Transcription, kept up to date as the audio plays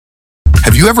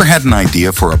Have you ever had an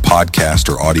idea for a podcast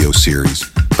or audio series,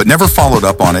 but never followed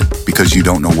up on it because you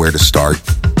don't know where to start?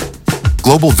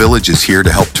 Global Village is here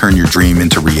to help turn your dream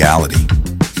into reality.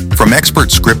 From expert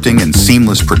scripting and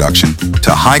seamless production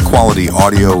to high-quality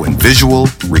audio and visual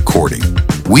recording,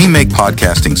 we make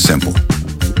podcasting simple,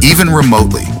 even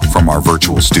remotely from our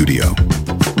virtual studio.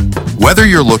 Whether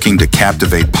you're looking to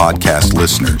captivate podcast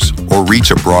listeners or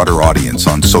reach a broader audience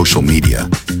on social media,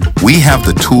 we have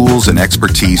the tools and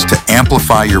expertise to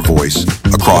amplify your voice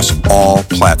across all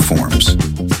platforms.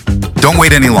 Don't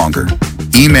wait any longer.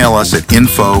 Email us at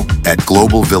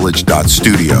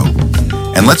info@globalvillage.studio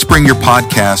and let's bring your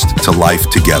podcast to life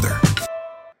together.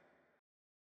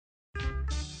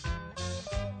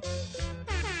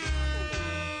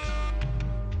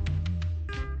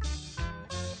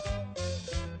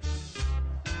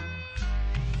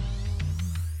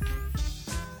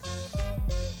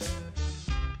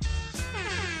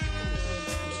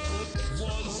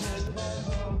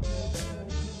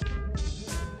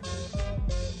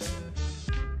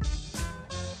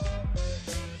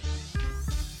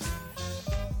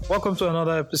 Welcome to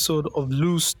another episode of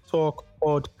Loose Talk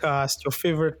Podcast, your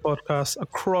favorite podcast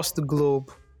across the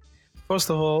globe. First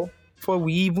of all, before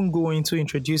we even go into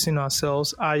introducing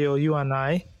ourselves, Ayo, you and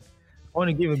I want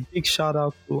to give a big shout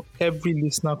out to every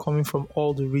listener coming from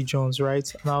all the regions,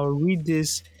 right? And I'll read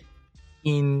this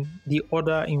in the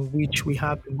order in which we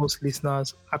have the most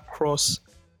listeners across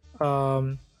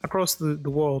the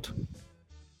world.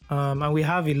 And we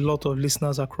have a lot of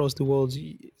listeners across the world.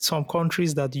 Some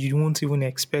countries that you won't even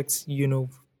expect, we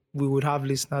would have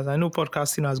listeners. I know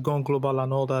podcasting has gone global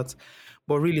and all that,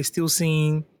 but really still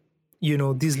seeing,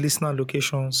 these listener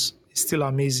locations is still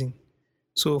amazing.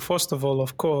 So first of all,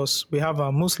 of course, we have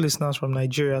our most listeners from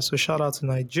Nigeria. So shout out to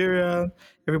Nigeria,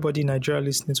 everybody in Nigeria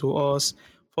listening to us,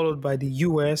 followed by the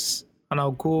US. And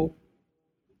I'll go,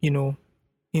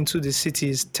 into the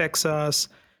cities, Texas,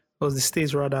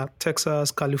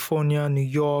 California, New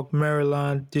York,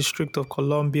 Maryland, District of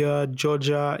Columbia,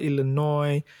 Georgia,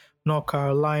 Illinois, North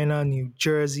Carolina, New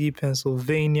Jersey,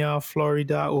 Pennsylvania,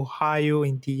 Florida, Ohio,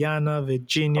 Indiana,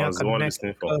 Virginia, I was the one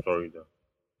listening from Florida.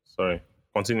 Sorry,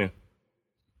 continue.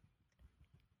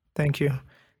 Thank you.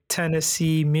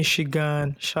 Tennessee,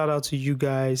 Michigan, shout out to you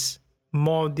guys.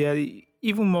 There are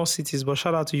even more cities, but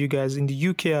shout out to you guys in the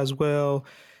UK as well,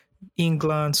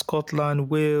 England, Scotland,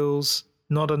 Wales,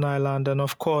 Northern Ireland, and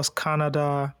of course,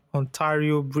 Canada,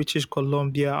 Ontario, British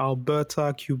Columbia,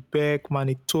 Alberta, Quebec,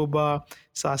 Manitoba,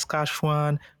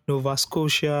 Saskatchewan, Nova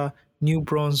Scotia, New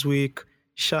Brunswick.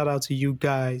 Shout out to you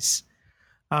guys.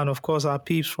 And of course, our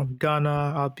peeps from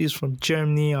Ghana, our peeps from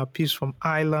Germany, our peeps from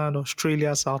Ireland,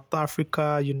 Australia, South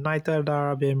Africa, United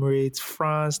Arab Emirates,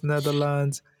 France,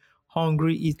 Netherlands,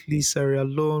 Hungary, Italy, Sierra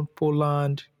Leone,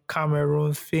 Poland,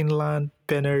 Cameroon, Finland,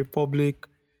 Benin Republic.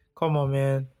 Come on,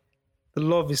 man. The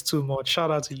love is too much.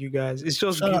 Shout out to you guys. It's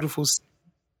just beautiful.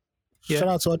 Yeah. Shout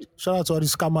out to all the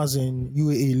scammers in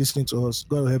UAE listening to us.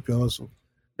 God will help you also.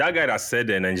 That guy that said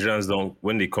that Nigerians don't,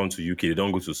 when they come to UK, they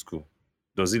don't go to school.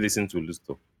 Does he listen to Loose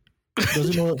Talk? Does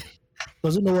he know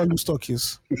what Loose Talk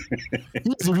is?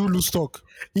 He's the real Loose Talk.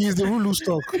 He is the real Loose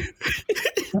Talk.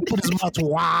 Who put his mouth?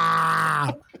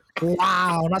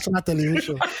 Wow, national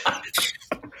television.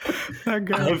 That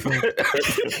guy.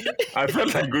 I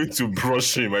felt like going to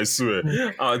brush him, I swear.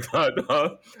 I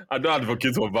don't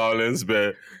advocate for violence,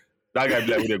 but that guy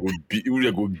be like, who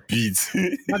they go beat.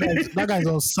 That guy's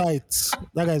on site.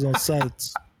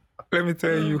 Let me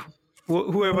tell you,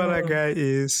 whoever that guy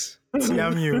is,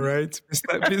 Tiamu, right?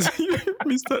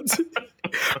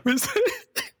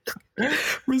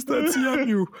 Mr.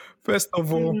 Tiamu. First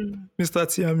of all, Mr.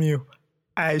 Tiamu,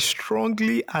 I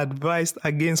strongly advised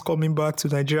against coming back to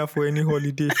Nigeria for any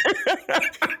holiday.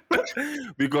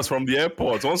 Because from the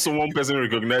airport, once one person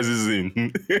recognizes him,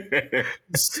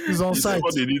 he's on site.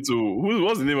 What they need to.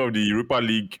 What's the name of the Europa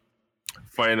League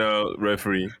final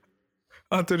referee?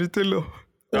 Anthony Taylor.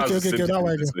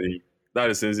 Okay, that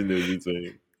is the same thing they do to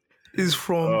him. It's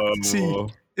from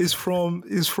It's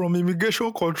from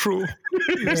immigration control.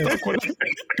 You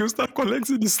start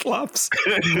collecting the slaps.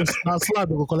 Now slap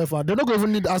they go collect for. They don't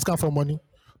even need to ask her for money.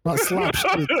 Now slap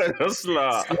straight.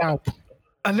 Slap.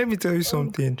 And let me tell you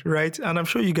something, right? And I'm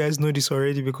sure you guys know this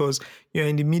already because you're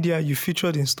in the media, you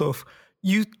featured in stuff.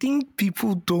 You think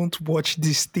people don't watch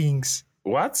these things?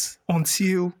 What?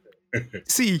 Until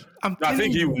see, I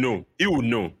think he would know. He would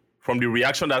know from the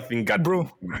reaction that thing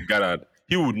gathered.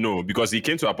 He would know because he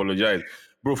came to apologize.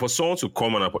 Bro, for someone to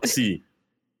come and see,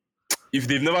 if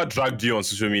they've never dragged you on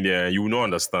social media, you will not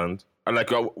understand. And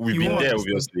like we've been there,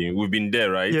 obviously. We've been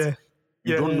there, right? Yeah.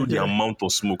 You don't know the amount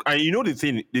of smoke. And you know the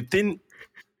thing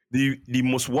the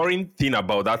most worrying thing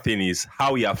about that thing is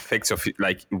how it affects your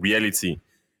like reality.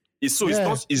 It's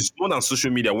not on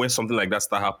social media when something like that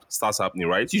starts happening,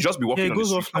 right? You just be Yeah, walking it on the goes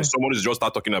street and offline. someone is just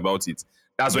start talking about it.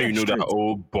 That's when Yeah, you know that, straight.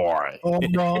 oh boy,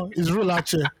 No, it's real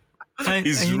actually. And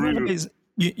it's you know real. why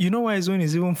you know why his own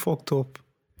is even fucked up?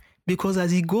 Because as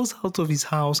he goes out of his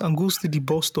house and goes to the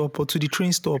bus stop or to the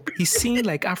train stop, he's seeing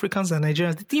like Africans and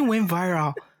Nigerians. The thing went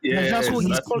viral. Yeah, So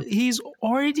exactly. he's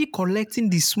already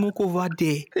collecting the smoke over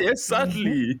there.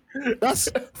 Exactly. That's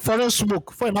foreign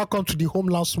smoke. Before you now come to the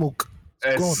homeland smoke.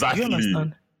 It's gone. Do you Exactly.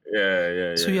 understand?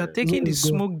 Yeah. So you are taking the It's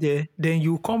gone. smoke there, then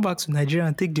you come back to Nigeria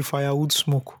and take the firewood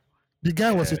smoke. The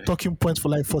guy was a talking point for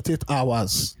like 48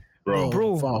 hours. Bro. No, Bro,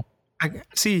 wow.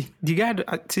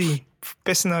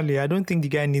 Personally, I don't think the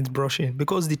guy needs brushing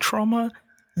because the trauma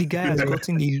the guy has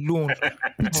gotten alone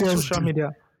on social PTSD.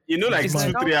 media. You know, like It's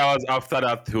like 3 hours after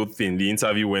that whole thing, the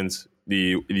interview went,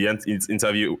 the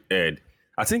interview aired.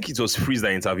 I think it was Freeze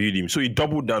that interviewed him, so he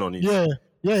doubled down on it. Doubled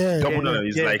down on it.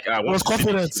 He's like, I want was to see the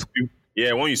confident. truth.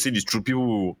 Yeah, when you see the true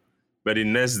people, but the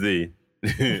next day,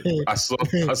 I saw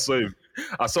a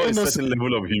certain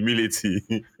level of humility.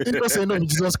 You don't say no with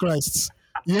Jesus Christ.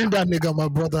 You ain't that nigga, my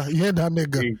brother. You ain't that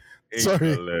nigga.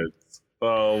 Sorry.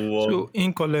 So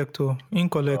incollect,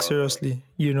 seriously,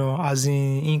 as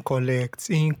in incollect,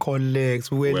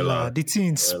 wella. The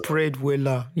thing spread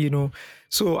wella.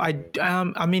 So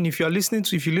I mean, if you listen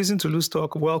to Loose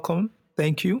Talk, welcome,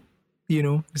 thank you,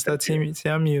 Mr.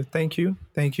 Tiamiu,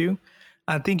 thank you.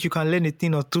 I think you can learn a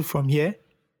thing or two from here,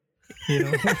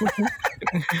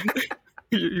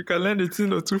 you can learn a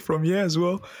thing or two from here as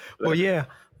well. But yeah,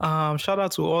 shout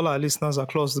out to all our listeners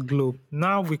across the globe.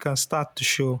 Now we can start the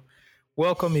show.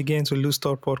 Welcome again to Loose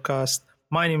Talk Podcast.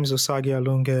 My name is Osagi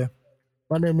Alonge.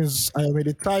 My name is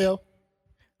Ayomide Tayo.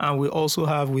 And we also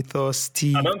have with us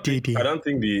Steve Dede. I don't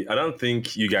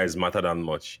think you guys matter that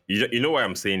much. You know why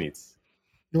I'm saying it?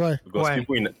 Why? Because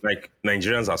people in like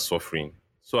Nigerians are suffering.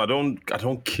 So I don't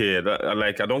care.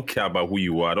 I don't care about who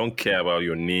you are. I don't care about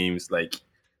your names. Like,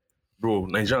 bro,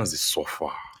 Nigerians is suffer.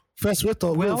 First,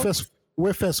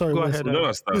 sorry. Go ahead. You don't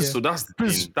understand. Yeah. So that's the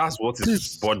thing. That's what is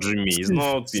Please. bothering me. It's Steve,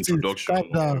 not the Steve, introduction.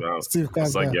 calm down. Steve, calm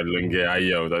down.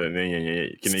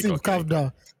 Steve, calm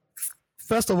down.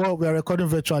 First of all, we are recording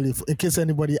virtually in case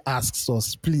anybody asks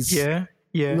us. Please. Yeah.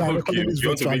 We are Okay, recording this you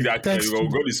want to make virtually. that clear? Thanks We to-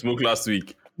 got the smoke last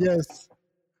week. Yes.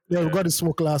 Yeah, we got the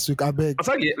smoke last week. I beg. It's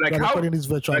like We are how recording this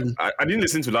virtually. I didn't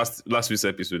listen to last week's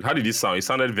episode. How did it sound? It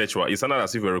sounded virtual. It sounded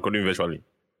as if we were recording virtually.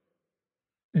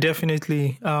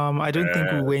 Definitely. I don't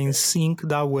think we were in sync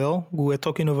that well. We were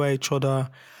talking over each other.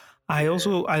 I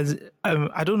also, I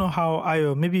don't know how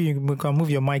Ayo, maybe you can move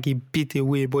your mic a bit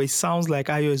away, but it sounds like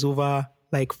Ayo is over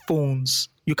like phones.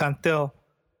 You can tell.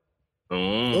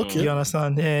 Okay. You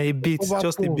understand? Yeah, a bit, Over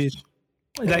just a phones. bit.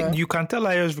 Like Yeah. you can tell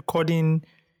Ayo is recording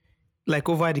like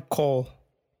over the call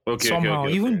Okay. somehow.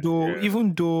 Okay. Even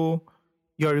though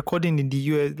you're recording in the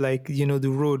US, like the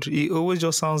road, it always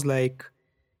just sounds like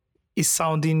it's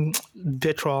sounding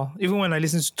virtual. Even when I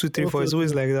listen to 234, it's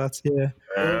always like that. Yeah.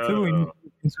 Maybe we need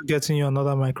to get you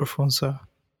another microphone, sir.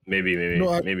 Maybe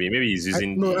he's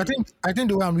using. I think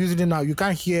the way I'm using it now, you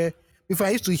can't hear. If I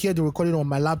used to hear the recording on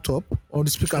my laptop on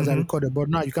the speakers I recorded, but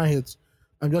now you can't hear it.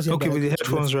 I'm just hearing Okay, with the directly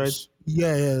to headphones, right?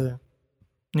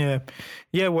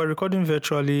 Yeah. We're recording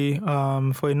virtually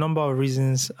for a number of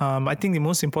reasons. I think the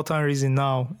most important reason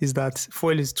now is that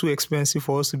fuel is too expensive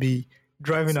for us to be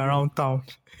driving around town.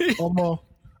 At least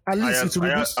it will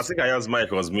be I think Aya's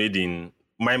mic was made in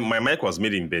my mic was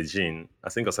made in Beijing. I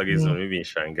think Osage's one maybe in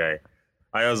Shanghai.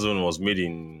 Aya's one was made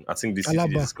in I think this city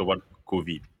Alaba. discovered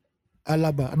COVID.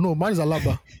 Alaba. No, mine is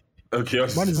Alaba. Okay,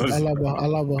 Mine is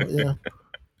Alaba. Yeah.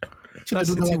 That's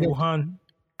the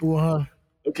Wuhan.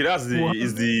 Okay, that's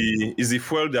the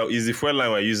fuel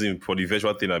line we're using for the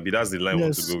virtual thing. That's the line we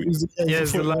want to go with.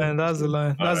 Yes, the line. That's the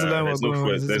line. That's the line we're going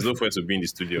with. There's no fuel to be in the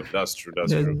studio. That's true.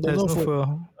 That's There's true. no fuel.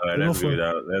 All right, let's go with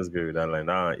that. Let's go with that line.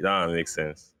 That makes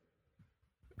sense.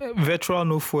 Virtual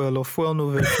no fuel or fuel no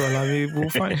virtual. I mean, we'll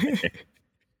find.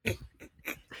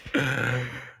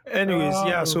 Anyways,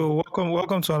 yeah. So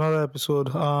welcome to another episode.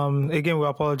 Again, we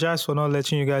apologize for not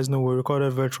letting you guys know we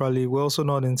recorded virtually. We're also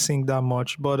not in sync that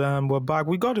much, but we're back.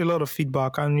 We got a lot of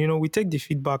feedback, and we take the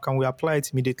feedback and we apply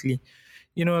it immediately.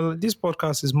 This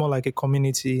podcast is more like a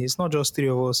community. It's not just three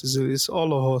of us. It's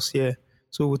all of us here.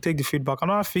 So we'll take the feedback.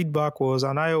 Another feedback was,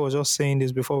 and I was just saying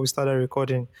this before we started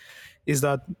recording, is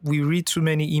that we read too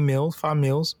many fan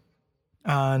mails,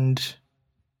 and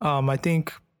I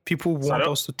think people want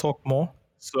us to talk more.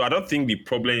 So I don't think the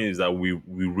problem is that we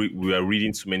are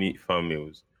reading too many fan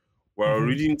mails. We're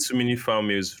reading too many fan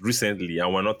mails recently,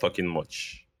 and we're not talking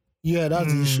much. Yeah,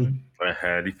 that's the issue.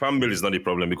 The fan mail is not the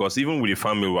problem, because even with the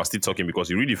fan mail, we're still talking, because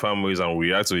you read the fan mails and we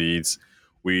react to it.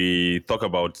 We talk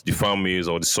about the fan mails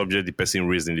or the subject the person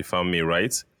raised in the fan mail,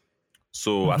 right?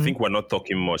 So I think we're not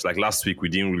talking much. Like last week, we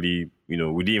didn't really, we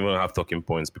didn't even have talking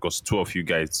points because two of you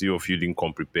didn't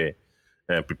come prepared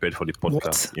for the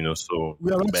podcast, So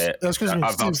We are not, but excuse me,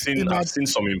 I've seen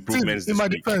some improvements in this my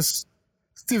week. defense,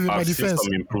 Steve, in my I've seen defense,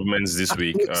 some improvements this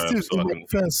week. Steve, So in I my can,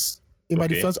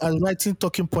 defense, I'm writing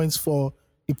talking points for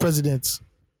the president.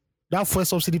 That first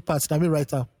subsidy part, I mean,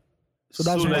 writer. So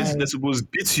that's why they're supposed to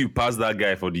beat you past that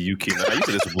guy for the UK. Now you said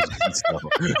they're supposed to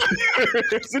beat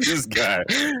now. See this guy.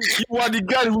 You are the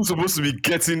guy who's supposed to be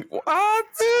getting what?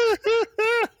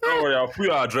 Don't worry, I'll put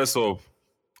your address up.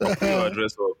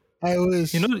 I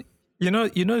wish. You know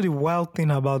the wild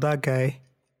thing about that guy?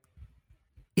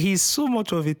 He's so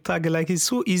much of a target, like he's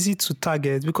so easy to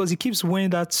target because he keeps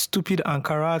wearing that stupid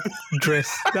Ankara dress.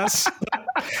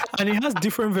 And he has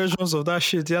different versions of that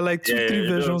shit. Yeah, like three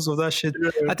versions of that shit. Yeah.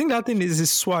 I think that thing is his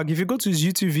swag. If you go to his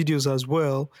YouTube videos as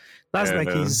well, that's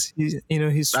like his swag.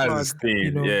 That's his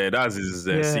thing. That's his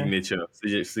signature.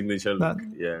 Signature look.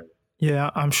 Yeah,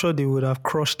 I'm sure they would have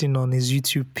crushed in on his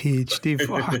YouTube page.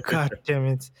 God damn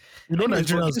it.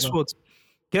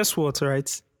 Guess what,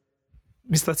 right?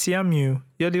 Mr. Tiamiu,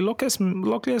 you're the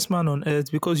luckiest man on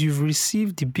earth because you've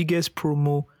received the biggest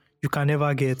promo you can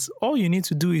ever get. All you need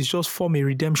to do is just form a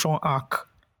redemption arc.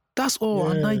 That's all.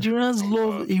 And Nigerians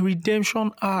love a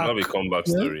redemption arc. Love a comeback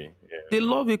story. Yeah. They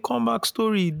love a comeback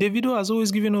story. Davido has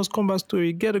always given us comeback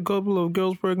story. Get a couple of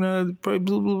girls pregnant, blah,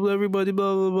 blah, blah, everybody,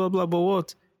 blah, blah, blah, blah. But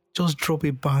what? Just drop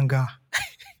a banger.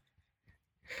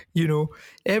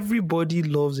 Everybody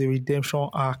loves a redemption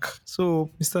arc. So,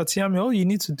 Mr. Tiami, all you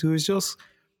need to do is just,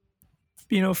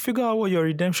 figure out what your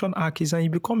redemption arc is and you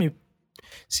become a...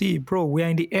 See, bro, we are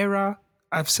in the era,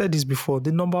 I've said this before,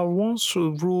 the number one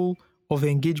rule of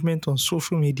engagement on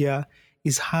social media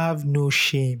is have no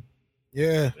shame.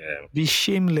 Yeah. Be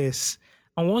shameless.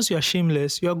 And once you are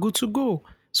shameless, you are good to go.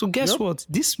 So guess what?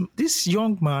 This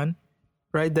young man,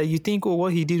 right, that you think,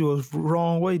 what he did was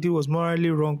wrong, what he did was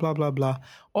morally wrong, blah, blah, blah.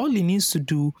 All he needs to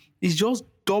do is just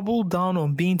double down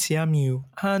on being Tiamiu.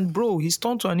 And bro, he's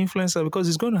turned to an influencer because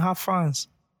he's going to have fans.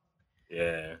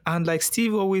 Yeah. And like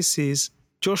Steve always says,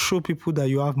 just show people that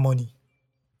you have money.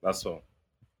 That's all.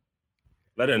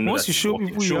 Let them know once you show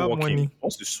people you have money,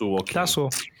 once you show working, that's all.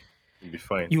 You'll be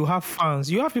fine. You have fans.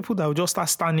 You have people that will just start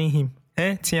standing him.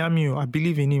 Tiamiu, I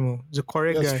believe in him. He's a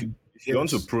correct guy. If you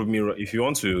want to prove me, if you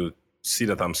want to see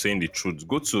that I'm saying the truth,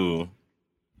 go to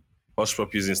Hush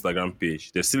Puppy's Instagram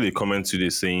page. There's still a comment today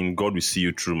saying, "God will see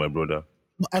you through, my brother."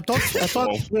 I thought Hush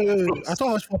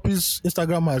Puppy's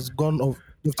Instagram has gone off.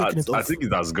 You've taken it off. I think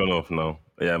it has gone off now.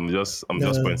 Yeah, I'm just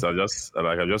pointing. I just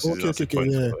using it as a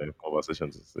point of conversation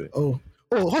to say.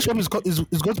 Hush Puppy is going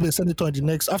to be a senator in the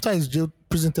next, after his jail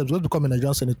prison terms, going to become a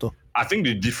Nigerian senator. I think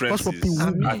the difference is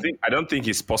I don't think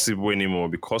it's possible anymore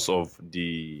because of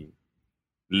the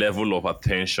level of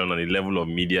attention and the level of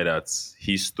media that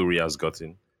his story has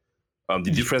gotten.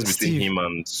 The difference between him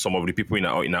and some of the people in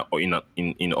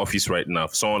office right now,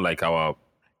 someone like our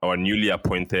newly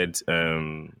appointed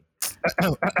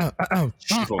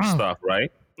chief of staff,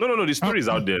 right? No, the story is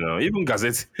out there now. Even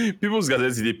People's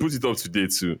Gazette, they put it up today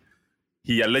too.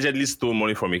 He allegedly stole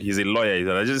money from he's a lawyer. He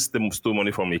allegedly stole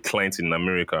money from a client in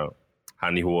America,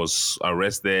 and he was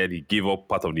arrested. He gave up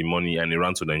part of the money and he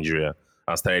ran to Nigeria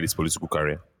and started his political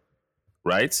career.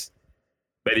 Right?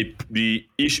 But the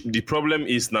problem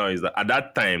is now is that at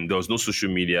that time there was no social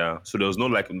media, so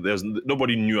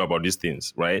nobody knew about these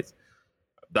things, right?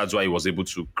 That's why he was able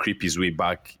to creep his way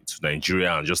back to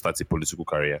Nigeria and just start a political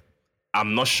career.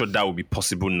 I'm not sure that would be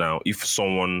possible now if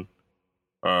someone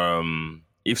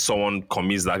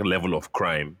commits that level of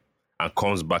crime and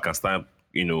comes back and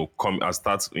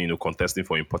starts contesting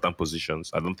for important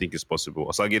positions. I don't think it's possible.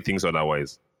 Osage thinks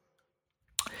otherwise.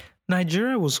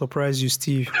 Nigeria will surprise you,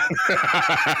 Steve.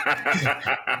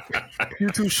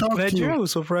 Nigeria will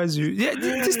surprise you. Yeah,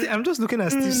 I'm just looking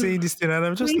at Steve saying this thing, and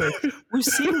I'm just like, we've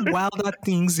seen wilder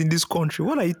things in this country.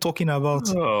 What are you talking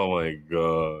about? Oh my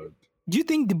God! Do you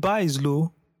think the bar is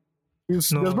low?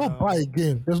 There's no bar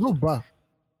again. There's no bar.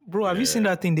 Bro, have you seen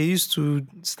that thing they used to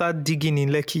start digging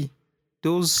in Lekki?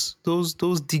 Those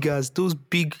diggers, those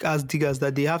big ass diggers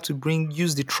that they have to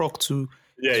use the truck to.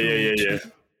 Yeah.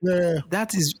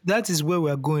 That is where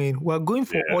we're going. We're going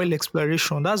for oil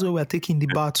exploration. That's where we're taking the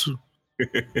bar to.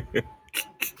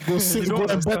 Go sink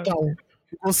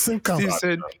out.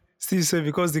 Steve said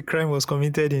because the crime was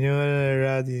committed in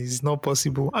it's not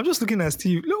possible. I'm just looking at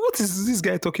Steve. Look, what is this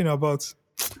guy talking about?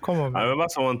 Come on, man. I remember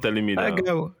someone telling me that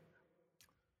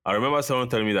I remember someone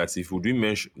telling me that if we didn't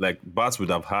mention, like, Bart would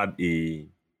have had a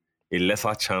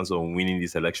lesser chance of winning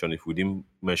this election if we didn't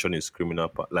mention his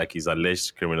like his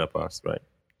alleged criminal past, right?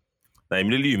 Now,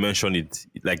 immediately you mention it,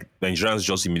 like Nigerians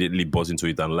just immediately bought into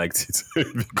it and liked it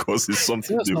because it's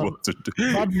something Yes, they now. want to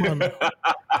do. Bad man.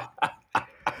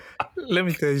 Let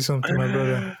me tell you something, my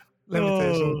brother. Let me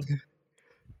tell you Oh. something.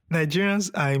 Nigerians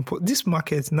are this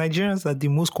market. Nigerians are the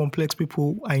most complex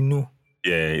people I know.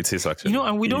 Yeah, it is actually.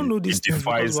 And we don't know these It things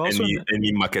because defies we're also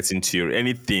any marketing theory,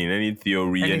 any theory,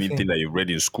 anything anything. that you've read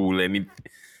in school,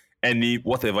 any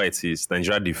whatever it is.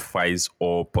 Nigeria defies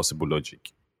all possible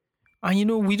logic.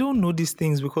 And we don't know these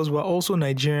things because we're also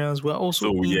Nigerians. We're also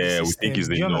So in the yeah, we think system. it's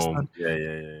Do the you norm. understand?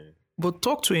 Yeah. But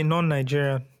talk to a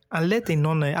non-Nigerian and let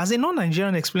as a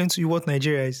non-Nigerian explain to you what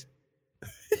Nigeria is.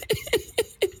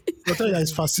 Your tell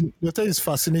is fascinating. Your tell is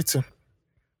fascinating.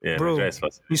 Yeah, Nigeria Bro, is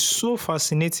fascinating. it's so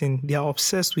fascinating. They are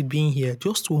obsessed with being here.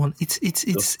 Just one. Yeah.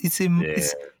 It's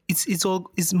madness. It's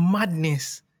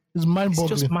It's mind-boggling.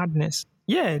 just madness.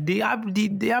 Yeah, the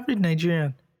average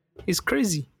Nigerian is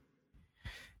crazy.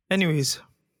 Anyways,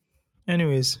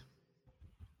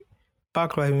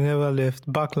 back like we never left.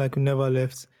 Back like we never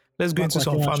left. Let's go Back into like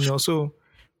some Yash. farm meals. So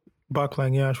back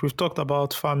like Yash, we've talked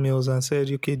about farm meals and said,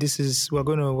 okay, we're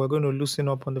gonna loosen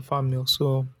up on the farm meal.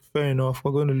 So fair enough,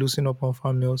 we're going to loosen up on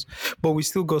farm meals, but we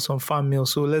still got some farm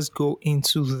meals. So let's go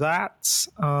into that.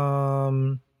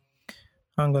 Hang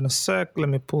on a sec. Let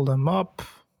me pull them up.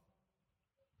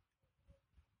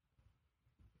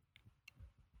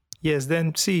 Yes,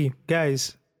 then see,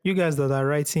 guys, you guys that are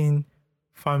writing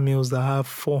fan mails that have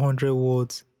 400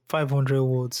 words, 500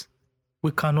 words,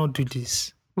 we cannot do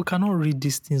this. We cannot read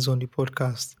these things on the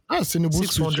podcast. That's Tinubu's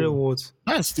speech. 600 words.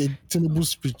 That's the Tinubu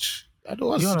speech. I don't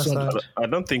want You 600. understand? I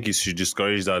don't think you should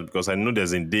discourage that because I know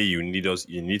there's a day you need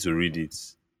to read it.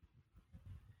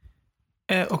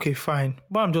 Okay, fine.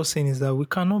 What I'm just saying is that we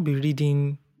cannot be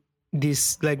reading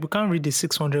this, like we can't read the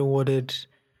 600 worded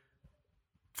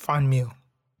fan mail.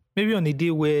 Maybe on a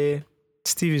day where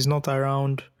Steve is not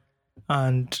around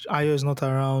and Ayo is not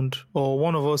around, or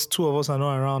one of us, two of us are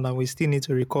not around and we still need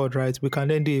to record, right? We can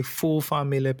then do a full fan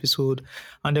mail episode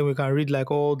and then we can read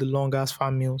like all the long ass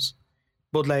fan mails.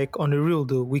 But like on the real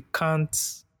though, we can't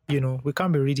be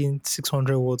reading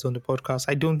 600 words on the podcast.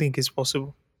 I don't think it's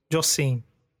possible. Just saying,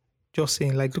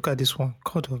 like, look at this one.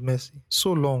 God of mercy.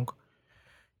 So long.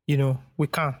 We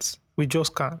can't. We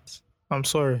just can't. I'm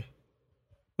sorry.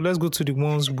 But let's go to the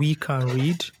ones we can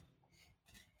read.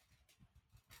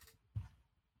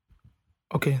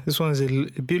 Okay, this one is a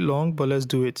bit long, but let's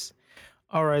do it.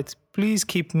 All right, please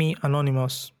keep me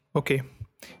anonymous. Okay.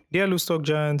 Dear Loose Talk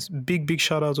Giants, big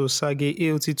shout out to Sage,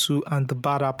 AOT2, and the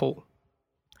Bad Apple.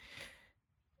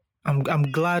 I'm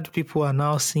glad people are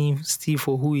now seeing Steve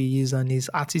for who he is and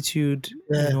his attitude,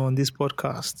 on this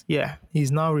podcast. Yeah,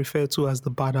 he's now referred to as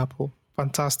the Bad Apple.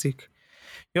 Fantastic.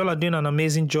 Y'all are doing an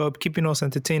amazing job keeping us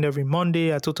entertained every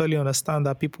Monday. I totally understand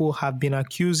that people have been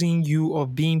accusing you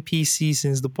of being PC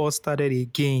since the pod started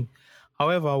again.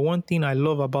 However, one thing I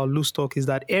love about Loose Talk is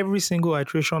that every single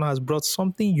iteration has brought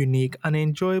something unique and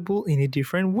enjoyable in a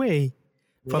different way.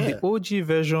 From the OG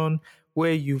version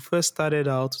where you first started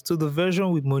out to the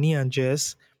version with Moni and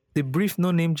Jess, the brief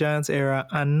no-name Giants era,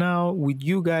 and now with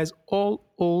you guys all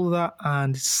older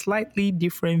and slightly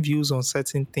different views on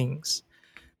certain things.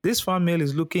 This fan mail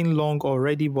is looking long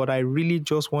already, but I really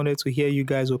just wanted to hear you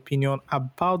guys' opinion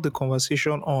about the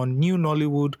conversation on new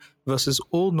Nollywood versus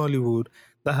old Nollywood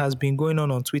that has been going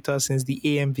on Twitter since the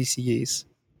AMVCAs.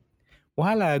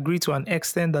 While I agree to an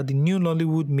extent that the new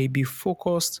Nollywood may be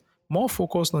more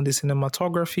focused on the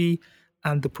cinematography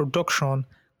and the production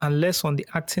and less on the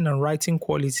acting and writing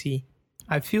quality,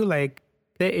 I feel like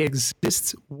there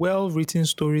exist well-written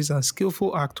stories and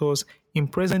skillful actors in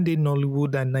present-day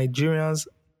Nollywood that Nigerians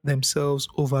themselves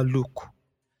overlook.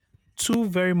 Two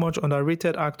very much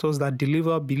underrated actors that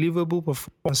deliver believable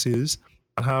performances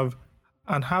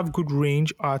and have good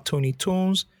range are Tony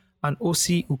Tones and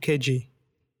Osi Ukeji.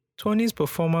 Tony's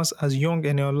performance as young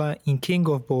Eniola in King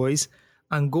of Boys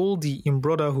and Goldie in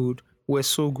Brotherhood were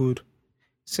so good.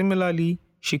 Similarly,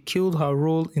 she killed her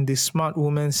role in the Smart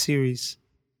Woman series.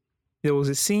 There was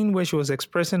a scene where she was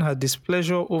expressing her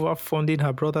displeasure over funding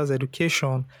her brother's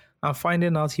education and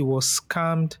finding out he was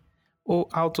scammed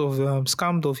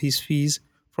of his fees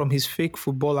from his fake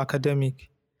football academic.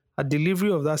 Her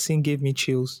delivery of that scene gave me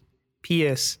chills.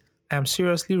 P.S. I am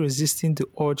seriously resisting the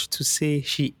urge to say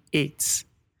she ate,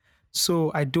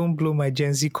 so I don't blow my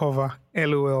Gen Z cover.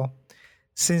 LOL.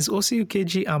 Since Osi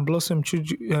Ukeji and Blossom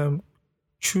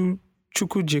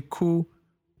Chukwujeku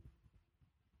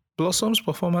Blossom's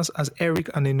performance as Eric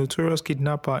and a notorious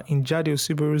kidnapper in Jade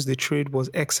Osiboru's The Trade was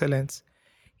excellent.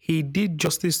 He did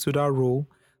justice to that role.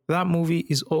 That movie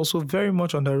is also very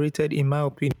much underrated in my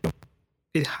opinion.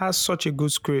 It has such a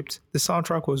good script, the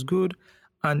soundtrack was good,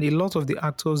 and a lot of the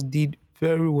actors did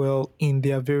very well in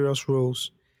their various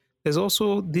roles. There's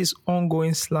also this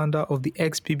ongoing slander of the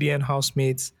ex BBN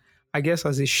housemates, I guess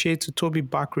as a shade to Toby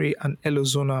Bakre and Elo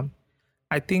Zonam.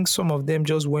 I think some of them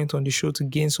just went on the show to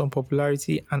gain some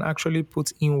popularity and actually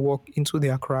put in work into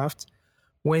their craft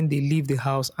when they leave the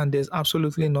house, and there's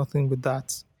absolutely nothing with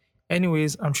that.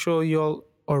 Anyways, I'm sure you're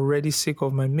already sick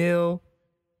of my mail.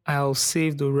 I'll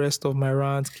save the rest of my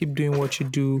rant. Keep doing what you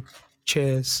do.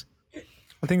 Cheers.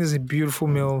 I think this is a beautiful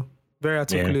mail. Very Yeah.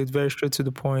 articulate, very straight to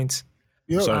the point.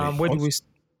 Yeah, Sorry. Where did we?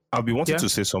 I'll be wanting Yeah. to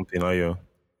say something, Ayo.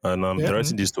 And I'm Yeah.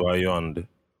 directing this to Ayo and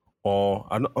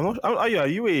I'm not, Ayo, are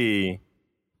you a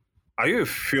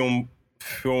film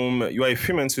you are a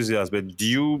film enthusiast, but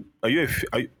you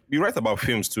write about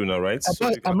films too now, right?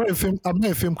 I'm not a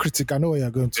film critic. I know where you're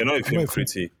going to. You're not a I'm film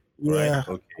critic, Yeah. right?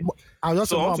 Okay. I just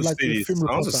So I know want I'm to like say a this. film I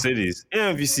want to reporter. say this.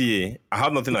 AMVCA, I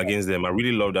have nothing against them. I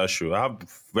really love that show. I have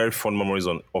very fond memories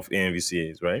of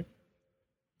AMVCAs, right?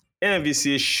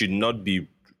 AMVCA should not be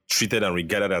treated and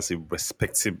regarded as a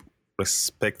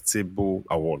respectable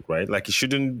award, right? Like it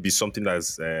shouldn't be something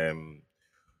that's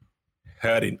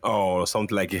held in or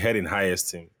something like held in high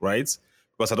esteem, right?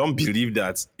 Because I don't believe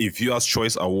that a Viewers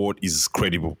Choice Award is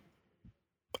credible.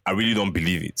 I really don't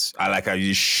believe it.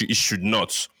 It should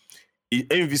not.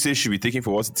 MVC should be taken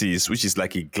for what it is, which is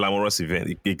like a glamorous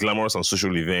event, a glamorous and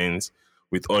social event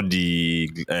with all the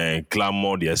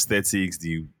glamour, the aesthetics,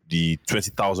 the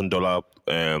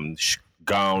 $20,000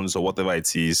 gowns or whatever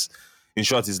it is. In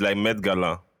short, it's like Met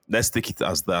Gala. Let's take it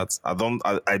as that. I'm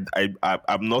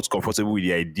not comfortable with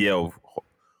the idea of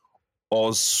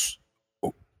us,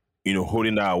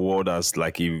 holding that award as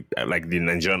like the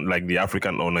Nigerian, like the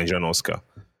African or Nigerian Oscar.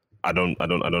 I don't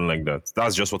like that.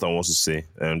 That's just what I want to say.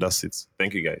 And that's it.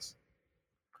 Thank you guys.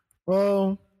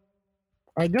 I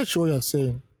get what you're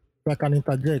saying. If I can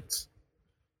interject.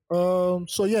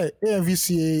 So yeah,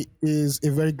 AMVCA is a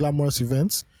very glamorous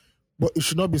event, but it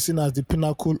should not be seen as the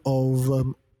pinnacle of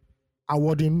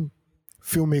awarding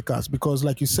filmmakers because,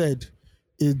 like you said,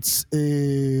 it's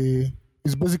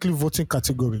basically voting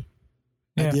category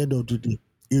at Yeah. the end of the day,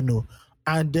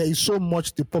 and there is so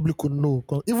much the public could know.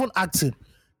 'Cause even acting,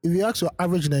 if you ask your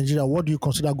average Nigerian, what do you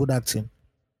consider good acting?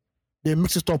 They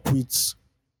mix it up with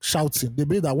shouting. They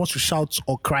believe that once you shout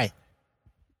or cry,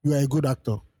 you are a good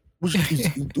actor, which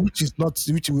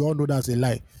we all know that's a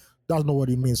lie. That's not what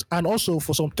it means. And also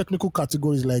for some technical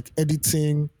categories like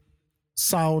editing,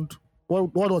 sound,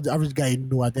 what does the average guy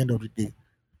know at the end of the day?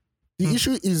 The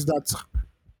issue is that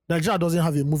Nigeria doesn't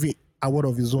have a movie award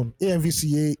of its own.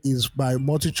 AMVCA is by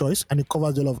multi-choice and it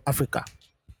covers all of Africa.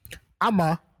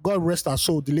 AMA, God rest her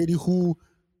soul, the lady who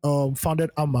founded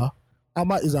AMA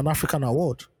is an African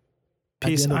award.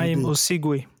 Peace. I am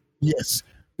Osigwe. Yes.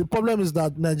 The problem is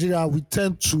that Nigeria, we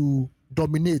tend to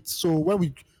dominate. So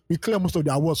when we clear most of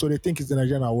the awards, so they think it's the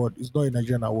Nigerian award. It's not a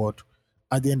Nigerian award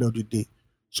at the end of the day.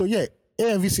 So yeah,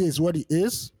 AMVCA is what it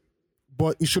is,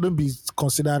 but it shouldn't be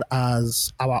considered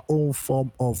as our own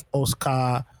form of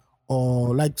Oscar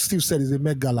or, like Steve said, it's a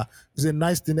Met Gala. It's a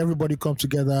nice thing. Everybody come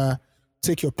together,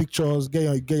 take your pictures,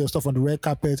 get your stuff on the red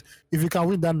carpet. If you can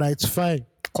win that night, fine.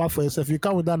 Clap for yourself. If you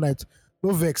can't win that night,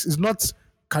 no vex. It's not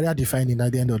career defining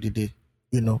at the end of the day,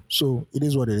 So it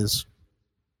is what it is.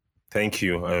 Thank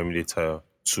you. I am later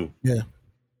too. Yeah.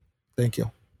 Thank you.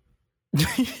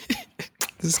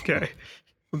 This guy.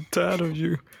 I'm tired of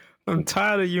you. I'm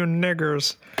tired of you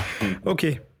niggers.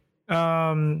 Okay.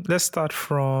 Let's start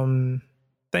from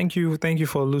thank you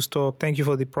for loose talk. Thank you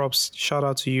for the props. Shout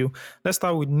out to you. Let's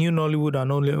start with new Nollywood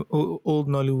and old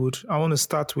Nollywood. I want to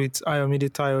start with Ayomide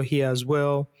Tayo here as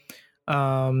well.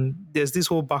 There's this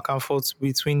whole back and forth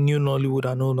between new Nollywood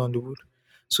and old Nollywood.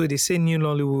 So they say new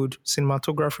Nollywood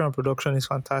cinematography and production is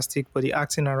fantastic, but the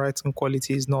acting and writing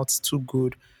quality is not too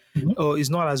good. Or is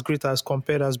not as great as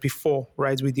compared as before,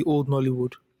 right, with the old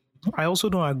Nollywood. I also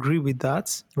don't agree with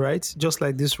that, right? Just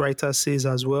like this writer says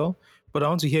as well. But I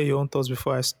want to hear your own thoughts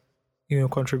before I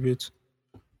contribute.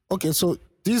 Okay, so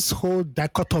this whole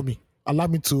dichotomy, allow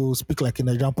me to speak like a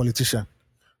Nigerian politician.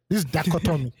 This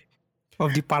dichotomy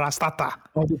Of the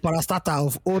parastata.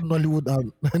 of old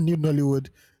Nollywood and new Nollywood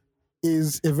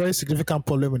is a very significant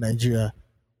problem in Nigeria,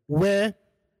 where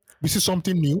we see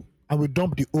something new and we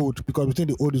dump the old because we think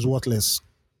the old is worthless.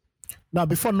 Now,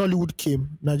 before Nollywood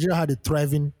came, Nigeria had a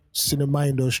thriving cinema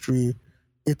industry,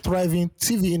 a thriving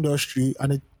TV industry,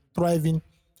 and a thriving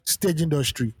stage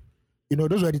industry.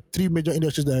 those were the three major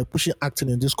industries that were pushing acting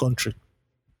in this country.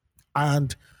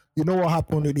 And you know what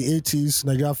happened in the 80s?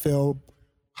 Nigeria fell,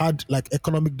 had like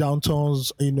economic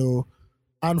downturns,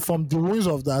 and from the ruins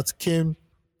of that came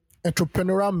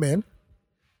entrepreneurial men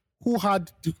who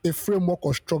had a framework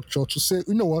or structure to say,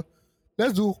 you know what,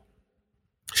 let's do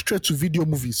straight to video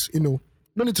movies, no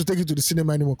need to take it to the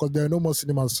cinema anymore because there are no more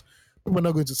cinemas. People are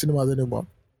not going to cinemas anymore.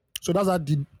 So that's how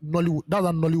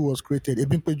Nollywood was created.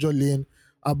 Ebimpejo Lane,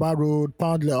 Abba Road,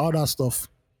 Poundland, all that stuff.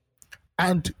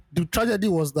 And the tragedy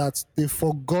was that they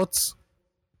forgot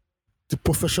the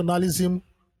professionalism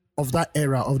of that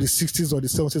era of the 60s or the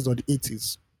 70s or the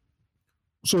 80s.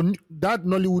 So that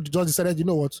Nollywood just decided, you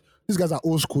know what, these guys are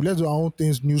old school. Let's do our own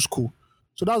things, new school.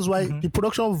 So that's why the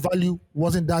production value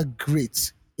wasn't that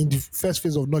great in the first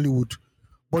phase of Nollywood.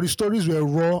 But the stories were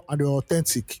raw and they were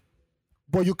authentic.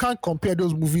 But you can't compare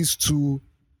those movies to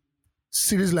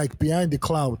series like Behind the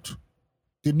Cloud,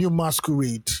 The New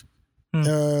Masquerade,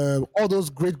 all those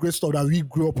great stuff that we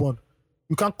grew up on.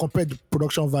 You can't compare the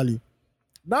production value.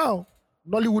 Now,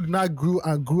 Nollywood now grew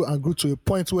and grew and grew to a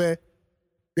point where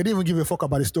they didn't even give a fuck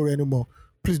about the story anymore.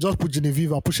 Please just put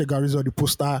Genevieve and put Shegariz on the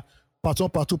poster, part 1,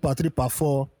 part 2, part 3, part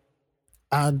 4,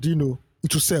 and it will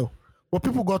sell. But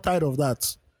people got tired of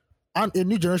that. And a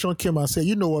new generation came and said,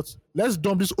 you know what, let's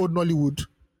dump this old Nollywood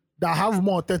that have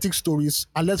more authentic stories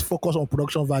and let's focus on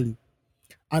production value.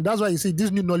 And that's why you see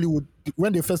this new Nollywood,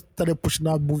 when they first started pushing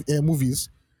out movies,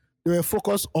 they were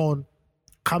focused on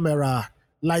camera,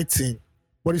 lighting,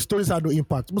 but the stories had no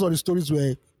impact. Most of the stories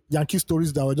were Yankee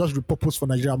stories that were just repurposed for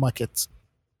Nigerian markets.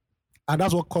 And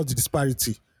that's what caused the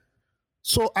disparity.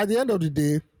 So at the end of the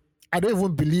day, I don't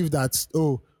even believe that,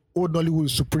 old Nollywood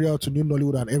is superior to new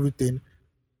Nollywood and everything.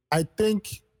 I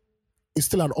think it's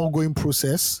still an ongoing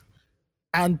process.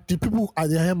 And the people at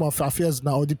the helm of affairs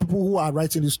now, the people who are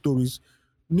writing these stories,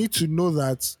 need to know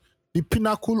that the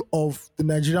pinnacle of the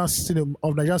Nigerian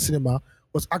cinema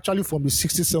was actually from the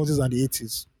 60s, 70s, and the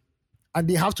 80s. And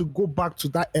they have to go back to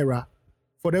that era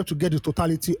for them to get the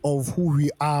totality of who we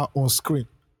are on screen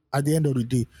at the end of the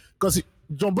day. Because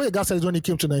John Boyega said when he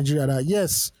came to Nigeria that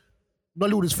yes,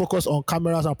 Nollywood is focused on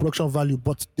cameras and production value,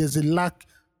 but there's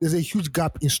a huge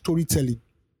gap in storytelling.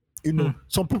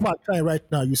 Some people are trying right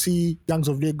now. You see Gangs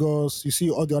of Lagos, you see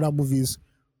all the other movies,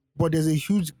 but there's a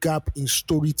huge gap in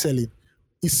storytelling.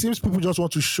 It seems people just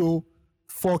want to show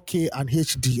 4K and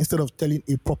HD instead of telling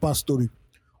a proper story.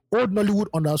 Old Nollywood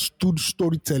understood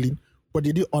storytelling, but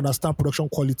they didn't understand production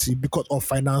quality because of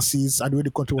finances and the way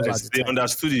the country was at the They time.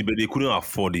 understood it, but they couldn't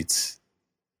afford it.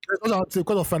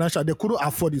 Because of financial, they couldn't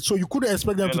afford it. So you couldn't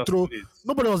expect them to throw.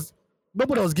 Nobody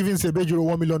was giving Sebejiro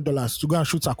 $1 million to go and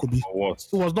shoot Akobi. For what?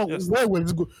 It was not. Yes. Where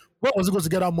was it going to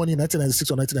get that money in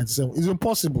 1996 or 1997? It's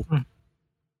impossible.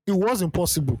 It was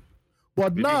impossible.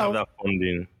 But They now, didn't have that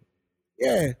funding.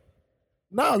 yeah,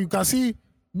 now you can see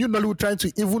New Nollywood trying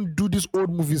to even do these old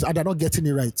movies and they're not getting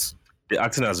it right. The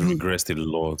acting has regressed a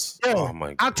lot. Yeah, Oh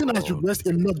my God. acting has regressed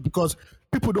a lot because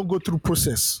people don't go through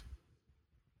process.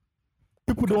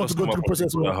 People don't want to go through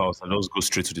process. The house and just go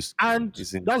straight to this. And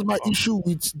that's my issue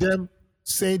with them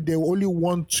saying they only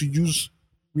want to use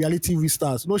reality TV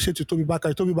stars. No shade to Toby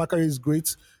Bakary. Toby Bakary is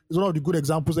great. He's one of the good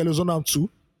examples. Elozonam too.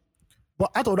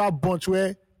 But out of that bunch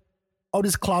where all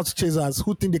these cloud chasers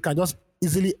who think they can just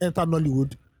easily enter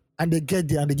Nollywood and they get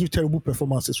there and they give terrible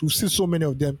performances. We've seen so many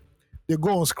of them. They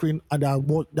go on screen and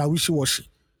they're wishy-washy.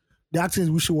 The acting is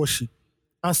wishy-washy.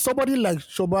 And somebody like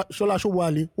Shola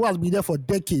Showali, who has been there for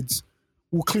decades,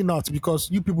 will clean out because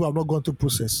you people have not gone through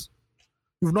process.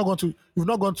 You've not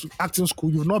gone to acting school.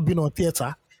 You've not been on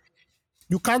theater.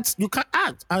 You can't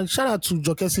act. And shout out to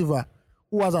Joke Silva,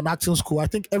 who has an acting school. I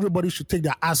think everybody should take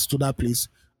their ass to that place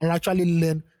and actually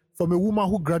learn from a woman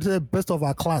who graduated best of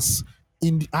her class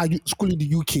in school in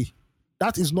the UK.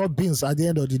 That is not beans at the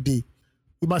end of the day.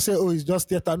 You might say, oh, it's just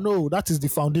theater. No, that is the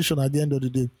foundation at the end of the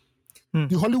day.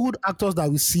 The Hollywood actors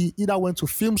that we see either went to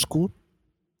film school,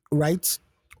 right,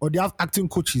 or they have acting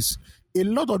coaches. A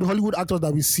lot of the Hollywood actors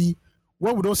that we see,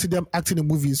 when we don't see them acting in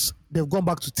movies, they've gone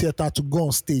back to theater to go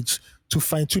on stage to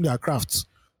fine-tune their crafts.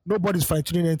 Nobody's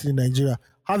fine-tuning anything in Nigeria.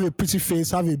 Have a pretty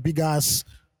face, have a big ass,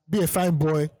 be a fine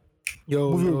boy.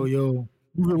 Yo.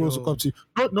 Movie wants to come to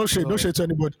you. No shade to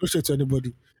anybody. No shade to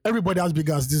anybody. Everybody has big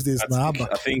ass these days now. I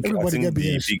think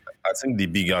the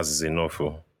big ass is enough.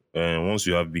 Once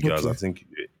you have big ass, I think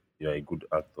you're a good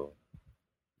actor.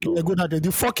 You're a good actor. The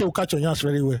 4K will catch your ass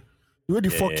very well. The way the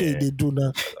 4K they do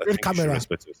now. The camera.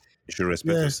 You should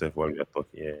respect yourself while you're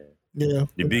talking. Yeah.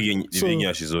 The big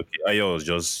yash is okay. I was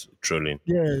just trolling.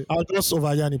 Yeah, I'll just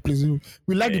over Yanni, please.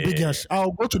 We like the big yash.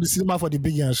 I'll go to the cinema for the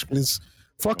big yash, please.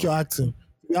 Fuck your acting.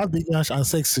 You have big yash and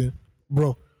sexy,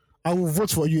 bro. I will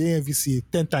vote for you AMVC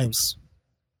 10 times.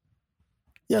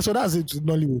 Yeah, so that's it with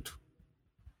Nollywood.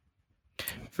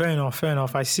 Fair enough, fair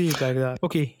enough. I see it like that.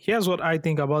 Okay, here's what I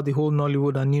think about the whole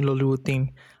Nollywood and new Nollywood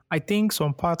thing. I think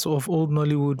some parts of old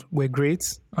Nollywood were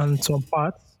great and some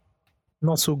parts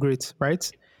not so great, right?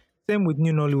 Same with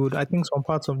new Nollywood. I think some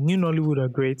parts of new Nollywood are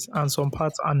great and some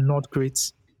parts are not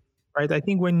great, right? I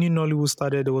think when new Nollywood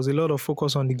started, there was a lot of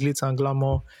focus on the glitz and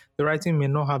glamour. The writing may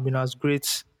not have been as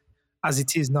great as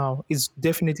it is now. It's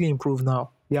definitely improved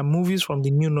now. There are movies from the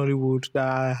new Nollywood that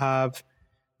I have,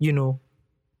 you know,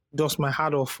 dust my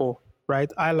hat off for,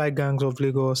 right? I like Gangs of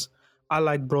Lagos. I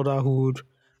like Brotherhood.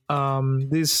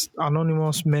 This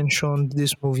Anonymous mentioned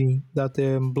this movie that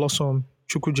Blossom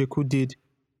Chukwujeku did,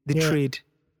 The Yeah. Trade,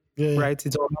 Yeah. right?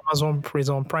 It's on Amazon, it's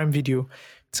on Prime Video.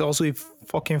 It's also a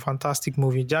fucking fantastic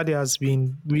movie. Jade has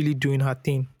been really doing her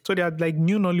thing. So there are like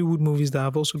new Nollywood movies that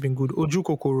have also been good. Oju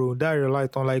Kokoro, that I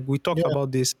relied on. Like we talked Yeah.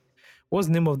 about this. What's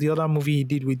the name of the other movie he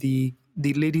did with the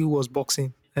lady who was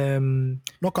boxing?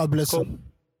 Knockout blessing.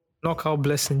 Knockout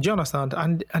Blessing. Do you understand?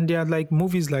 And there are like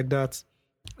movies like that.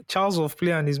 Charles of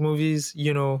Play and his movies,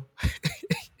 you know.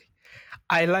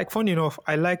 I like, funny enough,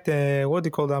 I liked what do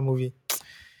you call that movie?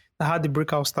 That had the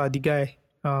breakout star, the guy.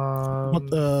 But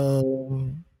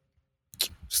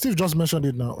Steve just mentioned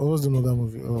it now. What was the name of that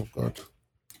movie? Oh God.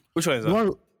 Which one is The that?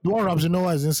 one, the one Ramsey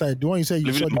Noah is inside. The one you said you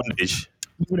Living saw in the- Bondage.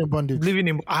 Living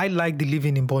in Bondage. I like the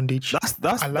Living in Bondage.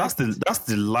 That's I like that's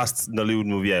the last Nollywood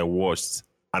movie I watched,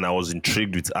 and I was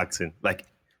intrigued with acting. Like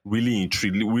really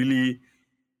intrigued,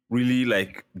 really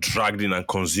like dragged in and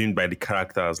consumed by the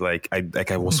characters. Like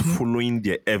I was following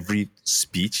their every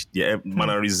speech, their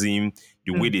mannerism,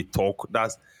 the way they talk.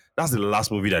 That's the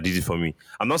last movie that did it for me.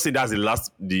 I'm not saying that's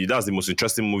the most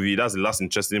interesting movie. That's the last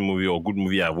interesting movie or good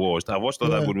movie I've watched. I've watched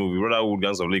other Yeah. good movies, Brotherhood,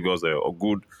 Gangs of Lagos, or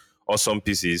good, awesome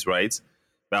pieces, right?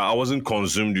 But I wasn't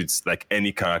consumed with like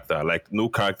any character, like no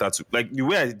character to like the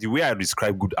way I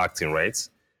describe good acting, right?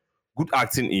 Good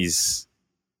acting is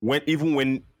even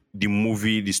when the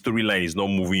movie, the storyline is not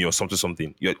moving or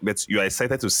something, but you are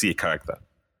excited to see a character,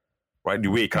 right? The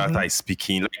way a character is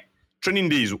speaking, like Training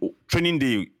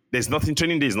Day. There's nothing.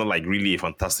 Training Day is not like really a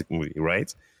fantastic movie,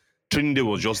 right? Training Day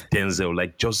was just Denzel,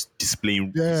 like just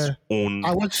displaying his Yeah. own,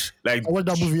 I watched like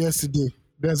that movie yesterday.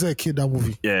 Denzel killed that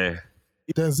movie. yeah.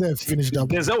 Denzel finished that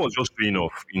movie. Denzel was just showing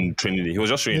off in Training Day. He was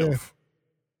just showing Yeah. off.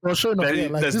 Well, sure enough, yeah,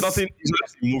 like There's this, nothing. It's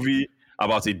just a movie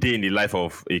about a day in the life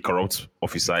of a corrupt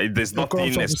officer. There's corrupt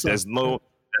nothing. officer. There's no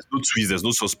twist. There's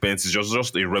no suspense. It's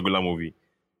just a regular movie.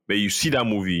 But you see that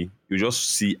movie, you just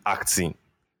see acting,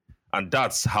 and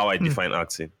that's how I define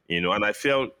acting. You know, and I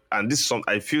feel, and this is some.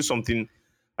 I feel something.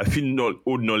 I feel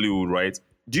old Nollywood, right?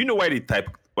 Do you know why they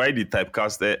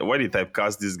typecast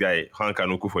this guy Hank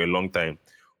Anuku for a long time?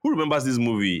 Who remembers this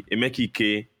movie, Emeka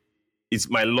Ike? It's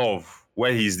My Love,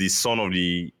 where he's the son of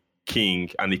the king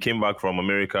and he came back from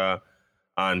America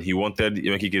and he wanted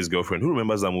Emeka Ike's girlfriend. Who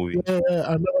remembers that movie? yeah,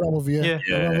 I remember that movie. Yeah,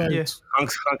 Yeah. I remember Yeah. it. Hank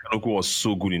Anuku was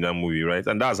so good in that movie, right?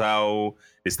 And that's how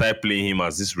they started playing him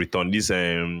as this this Returning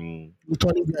guy.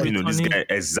 this Returning. guy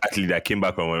exactly that came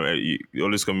back from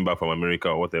always coming back from America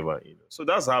or whatever. So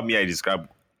that's how I describe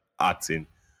acting.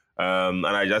 And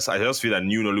I just feel that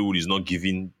new Nollywood is not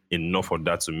giving enough of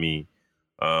that to me.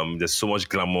 There's so much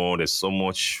glamour, there's so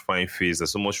much fine face,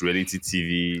 there's so much reality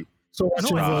TV. So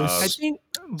much No, invoice. I think,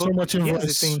 but So much here's the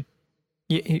invoice. thing.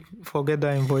 Yeah, forget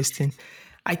that invoice thing.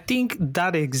 I think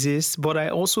that exists, but I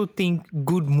also think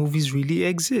good movies really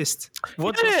exist.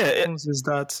 What just happens is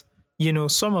that, you know,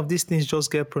 some of these things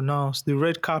just get pronounced. The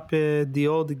red carpet,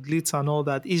 all the glitz and all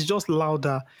that. It's just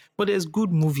louder. But there's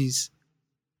good movies.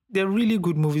 There are really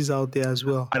good movies out there as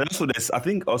well. And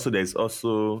also there's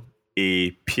also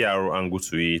a PR angle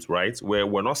to it, right? Where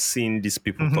we're not seeing these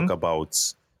people talk about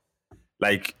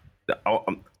like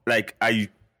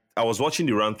I was watching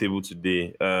the roundtable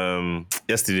today,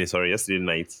 yesterday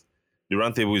night. The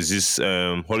roundtable is this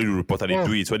Hollywood Reporter. They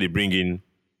do it where they bring in,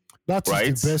 That is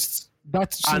right? the best.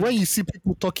 That's And- when you see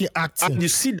people talking acting. and you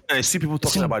see that I see people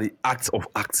talking about the act of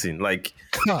acting, like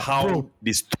how Bro.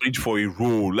 they studied for a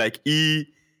role. Like it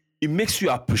makes you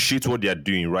appreciate what they are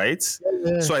doing, right?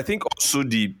 Yeah. So I think also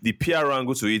the PR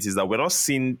angle to it is that we're not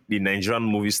seeing the Nigerian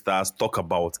movie stars talk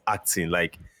about acting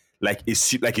like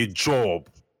a job.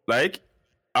 Like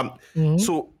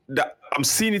so that I'm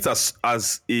seeing it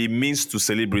as a means to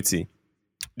celebrity.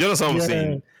 Do you understand what I'm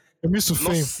saying? It means to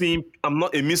fame. I'm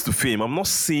not a means to fame. I'm not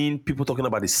seeing people talking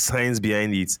about the science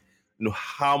behind it. You know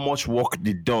how much work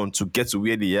they done to get to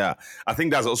where they are. I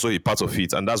think that's also a part of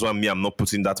it, and that's why I'm not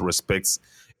putting that respect.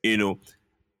 You know,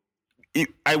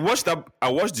 I watched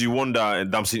the one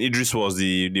that Damson Idris was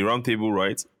the round table,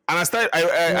 right? And I started.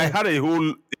 I had a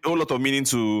whole lot of meaning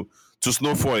to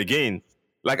Snowfall again.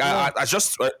 Like I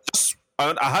just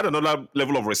I had another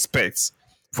level of respect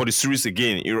for the series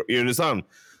again. You understand?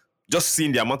 Just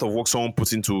seeing the amount of work someone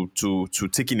put into to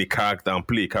taking a character and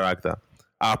play a character.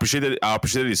 I appreciated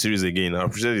the series again. I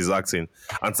appreciated his acting,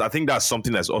 and I think that's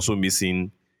something that's also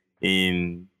missing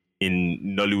in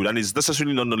Nollywood, and it's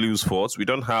necessarily not Nollywood's fault. We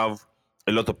don't have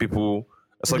a lot of people.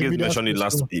 In the Osage media mentioned it space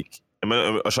last too. week.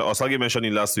 Osage mentioned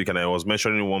it last week, and I was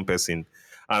mentioning one person,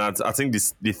 and I think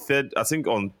this the third. I think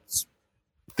on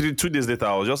 2 days later,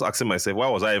 I was just asking myself, why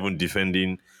was I even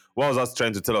defending? Why was I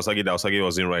trying to tell Osage that Osage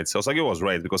wasn't right? So Osage was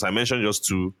right because I mentioned just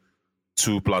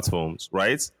two platforms,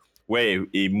 right? Where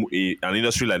an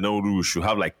industry like Nollywood should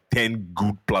have like 10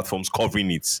 good platforms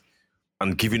covering it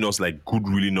and giving us like good,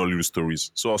 really Nollywood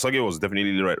stories. So Osage was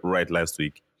definitely right last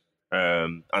week.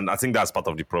 And I think that's part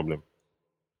of the problem.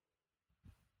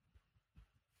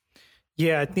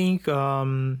 Yeah, I think we are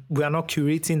not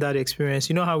curating that experience.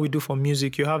 You know how we do for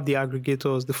music. You have the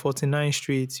aggregators, the 49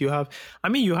 Streets. You have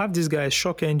these guys,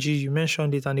 Shock NG, you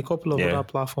mentioned it, and a couple of Yeah. other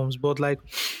platforms, but like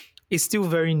it's still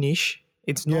very niche.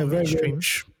 It's Yeah, not very, very mainstream.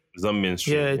 much. It's not Yeah,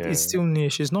 mainstream. it's Yeah. still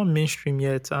niche. It's not mainstream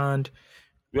yet. And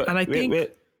I think,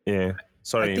 Yeah. I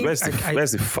Sorry. think,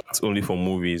 Where's the fat only for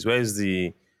movies? Where's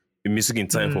the music in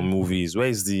time for movies?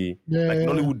 Where's the Yeah, like yeah,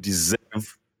 Nollywood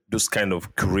deserve those kind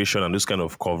of curation and those kind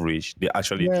of coverage? They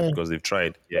actually do yeah. because they've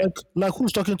tried. Yeah. Like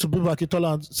who's talking to Biba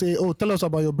Kitola and say, "Oh, tell us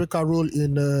about your breakout role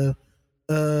in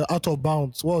Out of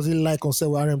Bounds. What was it like on set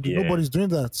with RMD?" Yeah. Nobody's doing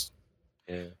that.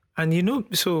 Yeah.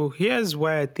 and so here's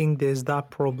why I think there's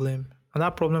that problem. And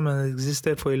that problem has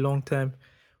existed for a long time.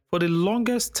 For the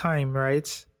longest time,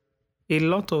 right? A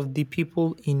lot of the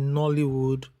people in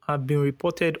Nollywood have been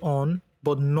reported on,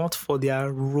 but not for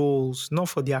their roles, not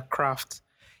for their craft.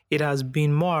 It has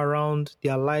been more around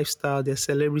their lifestyle, their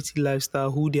celebrity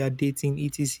lifestyle, who they are dating,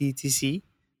 etc., etc.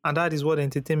 And that is what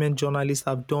entertainment journalists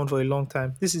have done for a long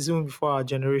time. This is even before our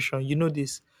generation. You know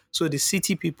this. So the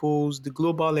city peoples, the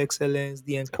global excellence,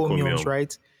 the encomiums, Comium.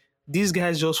 right? These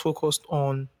guys just focused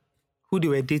on who they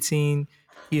were dating,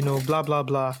 blah blah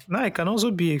blah. Now it can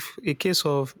also be a case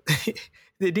of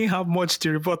they didn't have much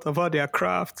to report about their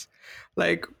craft.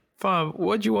 Like, fam,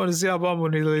 what do you want to say about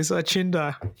Mona Lisa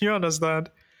Chinda? You understand?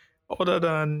 Other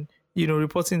than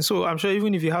reporting. So I'm sure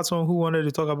even if you had someone who wanted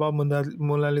to talk about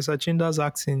Mona Lisa Chinda's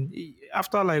acting,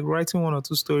 after like writing one or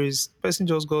two stories, person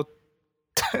just got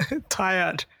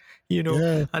tired,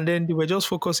 Yeah, and then they were just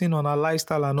focusing on our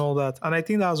lifestyle and all that. And I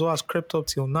think that's what has crept up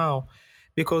till now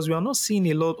because we are not seeing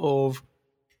a lot of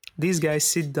these guys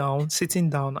sitting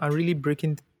down and really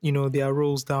breaking, their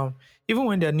roles down. Even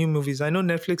when they're new movies, I know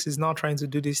Netflix is now trying to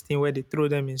do this thing where they throw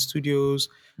them in studios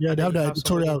yeah. and They then have you their have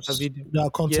somebody editorials, interview them. their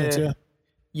content. Yeah,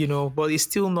 Yeah. but it's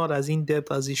still not as in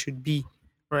depth as it should be,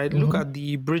 right? Look Mm-hmm. at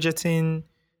the Bridgerton,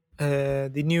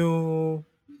 the new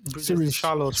Bridgerton Series,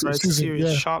 Charlotte, right? season. Series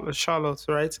Yeah, Charlotte,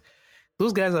 right?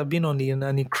 Those guys have been on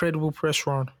an incredible press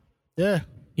run. yeah,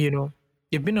 You know,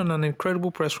 they've been on an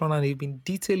incredible press run and they've been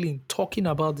detailing, talking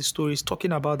about the stories,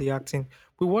 talking about the acting.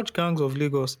 We watch Gangs of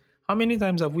Lagos. How many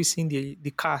times have we seen the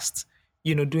cast,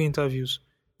 do interviews?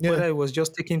 yeah. Whether it was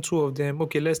just taking two of them,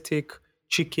 okay, let's take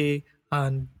Chike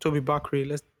and Toby Bakri,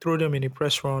 let's throw them in a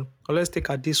press run, or let's take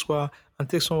Adiswa and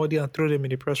take somebody and throw them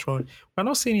in a press run. We're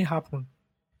not seeing it happen.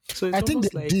 So it's I think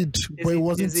almost they like did, but it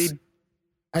wasn't. there's a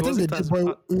I it think they wasn't did, as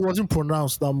but it wasn't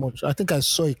pronounced that much. I think I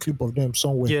saw a clip of them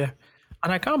somewhere. yeah.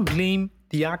 And I can't blame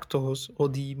the actors or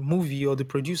the movie or the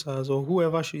producers or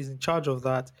whoever is in charge of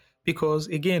that because,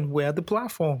 again, we're at the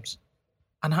platforms.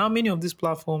 And how many of these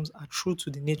platforms are true to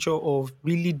the nature of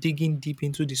really digging deep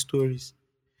into the stories?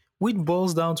 Which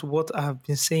boils down to what I have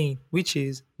been saying, which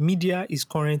is media is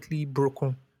currently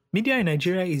broken. Media in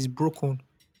Nigeria is broken.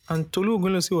 And Tolu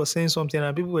Ogunlosi was saying something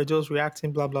and people were just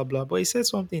reacting, blah, blah, blah. But he said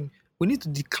something. We need to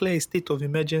declare a state of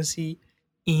emergency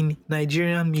in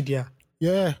Nigerian media.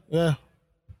 Yeah, yeah.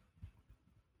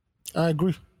 I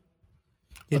agree.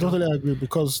 I You know, totally agree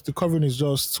because the covering is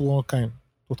just one kind.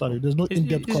 Totally. There's no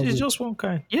in-depth it's coverage. just one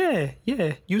kind. Yeah,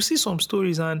 yeah. You see some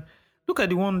stories and look at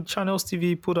the one Channels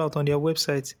TV put out on their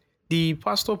website. The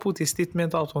pastor put a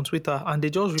statement out on Twitter and they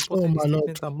just Oh reported the my lord.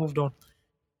 statement and moved on.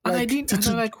 And I Like didn't, and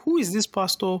I'm like, who is this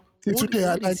pastor? today,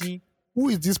 What is like, he? who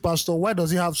is this pastor? Why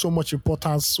does he have so much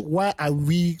importance? Why are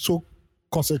we so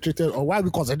concentrated, or why are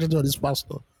we concentrated on this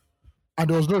pastor? And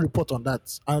there was no report on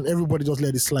that, and everybody just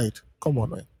let it slide. Come on,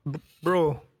 man.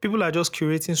 Bro, people are just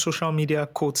curating social media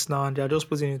quotes now and they're just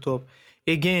putting it up.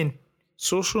 Again,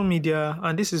 social media,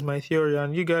 and this is my theory,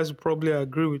 and you guys probably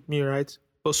agree with me, right?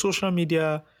 But social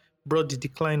media brought the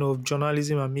decline of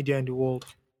journalism and media in the world.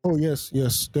 Oh yes,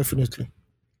 yes, definitely.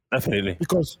 Definitely.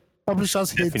 because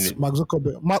publishers hate Definitely. Mark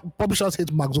Zuckerberg. Publishers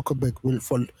hate Mark Zuckerberg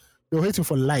for they'll hate him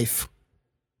for life.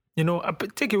 You know,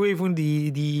 take away even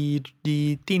the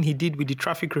thing he did with the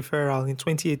traffic referral in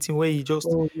 2018, where he just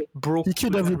So he broke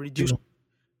killed everybody. reduced.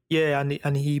 Yeah,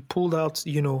 and he pulled out,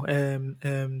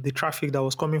 the traffic that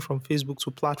was coming from Facebook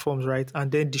to platforms, right?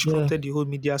 And then Yeah, disrupted the whole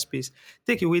media space.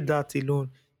 Take away that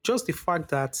alone, just the fact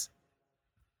that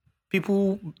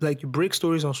people like you break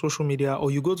stories on social media,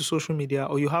 or you go to social media,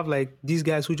 or you have like these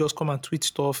guys who just come and tweet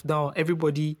stuff. Now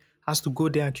everybody has to go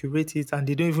there and curate it, and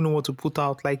they don't even know what to put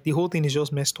out. Like the whole thing is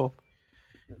just messed up.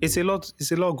 It's a lot.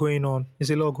 It's a lot going on.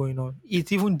 It's a lot going on.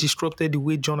 It even disrupted the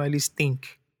way journalists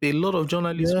think. A lot of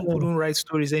journalists yeah, who couldn't write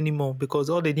stories anymore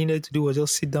because all they needed to do was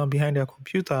just sit down behind their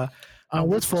computer and and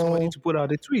wait wait for somebody for to put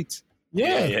out a tweet.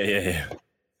 Yeah, yeah, yeah,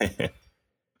 yeah,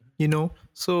 yeah.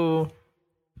 So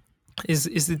is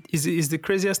the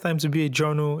craziest time to be a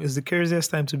journal. Is the craziest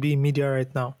time to be in media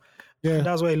right now. And yeah,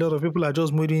 that's why a lot of people are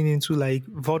just moving into like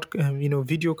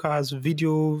video cards,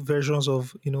 video versions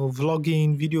of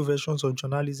vlogging, video versions of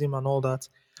journalism and all that.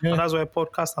 And yeah. that's why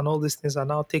podcasts and all these things are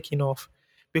now taking off,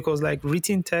 because like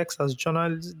written text as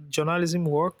journalism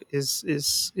work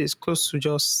is close to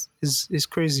just is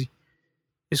crazy.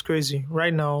 It's crazy.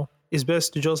 Right now, it's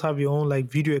best to just have your own like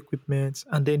video equipment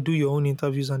and then do your own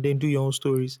interviews and then do your own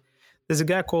stories. There's a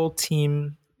guy called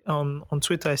Tim on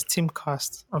Twitter. It's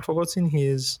Timcast. I'm forgetting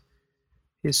his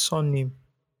surname.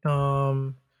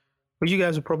 But you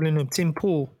guys will probably know him, Tim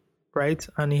Pool, right?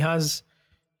 And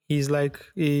he's like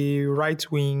a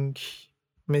right wing,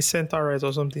 center right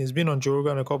or something. He's been on Joe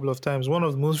Rogan a couple of times. One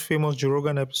of the most famous Joe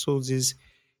Rogan episodes is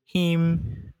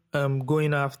him him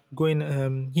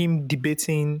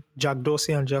debating Jack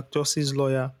Dorsey and Jack Dorsey's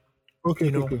lawyer,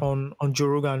 Okay, okay, okay. on Joe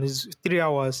Rogan. It's 3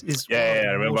 hours. Is Yeah, one yeah, of yeah, the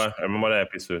I most remember. I remember that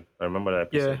episode. I remember that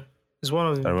yeah, episode. it's one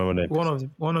of I the remember that episode.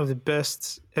 one of the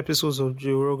best episodes of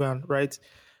Joe Rogan, right?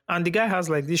 And the guy has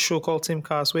like this show called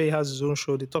Timcast where he has his own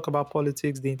show. They talk about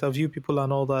politics, they interview people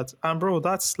and all that. And bro,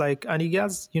 that's like, and he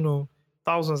has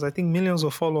thousands, I think millions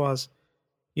of followers,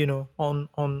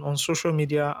 on social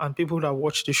media and people that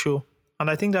watch the show. And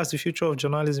I think that's the future of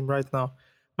journalism right now.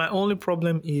 My only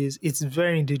problem is it's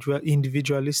very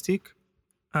individualistic,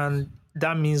 and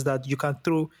that means that you can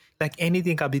throw like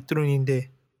anything can be thrown in there,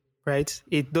 right?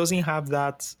 It doesn't have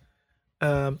that.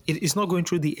 It's not going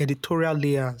through the editorial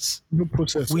layers New of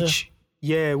process.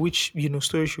 Yeah. which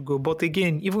story should go. But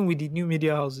again, even with the new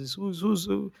media houses, who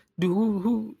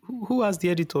has the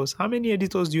editors? How many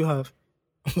editors do you have?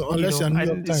 Unless you're New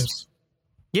York Times.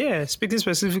 Yeah, speaking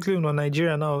specifically on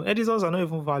Nigeria now, editors are not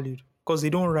even valued because they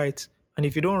don't write. And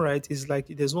if you don't write, it's like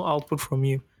there's no output from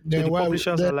you. So Then the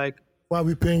publishers are like, why are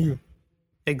we paying you?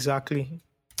 exactly.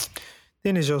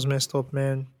 Thing is just messed up,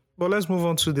 man. But let's move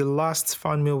on to the last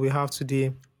fan mail we have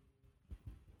today.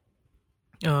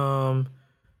 Um,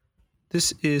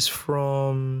 this is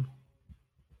from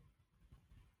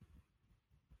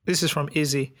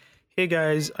Izzy. Hey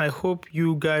guys, I hope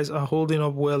you guys are holding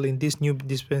up well in this new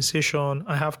dispensation.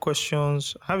 I have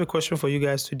questions. I have a question for you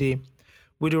guys today.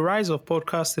 With the rise of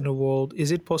podcasts in the world,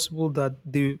 is it possible that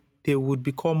they would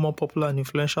become more popular and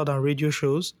influential than radio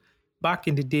shows? Back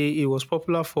in the day, it was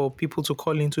popular for people to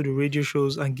call into the radio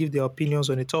shows and give their opinions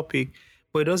on a topic,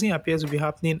 but it doesn't appear to be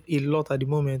happening a lot at the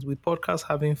moment with podcasts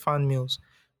having fan mails.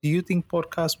 Do you think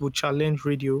podcasts would challenge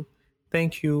radio?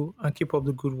 Thank you and keep up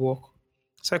the good work.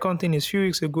 Second thing is, few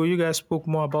weeks ago, you guys spoke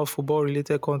more about football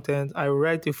related content. I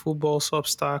write a football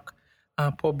Substack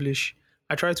and publish.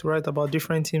 I try to write about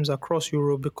different teams across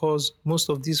Europe because most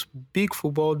of these big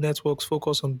football networks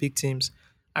focus on big teams.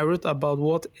 I wrote about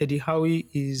what Eddie Howe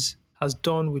has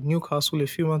done with Newcastle a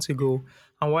few months ago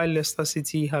and why Leicester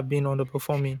City have been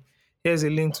underperforming. Here's a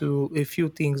link to a few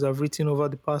things I've written over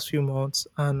the past few months,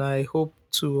 and I hope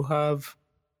to have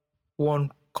one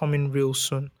coming real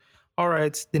soon. All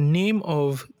right, the name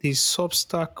of the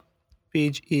Substack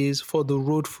page is For the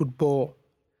Road Football,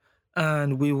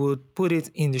 and we would put it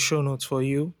in the show notes for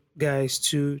you guys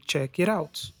to check it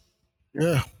out.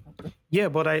 Yeah. Yeah,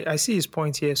 but I see his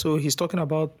point here. So he's talking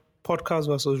about podcasts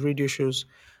versus radio shows.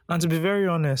 And to be very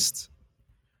honest,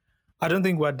 I don't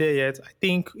think we're there yet. I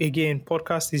think, again,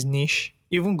 podcast is niche.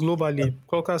 Even globally,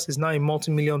 podcast is now a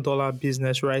multi-million dollar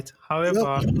business, right?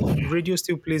 However, radio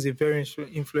still plays a very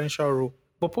influential role.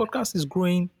 But podcast is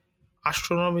growing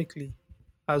astronomically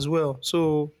as well.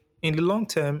 So in the long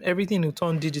term, everything will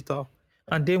turn digital.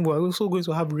 And then we're also going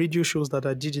to have radio shows that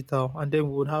are digital. And then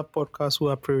we would have podcasts who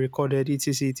are pre-recorded,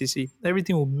 etc., etc.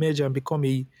 Everything will merge and become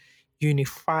a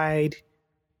unified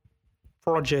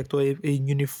project or a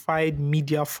unified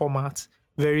media format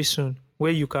very soon,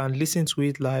 where you can listen to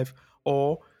it live,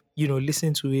 or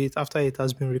listen to it after it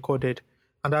has been recorded.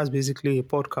 And that's basically a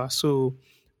podcast. So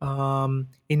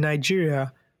in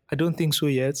Nigeria, I don't think so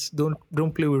yet.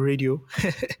 Don't play with radio,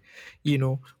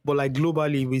 But like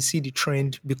globally, we see the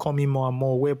trend becoming more and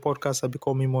more where podcasts are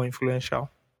becoming more influential.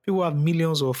 People have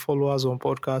millions of followers on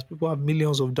podcasts. People have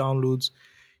millions of downloads.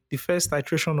 The first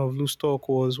iteration of Loose Talk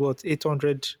was what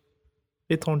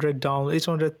 800,000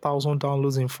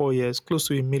 downloads in 4 years, close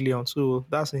to a million. So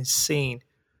that's insane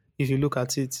if you look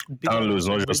at it. Bigger than Downloads,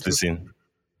 some not just radio- listen.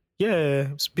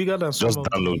 Yeah, it's bigger than some Just of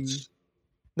downloads.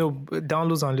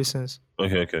 downloads and listens,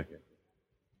 Okay.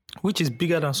 which is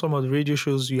bigger than some of the radio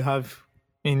shows you have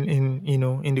in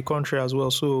the country as well.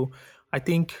 So I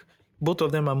think both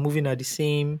of them are moving at the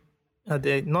same,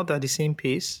 not at the same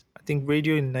pace. I think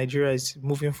radio in Nigeria is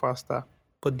moving faster,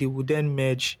 but they would then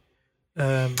merge.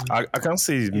 I can't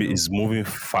say it's moving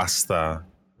faster.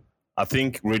 I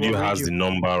think radio Well, has radio. the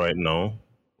number right now,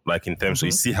 like in terms, so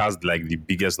it still has like the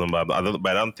biggest number, but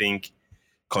I don't think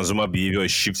consumer behavior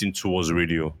is shifting towards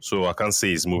radio. So I can't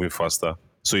say it's moving faster.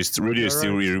 So it's radio is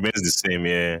still right. it remains the same,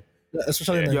 yeah. Yeah,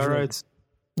 especially in You're Nigeria. right.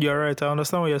 You're right. I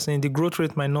understand what you're saying. The growth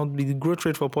rate might not be the growth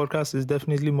rate for podcasts is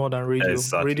definitely more than radio.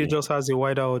 Exactly. Radio just has a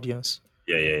wider audience.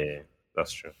 Yeah.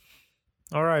 That's true.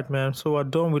 All right, man. So we're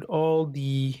done with all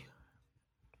the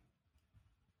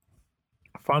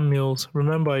fan mails.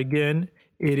 Remember again,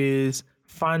 it is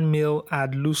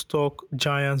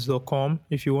fanmail@loosetalkgiants.com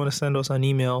if you want to send us an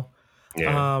email.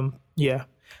 Yeah. Yeah.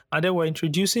 And then we're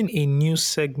introducing a new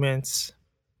segment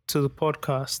to the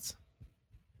podcast.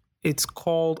 It's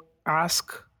called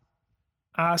Ask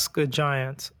a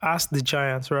Giant. Ask the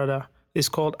Giants, rather. It's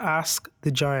called Ask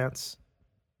the Giants,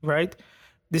 right?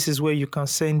 This is where you can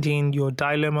send in your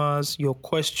dilemmas, your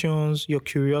questions, your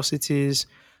curiosities,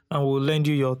 and we'll lend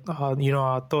you your,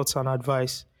 our thoughts and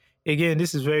advice. Again,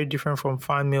 this is very different from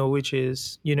fan mail, which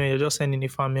is, you're just sending a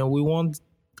fan mail. We want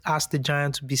Ask the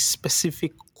Giant to be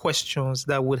specific questions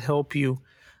that would help you,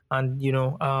 and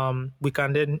we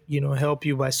can then help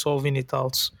you by solving it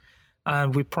out.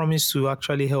 And we promise to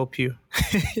actually help you.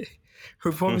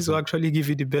 We promise to actually give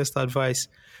you the best advice.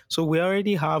 So we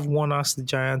already have one Ask the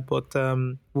Giant, but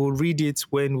we'll read it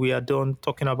when we are done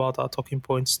talking about our talking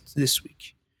points this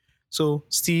week. So,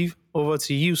 Steve, over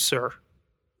to you, sir.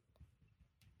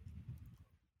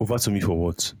 Over to me for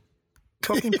what?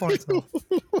 Talking points now.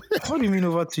 What do you mean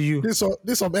over to you? This some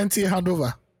NTA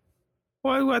handover.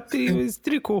 Well, it's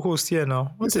three co-hosts here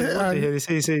now. What the hell? He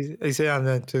say, and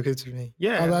then took it to me.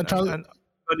 Yeah. And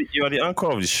You are the anchor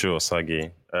of the show,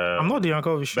 Sagi. I'm not the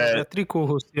anchor of the show. but- There are three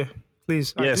co-hosts here.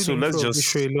 Please. I Yeah, do so the let's intro of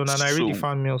just- the show alone, and I read the so-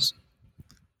 fan mails.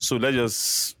 So let's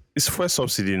just. It's fuel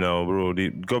subsidy now, bro. The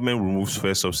government removes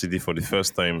fuel subsidy for the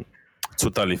first time,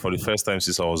 totally for the first time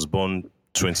since I was born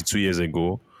 22 years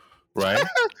ago, right?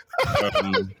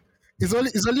 It's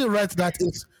only right that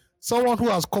if someone who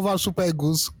has covered Super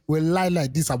Eagles will lie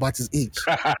like this about his age.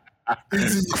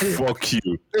 Fuck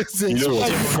you. This You is know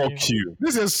what? Fuck you.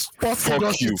 This is sports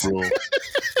Fuck you, industry. bro.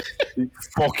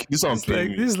 Fuck. This one It's like,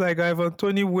 this is like Ivan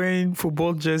Toney wearing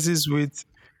football jerseys with.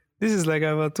 This is like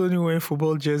Ivan Toney wearing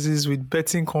football jerseys with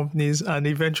betting companies and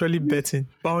eventually betting,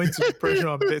 bowing to the pressure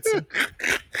and betting.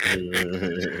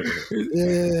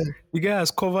 Yeah. The guy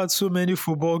has covered so many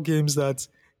football games that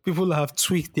people have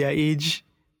tweaked their age.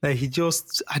 Like he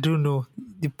just, I don't know,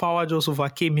 the power just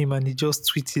overcame him and he just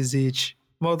tweaked his age.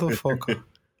 Motherfucker.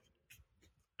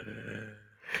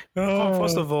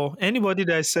 First of all, anybody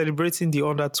that is celebrating the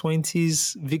under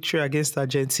 20s victory against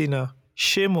Argentina,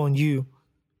 shame on you.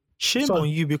 Shame So- on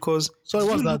you because so you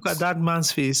what's look that? at that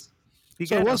man's face. The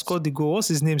So guy that what's- scored the goal. What's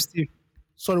his name, Steve?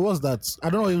 Sorry, what's that? I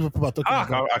don't know what people are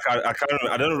talking about.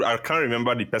 I can't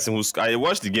remember the person who I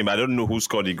watched the game. I don't know who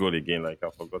scored the goal again. Like I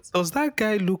forgot. Does that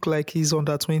guy look like he's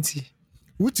under 20?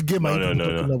 Which game are you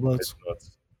people talking about? It's not.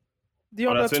 The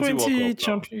under 20 World Cup now.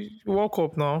 champion World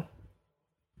Cup now.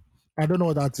 I don't know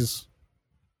what that is.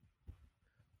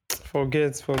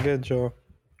 Forget, Joe.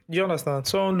 You understand?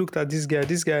 Someone looked at this guy.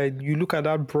 This guy, you look at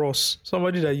that bros.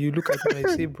 Somebody that you look at him and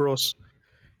you say bros.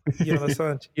 You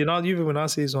understand? You people now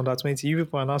say he's under 20. You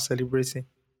people are now celebrating.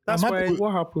 That's Am I why people-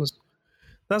 what happens?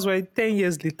 That's why 10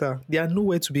 years later, they are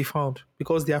nowhere to be found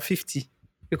because they are 50,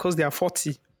 because they are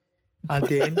 40. And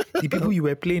then the people you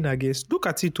were playing against, look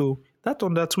at it, oh, that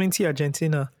under 20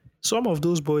 Argentina, some of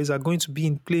those boys are going to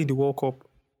be playing the World Cup.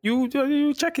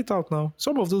 You check it out now.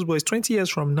 Some of those boys, 20 years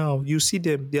from now, you see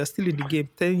them, they are still in the game,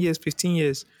 10 years, 15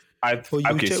 years. I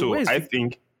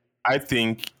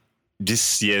think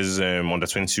this year's under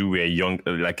 20 we're young,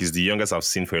 like is the youngest I've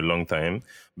seen for a long time.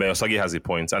 But Osagi has a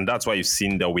point, and that's why you've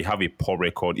seen that we have a poor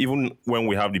record. Even when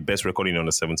we have the best record in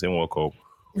under 17 World Cup,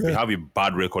 we have a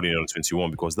bad record in under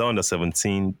 21 because that under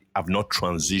 17 have not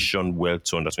transitioned well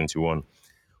to under 21.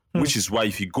 Which is why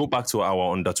if you go back to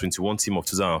our under 21 team of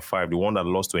 2005, the one that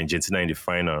lost to Argentina in the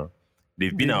final,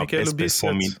 they've been our best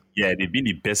performing. Yeah, they've been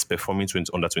the best performing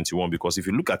under 21 because if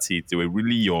you look at it, they were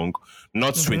really young,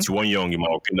 not 21 young in my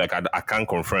opinion. Like I can't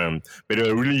confirm, but they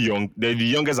were really young. They're the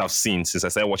youngest I've seen since I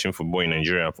started watching football in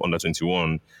Nigeria under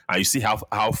 21. And you see how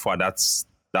far that's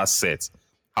set,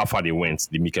 how far they went.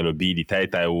 The Mikel Obi, the Tai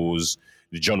Taios,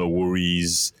 the John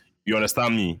Oworis. You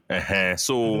understand me?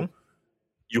 So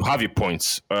you have a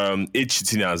point. Age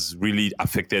cheating has really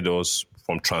affected us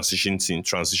from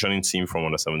transitioning team from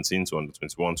under 17 to under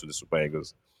 21 to the Super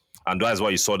Eagles. And that's why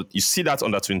you see that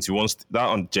under 21, that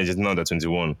on Argentina under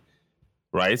 21,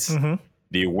 right?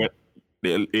 They went,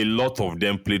 a lot of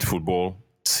them played football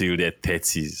till their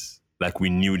 30s. Like we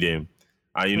knew them.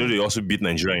 And they also beat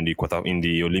Nigeria in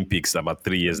the Olympics about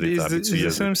 3 years later. It's the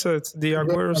same set, the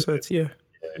Aguero set, yeah.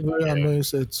 Very annoying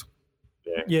set.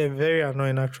 Yeah, very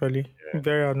annoying actually. Yeah.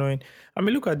 Very annoying. I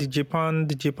mean, look at the Japan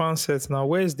sets now.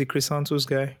 Where's the Chrysanthus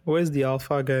guy? Where's the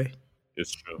Alpha guy?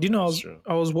 It's true. Do you know,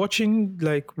 I was watching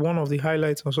like one of the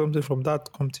highlights or something from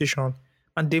that competition,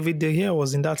 and David De Gea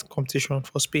was in that competition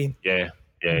for Spain. Yeah.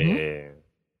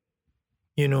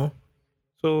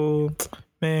 So,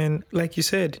 man, like you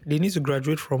said, they need to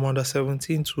graduate from under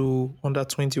 17 to under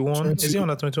 21. Is it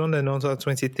under 21 and under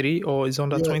 23, or is it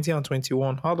under 20 and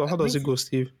 21? How does it go,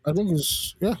 Steve? I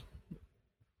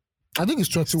think it's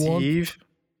 21. Steve?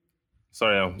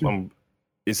 Sorry, I'm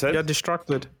you said? You're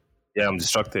distracted. Yeah, I'm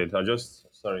distracted.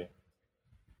 Sorry.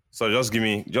 So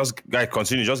guy,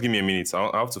 continue. Just give me a minute.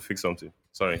 I have to fix something.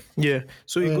 Sorry. Yeah.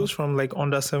 So it goes from like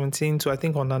under 17 to I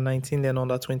think under 19, then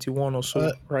under 21 or so,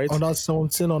 right? Under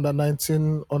 17, under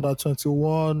 19, under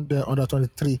 21, then under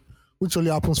 23, which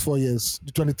only happens 4 years.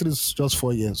 The 23 is just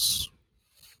 4 years.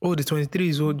 Oh, the 23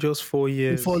 is just 4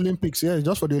 years. For Olympics, yeah,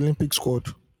 just for the Olympic squad.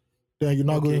 Then you're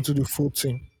now going into the full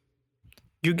team.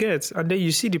 You get, and then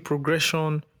you see the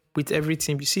progression with every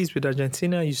team. You see it with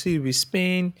Argentina, you see it with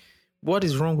Spain. What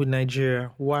is wrong with Nigeria?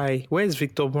 Why? Where is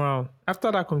Victor Brown?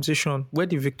 After that competition, where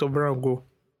did Victor Brown go?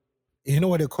 You know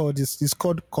what they call this? It's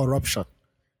called corruption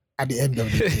at the end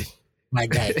of the day. My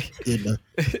guy.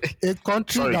 A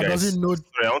country that doesn't know...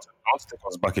 Sorry, I want to take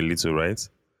us back a little, right?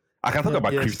 I can talk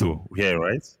about crypto here,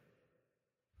 right?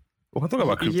 We can talk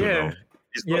about crypto now.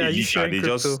 It's not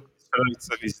illegal.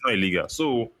 It's not illegal.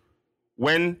 So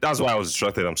that's why I was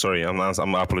distracted. I'm sorry. I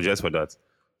apologize for that.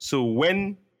 So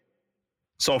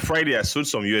on Friday, I sold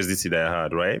some USDT that I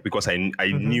had, right? Because I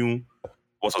knew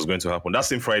what was going to happen. That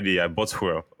same Friday, I bought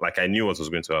fuel. Like, I knew what was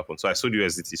going to happen. So I sold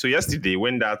USDT. So yesterday,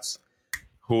 when that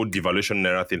whole devaluation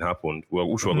Naira thing happened,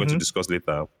 which we're going to discuss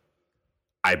later,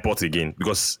 I bought again.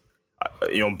 Because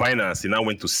on Binance, it now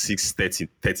went to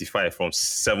 630.35 from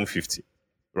 750,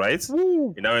 right?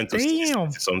 Ooh, it now went to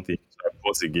 630 something. So I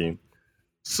bought again.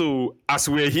 So as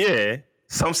we're here,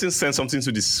 Samson sent something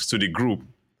to the group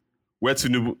where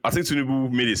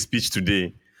Tinubu made a speech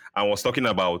today and was talking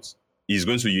about he's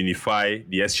going to unify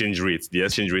the exchange rate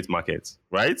market,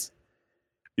 right?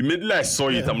 Immediately I saw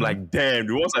it, I'm like, damn,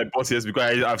 the ones I bought here,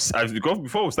 because because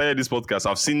before we started this podcast,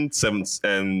 I've seen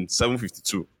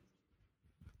 752.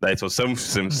 That it was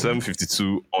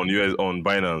 752 on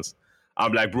Binance.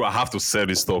 I'm like, bro, I have to sell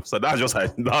this stuff. So that's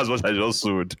what I just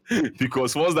sold.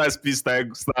 Because once that speech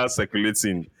starts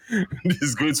circulating,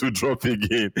 it's going to drop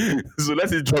again. So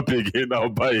let it drop again, I'll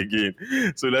buy again.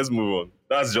 So let's move on.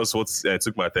 That's just what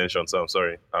took my attention. So I'm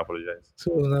sorry. I apologize.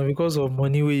 So now because of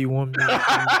money where you want me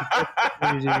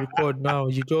to record now,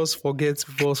 you just forget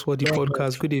to voice for the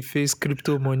podcast. Could they face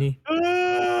crypto money?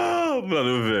 No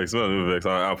vex.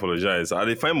 I apologize.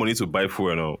 I find money to buy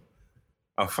fuel now.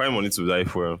 I find money to buy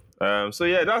fuel. So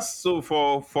yeah, that's so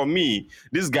for me.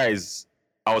 These guys,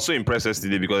 I was so impressed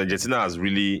yesterday because Argentina has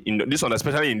really in this one,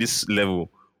 especially in this level,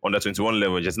 under 21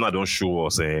 level, Argentina don't show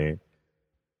us.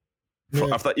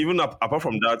 Apart from that, apart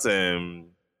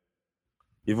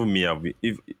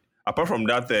from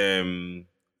that,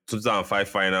 2005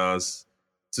 finals,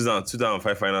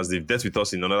 they've dealt with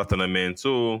us in another tournament.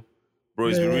 So, bro,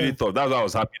 it's been really tough. That's why I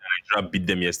was happy that Nigeria beat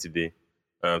them yesterday.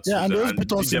 And they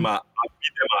beat us at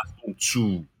home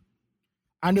too.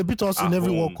 And they beat us in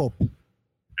every World Cup.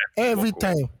 Every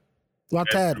time. We're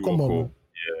tired. Come on.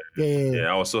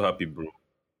 Yeah, I was so happy, bro.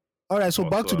 All right, so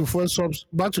back to the first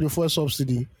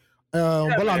subsidy.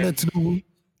 Bola Ahmed Tinubu,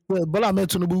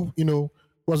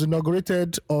 was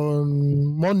inaugurated on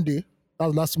Monday. That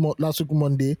was last week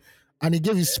Monday, and he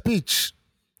gave his speech.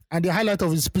 And the highlight of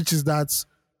his speech is that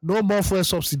no more fuel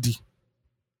subsidy.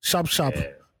 Sharp.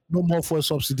 No more fuel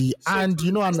subsidy.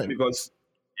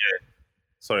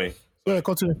 Sorry. So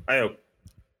continue.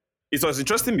 It was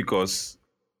interesting because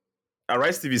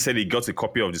Arise TV said he got a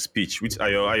copy of the speech, which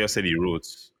Ayo said he wrote.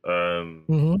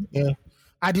 Yeah.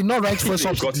 I did not write for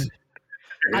subsidy.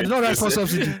 I did not write for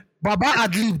subsidy. Baba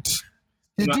ad libbed.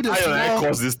 He did a Ayo small.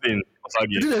 caused this thing.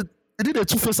 He did a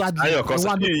two-face ad lib. Ayo, because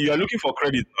you are looking for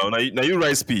credit now. Now you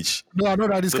write speech. No, I don't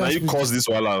write this So now kind you of speech. caused this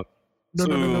all out.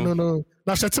 No.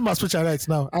 Now Shetima speech I write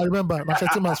now. I remember. Now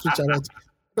Shetima speech I write.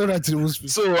 Don't write the whole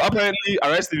speech. So apparently,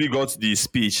 Arise TV got the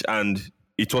speech and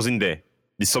it wasn't there.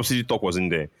 The subsidy talk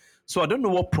wasn't there. So I don't know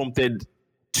what prompted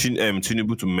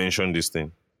Tinubu to mention this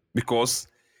thing, because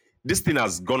this thing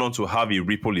has gone on to have a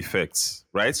ripple effect,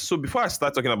 right? So before I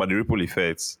start talking about the ripple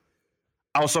effects,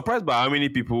 I was surprised by how many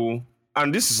people,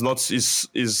 and this is not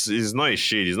is not a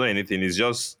shade, it's not anything. It's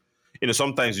just,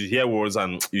 sometimes you hear words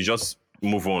and you just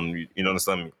move on. You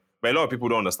understand me? But a lot of people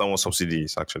don't understand what subsidy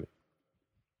is actually,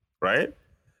 right?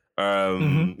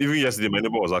 Even yesterday, my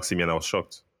neighbor was asking me, and I was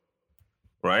shocked.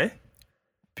 Right?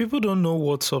 People don't know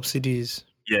what subsidy is.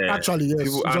 Yeah, Actually, yes,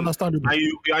 people, it's understandable. And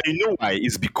you know why?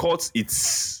 It's because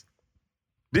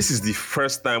this is the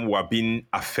first time we are being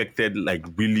affected like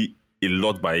really a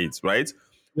lot by it, right?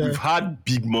 Yeah. We've had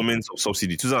big moments of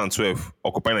subsidy. 2012,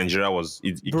 Occupy Nigeria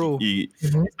it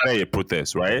started a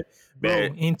protest, right? Bro,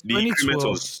 But in the increment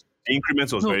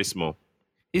 2012 was very small.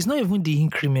 It's not even the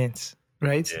increment,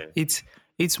 right? Yeah.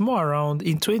 It's more around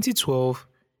in 2012.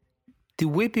 The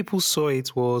way people saw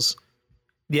it was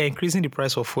they are increasing the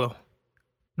price of fuel,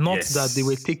 not Yes. that they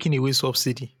were taking away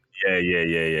subsidy.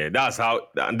 Yeah. That's how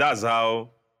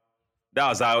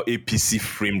APC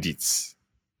framed it.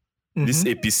 This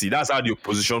APC, that's how the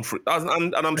opposition framed.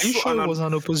 And I'm Are you sure it was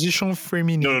an opposition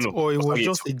framing No, it, no. or it was Okay,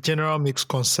 just a general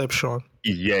misconception?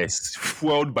 Yes,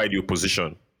 fueled by the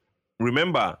opposition.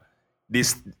 Remember,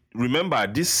 this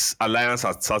alliance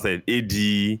had started. AD,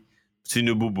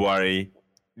 Tinubu, Buhari,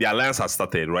 the alliance had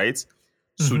started, right?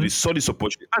 So they saw this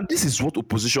opportunity, and this is what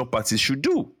opposition parties should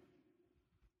do.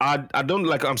 I don't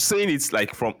like. I'm saying it's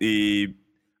like from I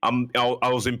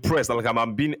was impressed. Like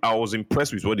I was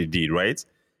impressed with what they did, right?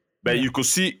 But you could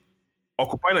see,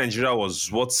 Occupy Nigeria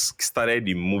was what started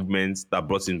the movement that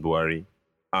brought in Buhari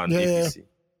and APC.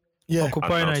 Yeah.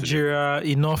 Occupy And Nigeria,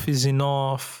 enough is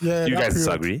enough. Yeah. You that guys period.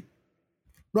 disagree?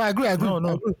 No, I agree. No.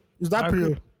 I agree. It's that I agree.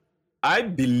 period. I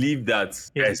believe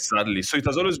that Yes. sadly. So it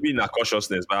has always been a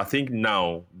consciousness, but I think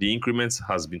now the increments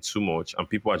has been too much, and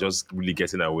people are just really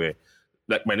getting aware.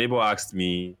 Like my neighbor asked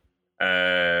me,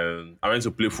 I went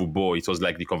to play football. It was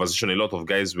like the conversation. A lot of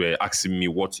guys were asking me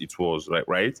what it was,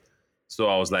 right? So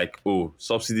I was like, oh,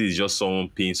 subsidy is just someone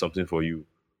paying something for you,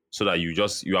 so that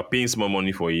you are paying small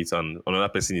money for it, and another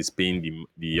person is paying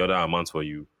the other amount for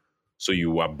you. So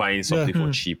you are buying something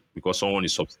for cheap because someone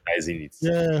is subsidizing it.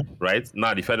 Yeah. Right?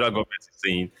 Now the federal government is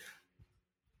saying,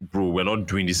 bro, we're not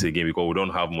doing this again because we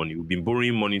don't have money. We've been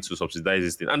borrowing money to subsidize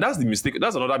this thing. And that's the mistake.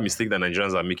 That's another mistake that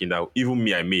Nigerians are making, that even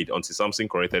me I made until something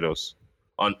corrected us.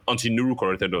 Until Nuru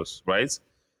corrected us, right?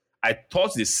 I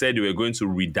thought they said they were going to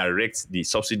redirect the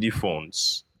subsidy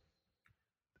funds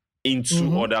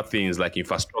into other things like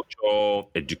infrastructure,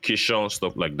 education,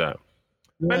 stuff like that.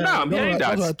 But now I'm hearing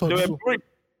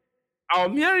that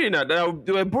I'm hearing that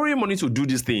they were borrowing money to do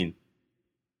this thing.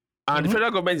 And the federal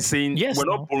government is saying, we're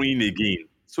not borrowing again.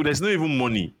 So there's no even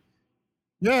money.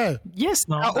 Yeah. Yes,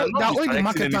 now. They are owing the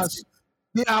marketers.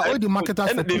 They are owing the marketers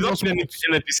for they've not paid months.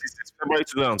 NPC since February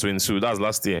 2022. That's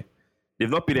last year. They've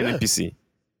not paid NPC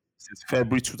since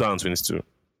February 2022.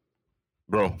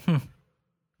 Bro.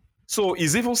 So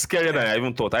it's even scarier than I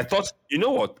even thought. I thought, you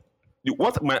know what?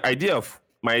 What my idea of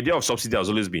subsidy has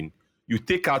always been, you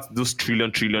take out those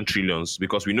trillions,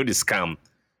 because we know the scam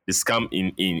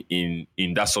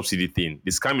in that subsidy thing.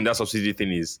 The scam in that subsidy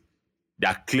thing is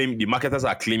the marketers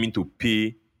are claiming to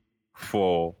pay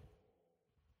for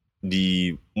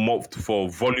for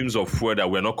volumes of fuel that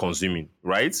we're not consuming,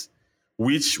 right?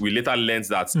 Which we later learned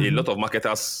that a lot of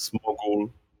marketers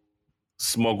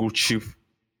smuggle cheap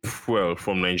fuel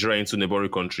from Nigeria into neighboring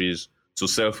countries to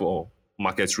sell for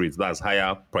market rates. That's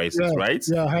higher prices, right?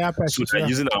 Yeah, higher prices. So they're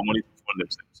using our money to fund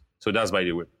themselves. So that's by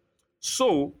the way.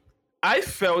 So I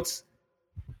felt,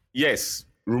 yes,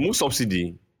 remove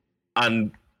subsidy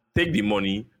and take the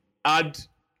money,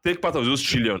 take part of those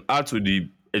trillion, add to the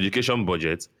education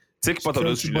budget, take part of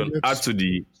those trillion, add to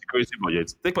the security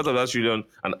budget, take part of that trillion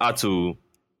and add to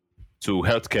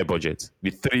healthcare budget.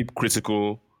 The three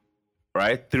critical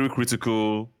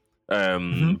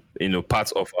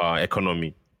parts of our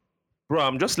economy. Bro,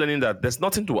 I'm just learning that there's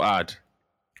nothing to add.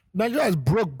 Nigeria is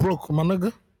broke, my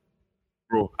nigga.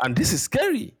 Bro, and this is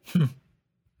scary.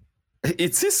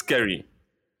 It is scary.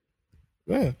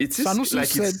 Yeah. It is Sanusi like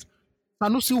said,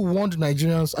 Sanusi warned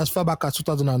Nigerians as far back as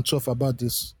 2012 about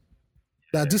this.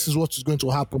 That this is what is going to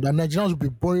happen. That Nigerians will be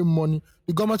borrowing money.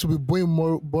 The government will be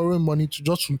borrowing money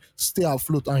to stay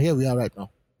afloat. And here we are right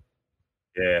now.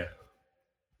 Yeah.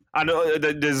 And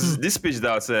there's this speech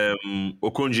that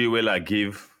Okonjo-Iweala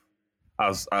gave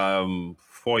as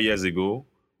 4 years ago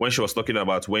when she was talking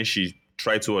about when she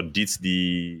tried to audit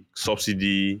the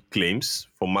subsidy claims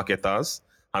for marketers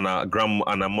and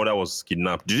her mother was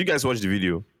kidnapped. Did you guys watch the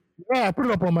video? Yeah, I put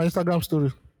it up on my Instagram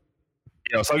story.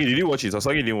 Yeah, Osagi, did you watch it?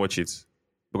 Osagi didn't watch it.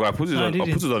 Because I put it on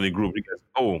the group. Because,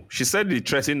 she said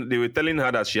they were telling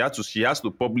her that she has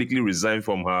to publicly resign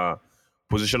from her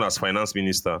position as finance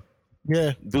minister.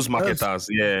 Yeah. Those marketers,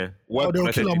 yeah.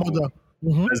 They'll kill her mother.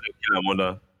 They'll kill her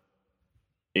mother.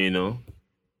 You know?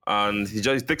 And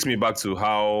it takes me back to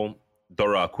how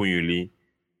Dora Akunyili,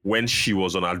 when she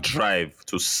was on a drive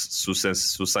to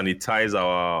sanitize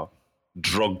our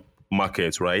drug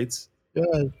market, right?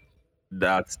 Yeah.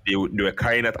 That they were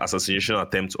carrying out assassination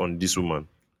attempts on this woman.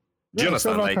 Do you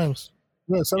understand? Several times.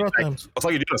 Yeah, several times. Also,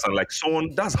 you do understand? Like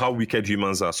someone, that's how wicked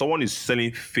humans are. Someone is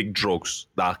selling fake drugs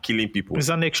that are killing people. It's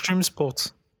an extreme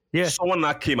sport. Yeah. Someone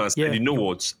that came and said, you know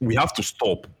what? We have to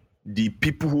stop. The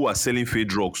people who are selling fake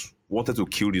drugs wanted to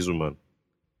kill this woman.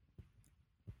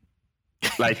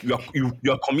 Like you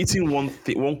are committing one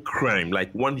crime,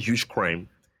 like one huge crime.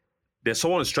 Then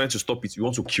someone is trying to stop it. You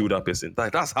want to kill that person.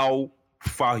 That's how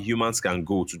far humans can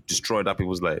go to destroy that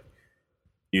people's life.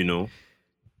 You know.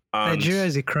 And Nigeria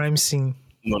is a crime scene.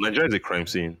 No, Nigeria is a crime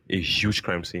scene, a huge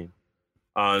crime scene.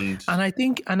 And I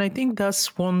think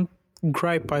that's one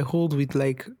gripe I hold with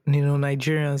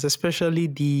Nigerians, especially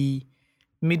the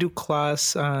middle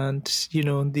class and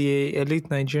the elite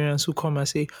Nigerians who come and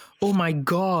say, "Oh my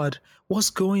God, what's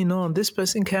going on? This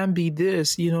person can't be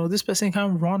this. This person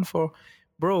can't run for."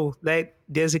 Bro, like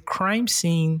there's a crime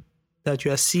scene that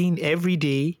you are seeing every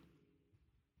day,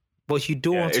 but you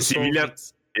don't want to solve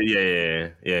it.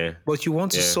 Yeah. But you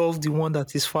want to solve the one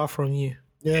that is far from you.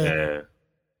 Yeah.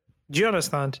 Do you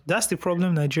understand? That's the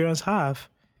problem Nigerians have.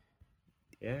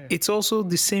 Yeah. It's also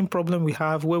the same problem we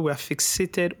have where we are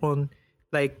fixated on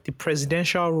like the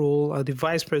presidential role or the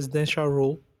vice presidential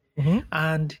role,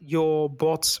 and your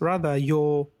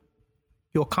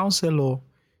councillor,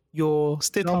 your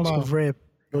state house of rep,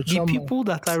 the people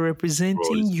that are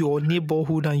representing your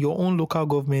neighborhood and your own local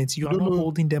government, you are not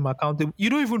holding them accountable. You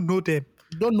don't even know them.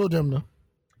 You don't know them now.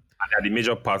 And they're the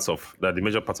major parts of a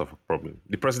problem.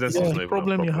 The presidency is not the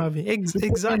problem you're having.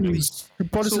 Exactly. The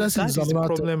presidency is the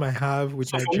problem I have with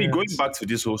Nigerians. For me, going back to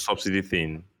this whole subsidy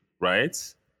thing, right?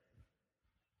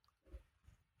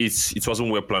 It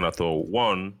wasn't well planned at all.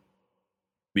 One,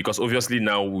 because obviously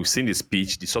now we've seen the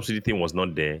speech, the subsidy thing was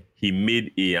not there. He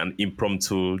made an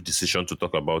impromptu decision to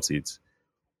talk about it,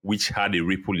 which had a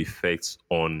ripple effect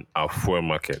on our fuel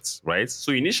markets, right?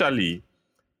 So initially,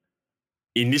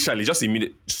 just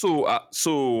immediate. So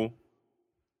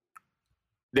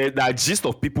the gist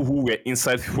of people who were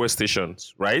inside fuel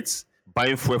stations, right,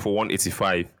 buying fuel for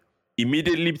 185.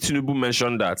 Immediately, Tinubu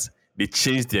mentioned that they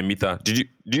changed their meter.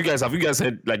 Have you guys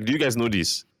heard? Like, do you guys know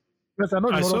this? Yes, I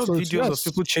know. I saw videos of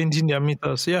people changing their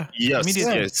meters. Yeah. Yes,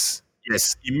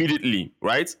 immediately,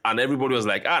 right? And everybody was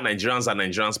like, Nigerians are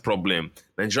Nigerians' problem.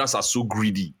 Nigerians are so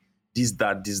greedy. This,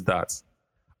 that.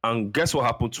 And guess what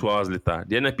happened 2 hours later?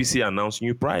 The NNPC announced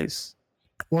new price.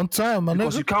 One time,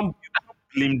 because you can't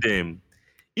blame them.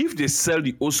 If they sell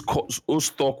the old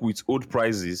stock with old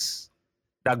prices,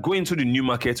 they're going into the new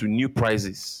market with new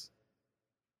prices,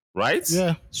 right?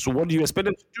 Yeah. So what do you expect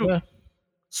them to do? Yeah.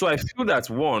 So I feel that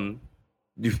one,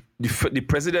 the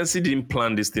presidency didn't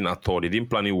plan this thing at all. They didn't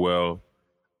plan it well,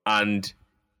 and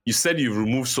you said you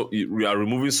are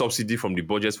removing subsidy from the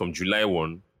budget from July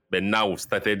 1, but now we've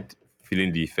started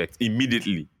feeling the effect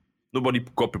immediately. Nobody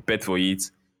got prepared for it.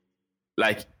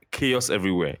 Like chaos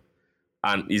everywhere,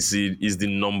 and is the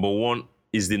number one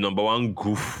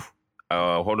goof.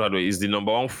 Is the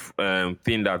number one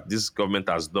thing that this government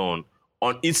has done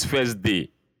on its first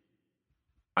day,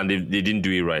 and they didn't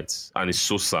do it right, and it's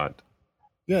so sad.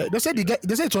 Yeah, they said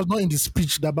it was not in the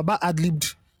speech that Baba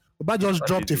ad-libbed. Baba just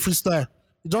dropped a freestyle.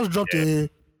 He just dropped a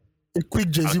quick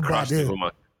Jay-Z bar there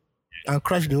and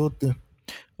crashed the whole thing.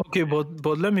 Okay,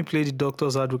 but let me play the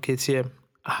doctor's advocate here.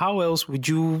 How else would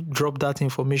you drop that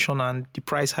information and the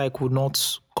price hike would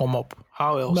not come up?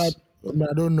 How else? I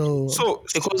don't know. So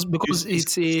because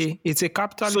it's a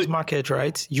capitalist market,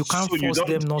 right? You can't force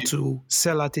them not to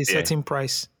sell at a certain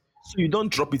price. So you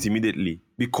don't drop it immediately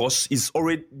because it's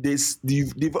already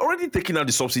they've already taken out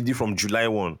the subsidy from July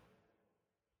 1.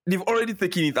 They've already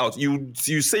taken it out. You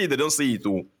say they don't say it.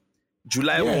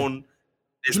 July 1.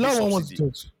 July 1 was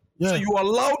it. So you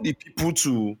allow the people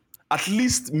to, at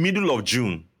least middle of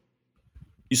June,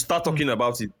 you start talking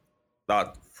about it,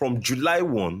 that from July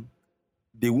 1,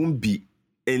 there won't be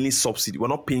any subsidy. We're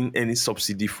not paying any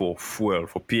subsidy for fuel,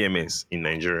 for PMS in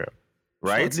Nigeria,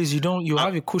 right? So at least you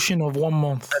have a cushion of 1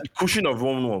 month. A cushion of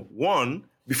 1 month. One,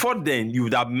 before then, you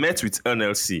would have met with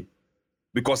NLC,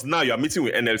 because now you are meeting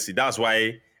with NLC. That's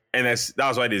why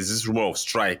there's this rumor of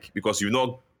strike, because you've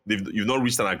not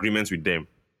reached an agreement with them.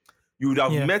 You would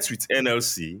have met with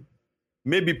NLC,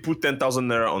 maybe put 10,000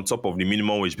 naira on top of the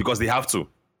minimum wage, because they have to.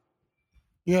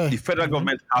 Yeah. The federal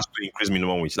government has to increase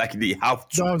minimum wage. Like, they have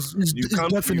to. You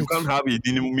can't have a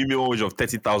minimum wage of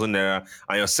 30,000 naira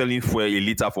and you're selling fuel a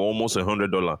liter for almost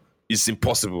 $100. It's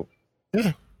impossible.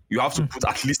 Yeah. You have to put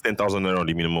at least 10,000 naira on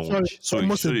the minimum wage. So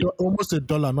almost $1, not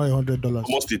 $100.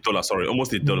 Almost $1. Sorry,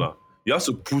 almost $1. You have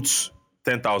to put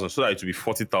 10,000 so that it will be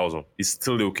 40,000. It's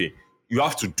still okay. You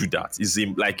have to do that. If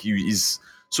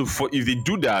they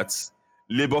do that,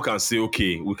 Labour can say,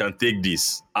 okay, we can take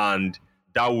this, and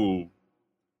that will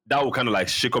kind of like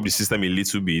shake up the system a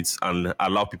little bit and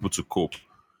allow people to cope.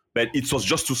 But it was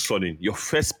just too sudden. Your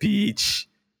first speech,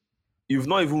 you've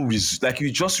not even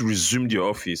you just resumed your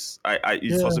office.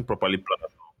 It wasn't properly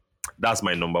planned. That's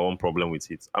my number one problem with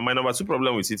it. And my number two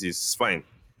problem with it is fine.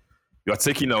 You are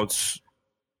taking out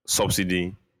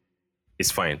subsidy. It's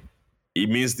fine. It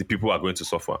means the people are going to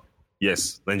suffer.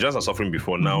 Yes, Nigerians are suffering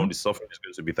before. Now the suffering is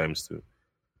going to be times 2.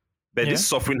 But this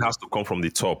suffering has to come from the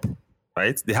top,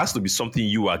 right? There has to be something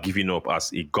you are giving up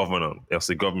as a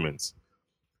government,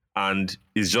 and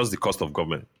it's just the cost of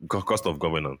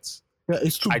governance. Yeah,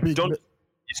 it's too big.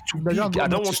 It's too big. I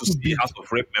don't want to see a House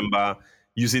of Rep member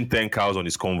using 10 cars on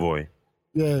his convoy.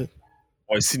 Yeah.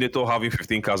 Or a senator having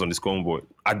 15 cars on his convoy.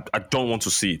 I don't want to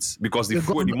see it, because the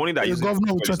money that the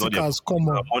governor with 20 cars, come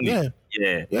on. Money.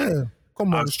 Yeah.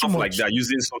 Come on, and stuff like that,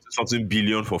 using something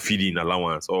billion for feeding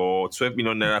allowance, or 12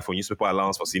 million naira for newspaper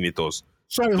allowance for senators.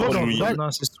 Sorry, hold on.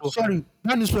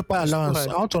 That newspaper allowance,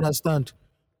 I want to understand.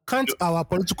 Can't our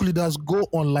political leaders go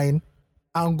online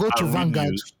and go to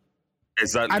Vanguard?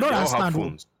 Exactly. I don't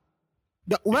understand.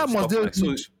 Where must they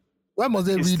read? Where must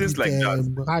they read things like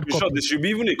that? Hard copy? Sure, there should be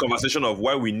even a conversation of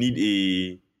why we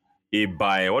need a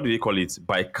by, what do they call it?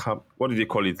 What do they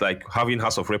call it? Like having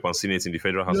House of Rep and Senate in the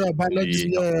federal house. Yeah, by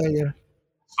legislation.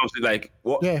 Something like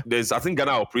what? Yeah. I think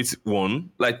Ghana operates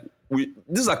one. Like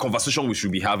this is a conversation we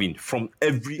should be having from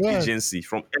every agency,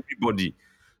 from everybody,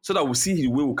 so that we see the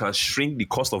way we can shrink the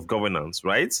cost of governance,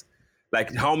 right?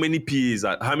 Like how many PAs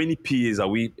are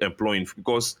we employing?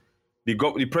 Because the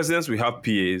presidents will have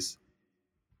PAs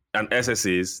and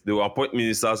SSAs. They will appoint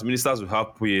ministers. Ministers will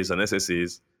have PAs and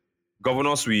SSAs.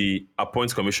 Governors will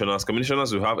appoint commissioners.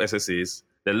 Commissioners will have SSAs.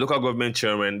 The local government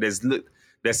chairman.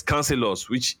 There's councillors,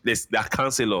 there are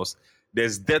councillors.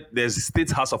 There's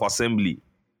State House of Assembly,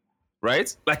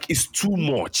 right? Like it's too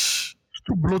much. It's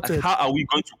too bloated. Like, how are we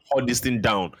going to hold this thing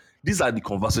down? These are the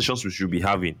conversations we should be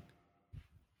having.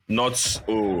 Not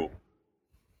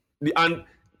and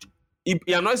it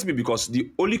annoys me because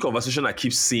the only conversation I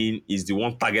keep seeing is the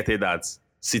one targeted at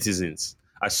citizens.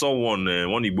 I saw one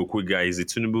Igbo guy, is a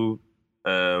Tinubu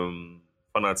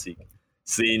fanatic,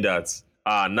 saying that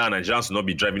now Nigerians will not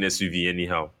be driving SUV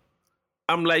anyhow.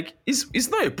 I'm like, it's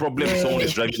not a problem if someone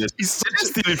is driving SUV. It's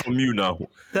stealing from you now.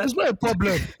 That's not a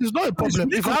problem. It's not a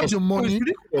problem. If I have the money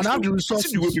and I have the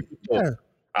resources.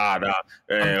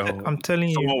 I'm telling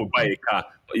you. Someone will buy a car.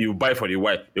 You buy for the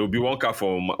wife. There will be one car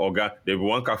for Oga. There will be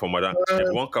one car for Madam. There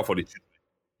will be one car for the children.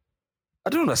 I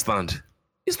don't understand.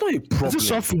 It's not a problem.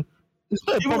 It's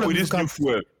not a problem with this new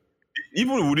fuel.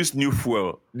 Even with this new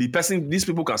fuel, these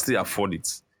people can still afford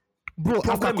it. Bro,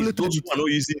 I've calculated those who are not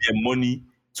using their money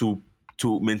to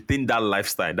maintain that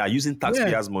lifestyle. They're using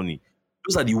taxpayers' money.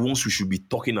 Those are the ones we should be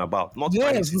talking about, not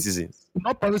private citizens.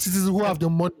 Not private citizens who have the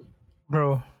money.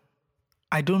 Bro,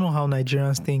 I don't know how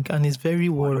Nigerians think, and it's very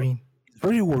worrying. It's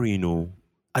very worrying,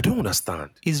 I don't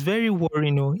understand. It's very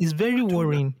worrying, It's very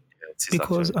worrying.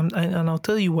 Because I'll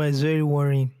tell you why it's very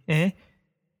worrying.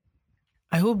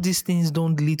 I hope these things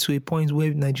don't lead to a point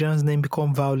where Nigerians then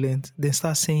become violent. They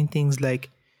start saying things like,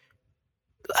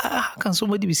 how can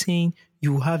somebody be saying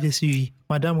you have SUV,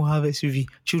 madam will have SUV,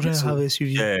 children have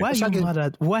SUV? Yeah. Why are you mad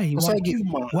at? Why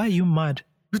are you mad?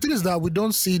 The thing is that we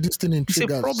don't see this thing in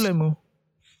triggers. It's a problem.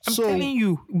 I'm telling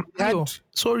you.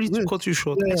 Sorry to cut you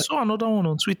short. I saw another one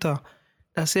on Twitter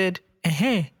that said,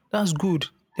 that's good.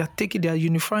 They are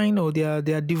unifying, or they are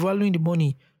devaluing the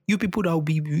money. You people that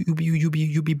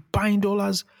you'll be buying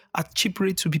dollars at cheap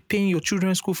rates to be paying your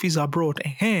children's school fees abroad.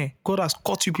 God has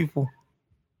caught you people.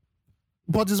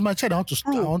 But it's my child. I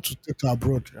want to take her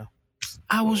abroad. Yeah.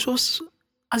 I was just,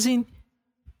 as in,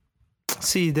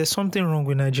 See, there's something wrong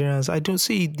with Nigerians. I don't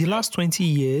see the last 20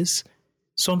 years,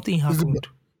 something happened.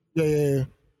 Yeah.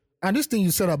 And this thing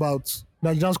you said about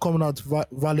Nigerians coming out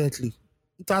violently,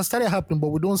 it has started happening, but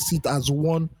we don't see it as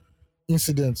one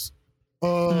incident.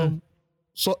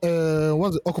 So,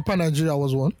 what's it? Occupy Nigeria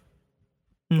was one,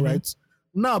 right?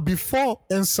 Now, before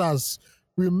NSAS,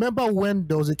 remember when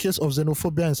there was a case of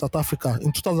xenophobia in South Africa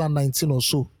in 2019 or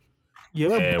so?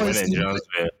 Yep.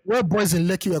 Where boys in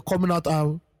Lekki were coming out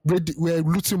and were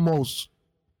looting malls.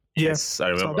 Yes, I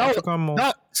remember. That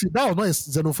was not a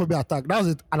xenophobia attack. That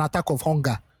was an attack of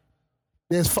hunger.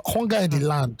 There's hunger in the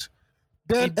land.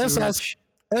 Then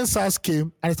NSAS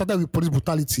came and it started with police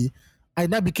brutality.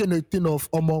 And that became a thing of,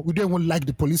 we don't even like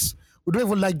the police. We don't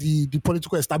even like the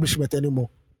political establishment anymore.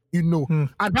 And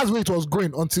that's where it was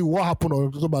going until what happened on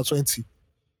October 20.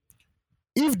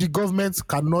 If the government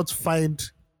cannot find,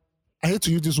 I hate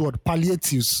to use this word,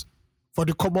 palliatives for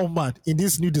the common man in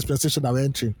this new dispensation that we're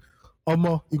entering,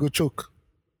 you go choke.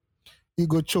 You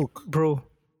go choke. Bro,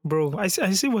 I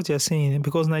see what you're saying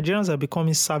because Nigerians are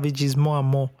becoming savages more and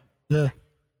more. Yeah.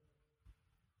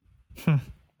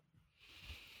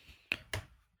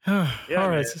 All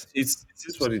right. It is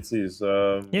what it is.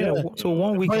 So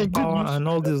 1 week in power and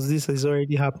all this is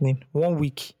already happening. 1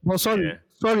 week. Well, sorry.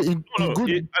 In good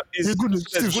news.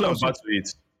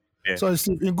 Sorry,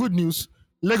 Steve. In good news,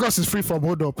 Lagos is free from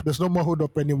hold up. There's no more hold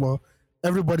up anymore.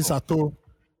 Everybody's at home.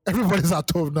 Everybody's at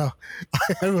home now.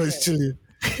 Everybody's chilling.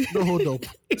 No hold up.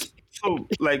 So,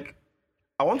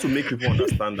 I want to make people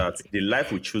understand that the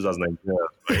life we choose as Nigerians,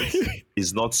 right,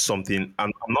 is not something.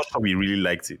 I'm not sure we really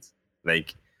liked it.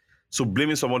 So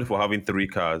blaming somebody for having 3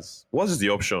 cars. What is the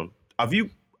option? Have you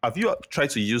tried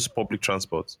to use public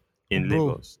transport in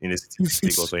Lagos, in a city like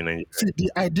Lagos or in Nigeria? See,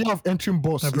 the idea of entering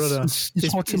bus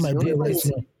is hurting my brain right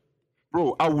now.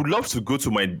 Bro, I would love to go to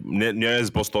my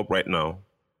nearest bus stop right now,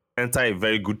 enter a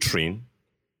very good train,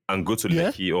 and go to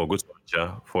Lekki or go to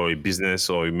Abuja for a business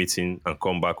or a meeting and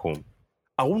come back home.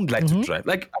 I wouldn't like to drive.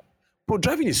 Bro,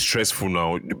 driving is stressful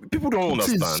now. People don't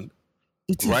understand.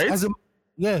 It is. Right?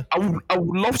 I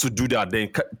would love to do that.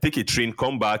 Then take a train,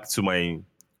 come back to my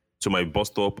bus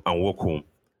stop and walk home.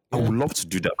 I would love to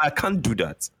do that. I can't do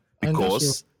that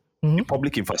because the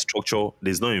public infrastructure,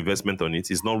 there's no investment on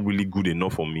it. It's not really good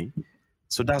enough for me.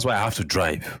 So that's why I have to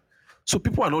drive. So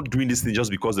people are not doing this thing just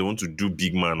because they want to do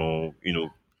big man or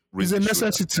it's a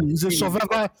necessity. It's a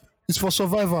survivor. It's for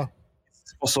survival.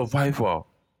 It's for survival.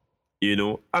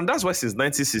 And that's why since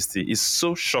 1960 it's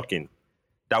so shocking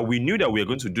that we knew that we were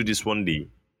going to do this one day,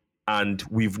 and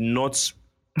we've not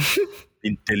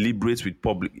been deliberate with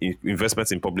public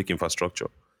investments in public infrastructure.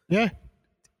 Yeah.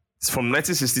 From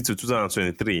 1960 to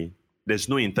 2023, there's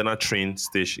no internal train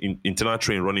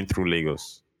running through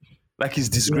Lagos. It's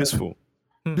disgraceful.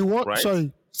 The one, right?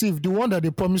 Sorry, Steve, the one that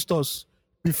they promised us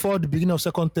before the beginning of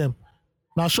second term.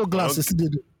 Now show glass is still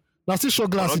now still show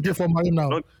glass is for Marine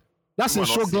now. That's a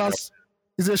show glass.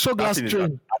 It's a show glass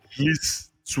train. At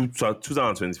least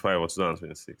 2025 or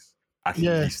 2026. At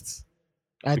least.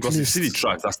 Because you see the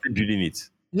tracks, they're still building it.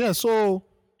 Yeah, so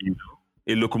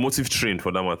a locomotive train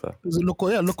for that matter. It's a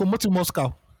locomotive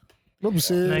Moscow.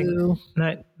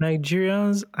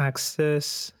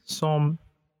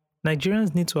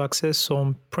 Nigerians need to access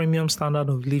some premium standard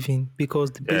of living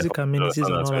because the basic amenities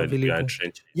are not available.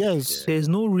 Yes. There's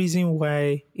no reason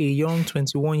why a young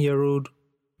 21-year-old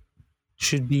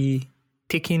should be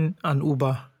taking an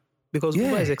Uber because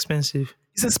Uber is expensive.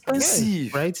 It's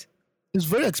expensive. Right? It's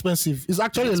very expensive. It's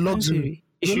actually a luxury.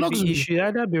 He should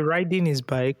either be riding his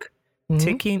bike,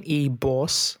 taking a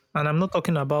bus, and I'm not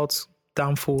talking about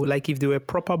Danfo, if they were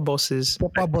proper buses,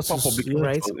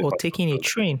 right? Or taking a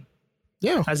train.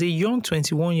 Yeah. As a young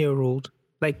 21-year-old,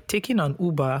 taking an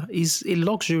Uber is a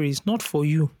luxury. It's not for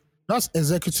you. That's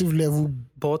executive level.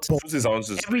 But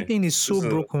everything is so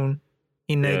broken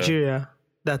in Nigeria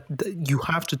that you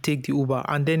have to take the Uber,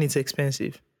 and then it's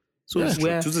expensive. So it's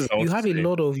where you have a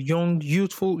lot of young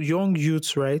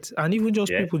youths, right? And even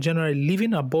just people generally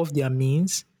living above their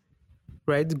means,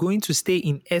 right? Going to stay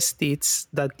in estates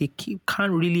that they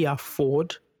can't really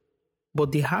afford,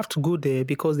 but they have to go there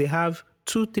because they have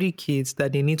 2-3 kids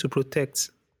that they need to protect.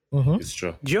 It's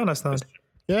true. Do you understand?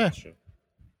 Yeah.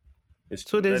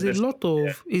 So there's a lot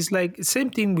of, it's same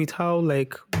thing with how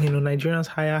Nigerians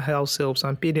hire house helps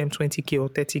and pay them 20K or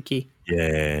 30K.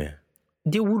 Yeah.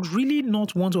 They would really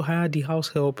not want to hire the house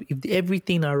help if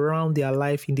everything around their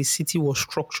life in the city was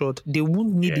structured. They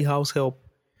wouldn't need the house help.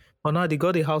 But now they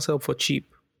got the house help for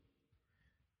cheap.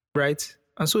 Right?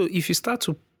 And so if you start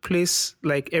to place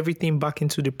everything back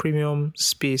into the premium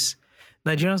space,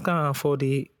 Nigerians can't afford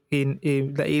a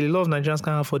lot of Nigerians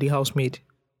can't afford the housemaid.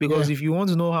 Because if you want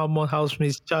to know how much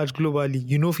housemates charge globally,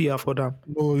 you know if you afford them.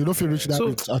 No, you don't feel rich that So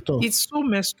rich at all. it's so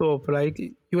messed up. Like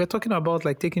you were talking about,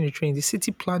 like taking the train. The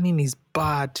city planning is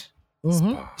bad.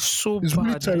 So It's bad.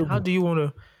 really terrible. How do you want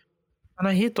to? And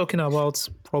I hate talking about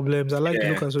problems. I like to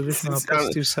look at solutions on a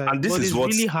positive side. and this But is it's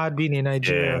what's- really hard being in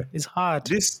Nigeria. Yeah. It's hard.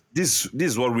 This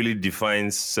is what really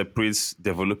separates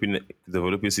developing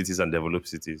cities and developed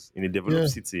cities. In a developed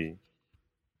city,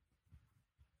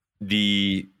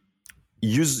 the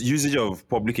usage of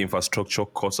public infrastructure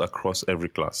cuts across every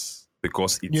class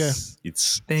because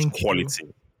it's Thank you.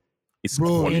 quality. It's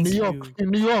Bro, quality. in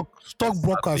New York,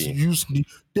 stockbrokers use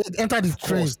they enter the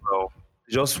train. Now,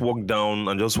 just walk down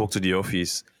and just walk to the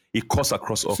office. It cuts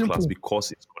across all Simple. class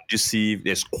because it's conducive.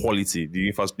 There's quality.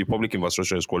 The public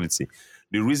infrastructure is quality.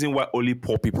 The reason why only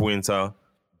poor people enter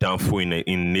Danfo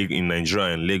in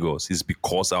Nigeria and Lagos is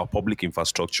because our public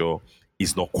infrastructure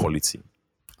is not quality.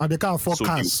 And they can't afford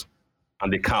cars.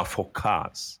 And they can't afford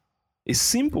cars. It's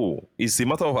simple. It's a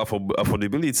matter of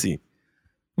affordability.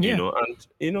 Yeah.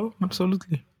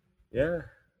 Absolutely. Yeah.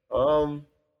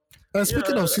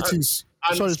 Speaking of cities,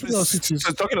 speaking of cities.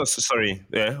 So talking of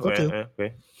yeah. Okay.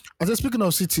 Okay. I said, speaking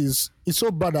of cities, it's so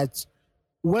bad that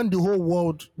when the whole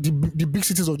world, the big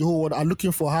cities of the whole world are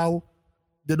looking for how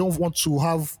they don't want to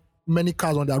have many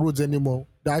cars on their roads anymore,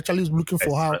 they're actually looking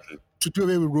for how to do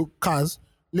away with cars.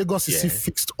 Lagos is still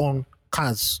fixed on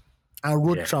cars and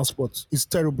road transport. It's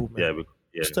terrible, man. Yeah.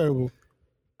 It's terrible.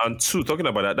 And two, talking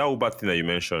about that Uber thing that you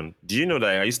mentioned, do you know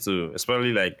that I used to,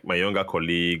 especially like my younger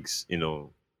colleagues,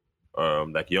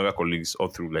 like younger colleagues all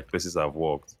through like places I've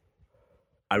worked,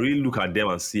 I really look at them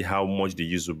and see how much they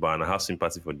use Uber and I have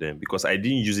sympathy for them because I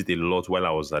didn't use it a lot while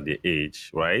I was at their age,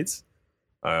 right?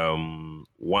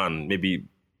 One, maybe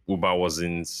Uber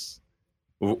wasn't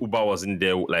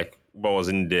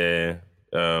there,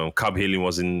 cab hailing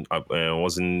wasn't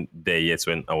there yet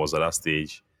when I was at that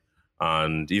stage.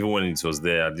 And even when it was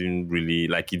there, I didn't really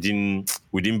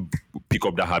we didn't pick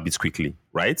up that habit quickly,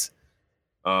 right?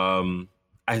 I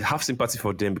have sympathy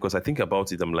for them because I think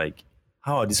about it. I'm like,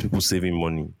 how are these people saving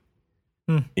money?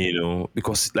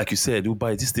 Because like you said,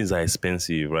 Uber, these things are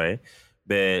expensive, right?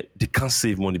 But they can't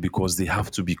save money because they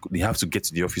have to get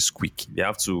to the office quick. They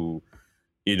have to,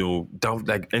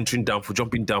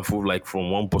 jumping down for like from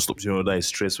one bus stop to another is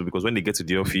stressful because when they get to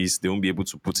the office, they won't be able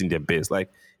to put in their best.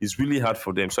 Like it's really hard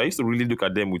for them. So I used to really look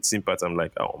at them with sympathy. I'm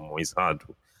like, oh, it's hard.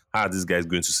 How are these guys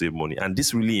going to save money? And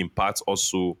this really impacts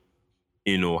also,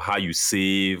 how you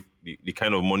save, the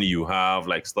kind of money you have,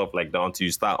 like stuff like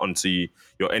that until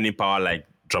your earning power like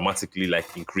dramatically like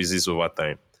increases over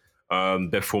time.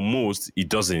 But for most, it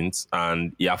doesn't,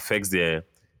 and it affects their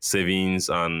savings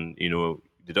and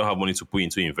they don't have money to put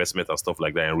into investment and stuff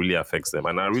like that, and really affects them.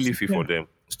 And I really feel for them.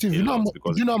 Steve, you know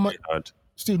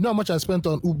how much I spent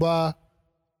on Uber,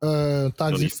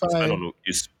 Taxify,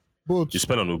 both. You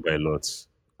spend on Uber a lot.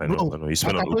 I know. You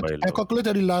spend on Uber a lot. I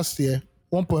calculated it last year,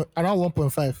 around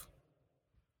 1.5.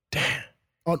 Damn.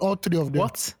 On all three of them.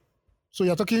 What? So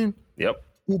you're talking Yep.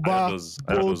 Uber, I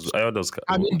had those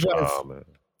and InDrive.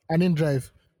 And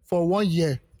InDrive for 1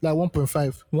 year, like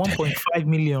 1.5. 1.5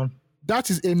 million. That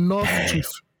is enough to,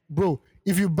 bro.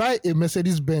 If you buy a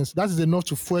Mercedes Benz, that is enough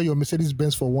to fuel your Mercedes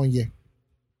Benz for 1 year.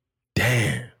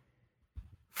 Damn.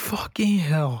 Fucking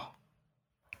hell.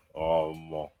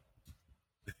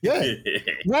 Yeah.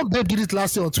 One babe did it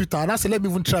last year on Twitter, and I said, let me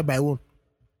even try my own.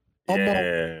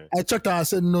 Yeah. I checked out. I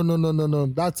said, no.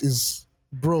 That is,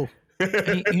 bro.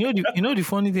 You know the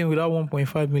funny thing with that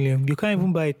 1.5 million, you can't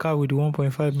even buy a car with the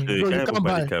 1.5 million. Bro, you can't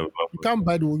buy a car with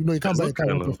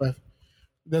 1.5.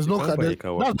 There's no car. That's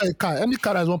not a car. Any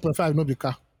car that is 1.5, no be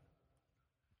car.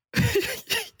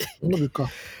 No be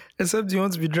car. Except you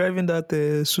want to be driving that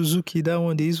Suzuki, that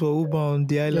one they use for Uber on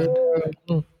the island.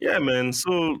 Yeah, man.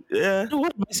 So yeah. No,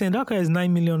 what am I saying? That car is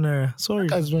 9 million naira. Sorry.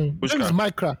 That is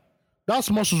Micra. That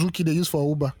small Suzuki they use for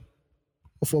Uber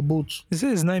or for boats. They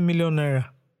say it's 9 million naira.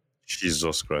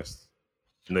 Jesus Christ.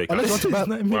 No, you Unless you want to buy,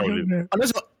 9 million naira.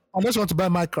 unless you want to buy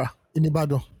Micra in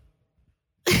Ibadan.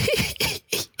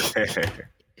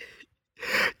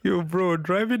 Yo, bro,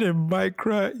 driving a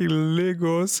Micra in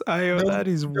Lagos, that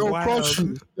is wild.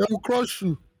 They will crush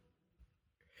you.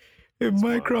 A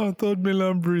Micra on Third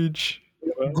Mainland Bridge.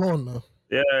 Gone now.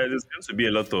 Yeah, there's going to be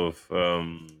a lot of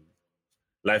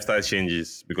lifestyle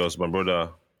changes because my brother,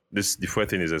 the fuel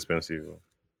thing is expensive.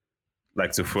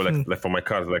 Like to fuel, like for my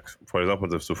car, like for example,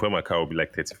 to fuel my car will be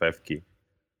like 35K.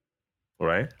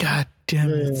 Right? God damn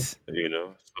it.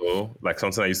 So like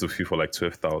something I used to fuel for like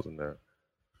 12,000 there.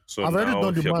 So I've already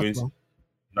done the math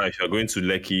now. If you're going to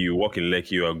Lekki, you walk in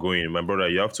Lekki, you are going. My brother,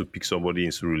 you have to pick somebody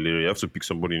in Surulere. You have to pick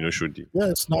somebody in Oshodi.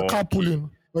 Yes, now carpooling.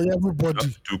 But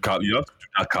everybody. You have to do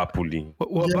that carpooling.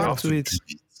 We're Yeah. back to it.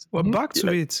 We're back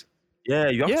to it. Yeah,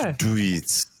 you have Yeah. to do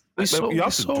it.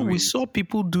 We saw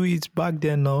people do it back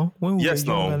then now when we were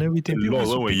young and everything. People when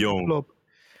used to we were pick young. people up.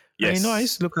 Yes. And I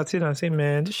used to look at it and say,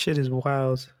 man, this shit is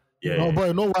wild. Yeah. No,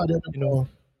 boy, no why they know.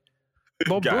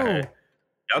 But Guy, bro, you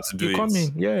have to do you it. come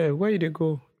in. Yeah, where they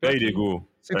go? Where they go?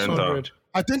 600.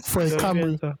 I think for a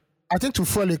Camry, I think to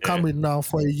fuel a Camry now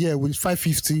for a year with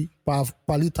 550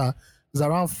 per liter is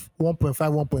around 1.5,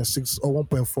 1.6 or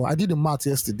 1.4. I did the math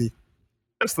yesterday.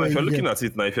 That's nice. If you're looking at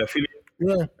it now, if you're feeling,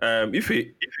 if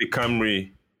a Camrys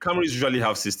usually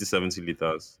have 60, 70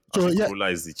 liters. So Corolla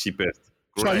is the cheapest.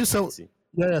 So I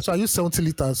use 70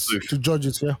 liters to judge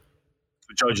it. Yeah.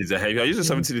 To judge it, if you're using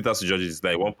 70 liters to judge it, it's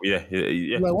like one. Like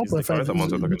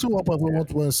 1.5. Between 1.5 and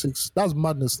 1.6. That's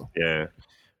madness. Though. Yeah.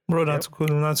 Bro, that's cool.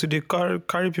 Now to the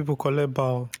carry people collect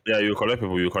bow. Yeah, you collect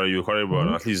people. You carry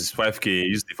bow. At least 5K.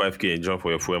 Use the 5K and jump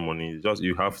for your fuel money.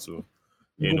 You have to.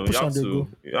 You have to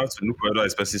look for other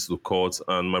expenses to court.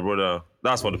 And my brother,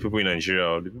 that's for the people in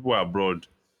Nigeria. The people abroad,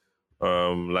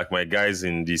 like my guys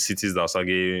in the cities that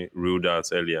Osage ruled out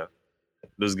earlier.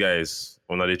 Those guys,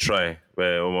 when they try, but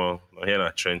here in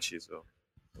our trenches. So.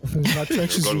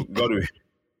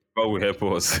 God will help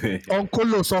us.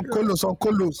 Uncolos.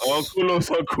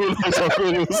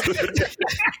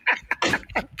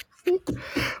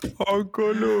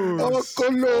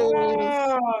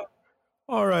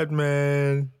 All right,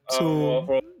 man.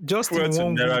 So just in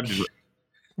 1 week.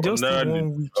 Just in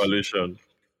 1 week. Devaluation.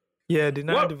 Yeah, the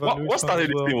Naira devaluation. What started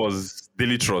this thing was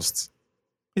Daily Trust.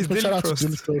 It's Daily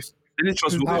Trust. Daily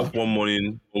Trust woke up one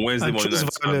morning, on Wednesday morning,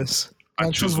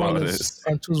 and choose violence.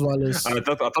 And I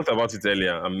talked about it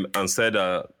earlier and said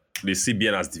the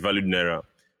CBN has devalued Naira.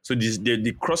 So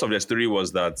the crux of the story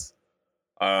was that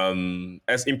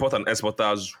as import and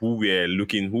exporters who had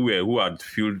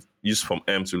used from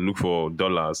M to look for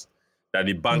dollars, that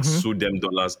the banks sold them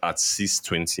dollars at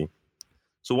 620.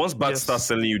 So once banks start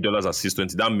selling you dollars at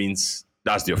 620, that means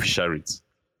that's the official rate.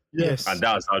 Yes. And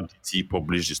that's how DT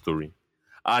published the story.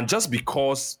 And just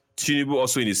because Tinubu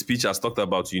also in his speech has talked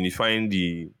about unifying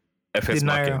the FX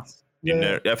market.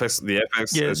 The FX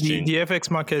exchange. The FX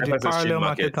market, the parallel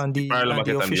market and the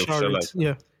official rate.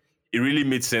 Yeah. It really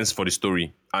made sense for the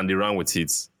story and they ran with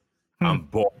it and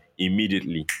bought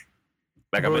immediately.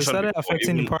 Like I mentioned, it started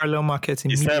affecting the parallel market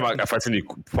immediately. It started affecting the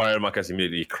parallel market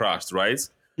immediately. It crashed, right?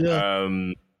 Yeah.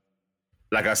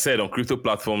 Like I said, on crypto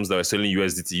platforms that were selling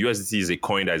USDT is a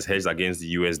coin that is hedged against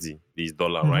the USD, the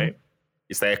dollar, right?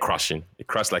 It started crashing. It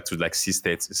crashed to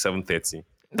 630, 730.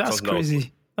 That's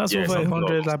crazy. That's over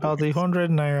 100, about 100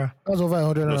 Naira. That's over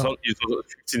 100 Naira. It was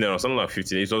 15 Naira, something like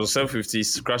 15. It was 750,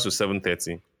 it crashed to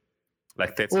 730.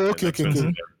 Like 30. Oh, okay.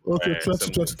 20,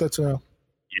 30.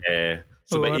 Yeah.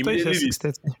 So I thought you said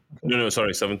 630. No,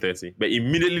 sorry, 730. But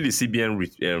immediately the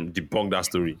CBN debunked that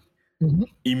story.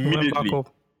 Immediately.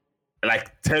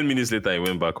 Like 10 minutes later, it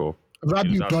went back up.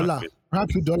 Rapid dollar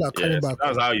coming back.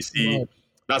 That's how you see.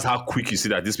 That's how quick you see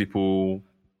that these people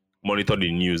monitor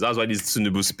the news. That's why this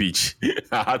Tinubu speech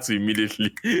I had to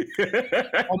immediately.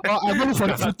 I'm going for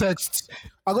the full text.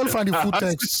 I'm going to find the full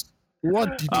text.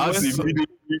 What did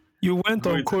you went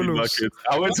on Colos?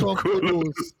 I went on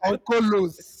Colos. On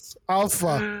Colos.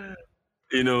 Alpha.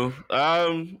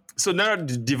 So now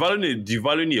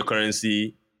devaluing your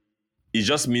currency, it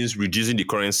just means reducing the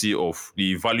currency of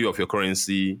the value of your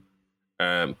currency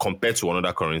compared to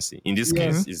another currency. In this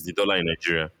case, it's the dollar in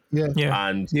Nigeria. Yeah.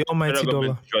 And the almighty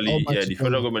dollar. The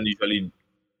federal government usually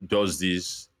does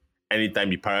this anytime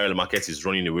the parallel market is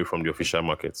running away from the official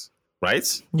market.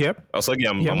 Right? Yep. Also,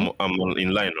 I'm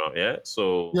in line now. Yeah.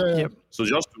 So so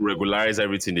just to regularize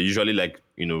everything, they usually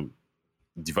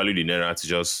devalue the Naira to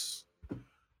just,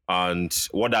 and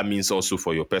what that means also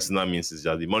for your personal means is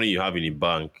that the money you have in the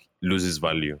bank loses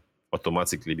value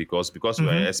automatically because we're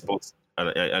an export and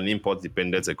an import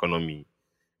dependent economy.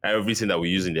 Everything that we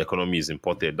use in the economy is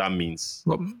imported. That means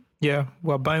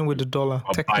we're buying with the dollar.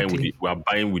 We're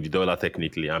buying with the dollar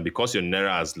technically, and because your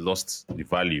Naira has lost the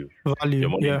value, your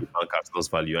money in the bank has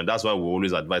lost value, and that's why we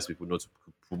always advise people not to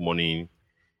put money in,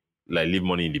 leave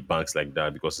money in the banks like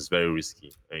that because it's very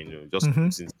risky. And just put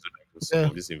it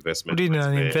into this investment. Put it in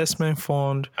an investment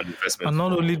fund. And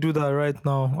not only do that right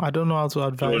now. I don't know how to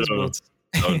advise, but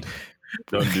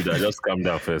don't do that. Just calm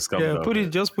down first. Calm down. Put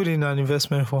it in an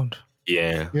investment fund.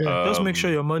 Yeah. Just make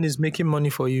sure your money is making money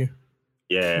for you.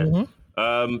 Yeah.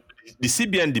 The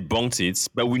CBN debunked it,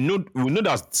 but we know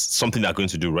that's something they're going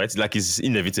to do, right? Like it's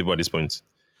inevitable at this point.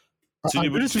 I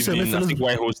think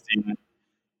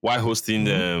why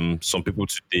hosting some people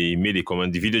today made a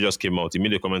comment. The video just came out. He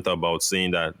made a comment about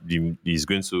saying that he's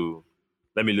going to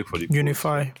Let me look for the quote.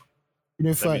 Unify.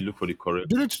 If Let I me look for the correct.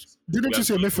 didn't We you are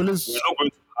say going- Mayfield we're not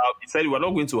going to have. He said we're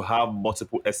not going to have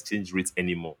multiple exchange rates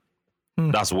anymore.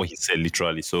 That's what he said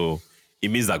literally. So it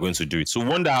means they're going to do it. So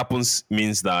when that happens,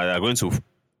 means that they're going to,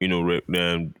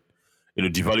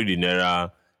 devalue the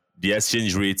naira. The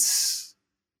exchange rates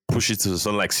push it to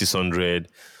something like 600.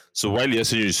 So while the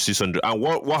exchange is 600, and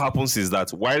what happens is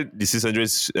that while the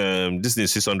 600, this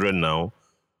is 600 now,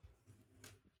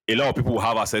 a lot of people will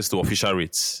have access to official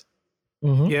rates.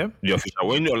 Yeah. The official,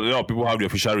 when a lot of people have the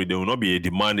official rate, there will not be a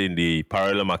demand in the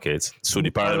parallel market. So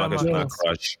the parallel market will not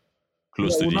crash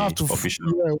close to we'll the have to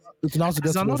official. it now to get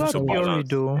There's to the another official balance. theory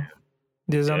though.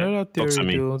 There's Yeah. another Talk to theory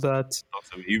me. though that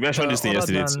You mentioned this thing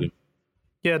other yesterday than- too.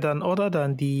 yeah, then other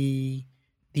than the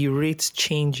rates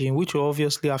changing, which will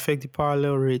obviously affect the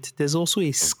parallel rate, there's also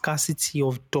a scarcity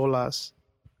of dollars.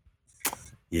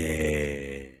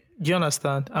 Yeah. Do you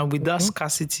understand? And with that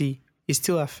scarcity, it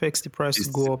still affects the price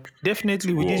to go up.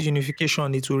 Definitely with go this up.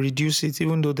 unification, it will reduce it,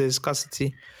 even though there's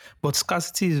scarcity. But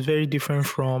scarcity is very different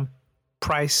from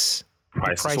price.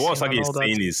 Price. So pricing what Sagi and is all that.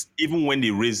 saying is, even when they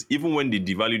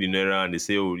devalue the naira and they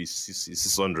say, oh, it's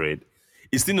 600,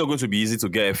 it's still not going to be easy to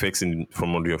get FX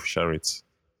from the official rates.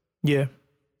 Yeah.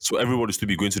 So everybody still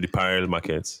be going to the parallel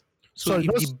market So Sorry,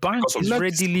 if the just bank because of, is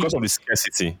readily because of the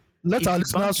scarcity. Let if our the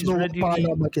bank listeners is know what readily-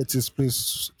 parallel market is,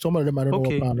 please. Some of them might not know what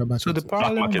okay, parallel market so the is.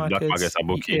 parallel market, market, black market,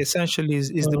 Aboki. essentially is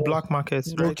the black market,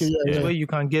 right? Okay, yeah, It's yeah. where you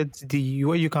can get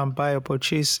where you can buy or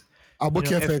purchase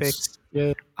Aboki FX.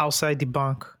 Yeah. outside the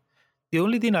bank. The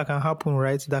only thing that can happen,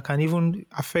 right, that can even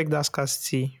affect that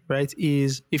scarcity, right,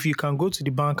 is if you can go to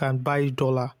the bank and buy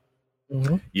dollar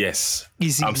Yes.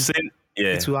 easily. I'm saying,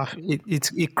 yeah.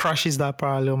 It crashes that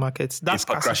parallel market. That It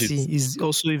crashes. scarcity is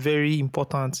also very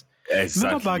important. Exactly.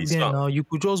 Remember back then, So- now you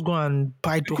could just go and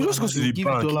buy dollar. could just go and to they'll the give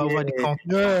bank. you dollar over the counter.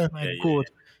 Yeah. My Yeah, God,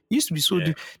 it used to be so.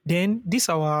 Yeah. Then these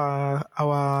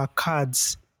our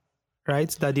cards, right?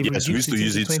 That they Yes, we used reduced to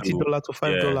use it it to $20 to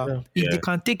 $5. Yeah. If Yeah. they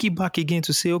can take it back again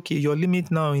to say, okay, your limit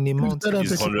now in a month Let them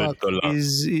It's take it back. $100.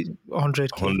 is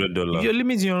 100K. $100. If your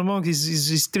limit in your month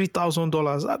is $3,000.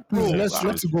 Let's go back. Remember, I Let's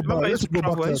used to go travel. back I to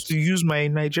used that. to use my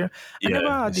Nigeria. I Yeah, never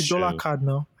had the it's dollar true. card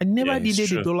now. I never Yeah, it's needed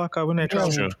the true. dollar card when I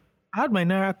traveled. true. I had my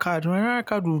Naira card. My Naira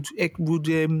card would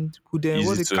Easy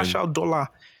what to- cash out dollar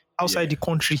outside the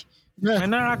country. Yeah. My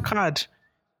Naira card.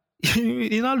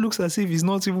 It now looks as if it's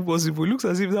not even possible. It looks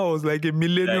as if that was like a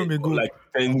millennium ago. Like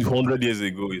 100 years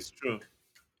ago. It's true.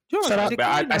 You know, Shout out- they But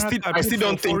carry Naira card I still for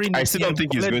don't think foreign it's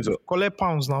going to. collect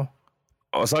pounds now.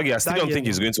 Osagi, I still That don't year think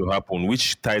it's now. going to happen,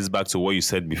 which ties back to what you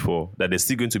said before, that there's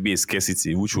still going to be a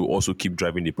scarcity, which will also keep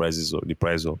driving the price up,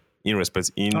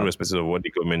 irrespective of what the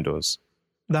government does.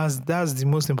 That's the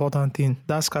most important thing.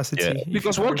 That scarcity. Yeah, If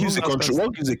because you can what gives the remove that country, scarcity-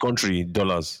 what gives the country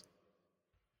dollars,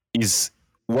 is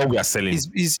what we are selling.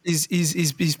 is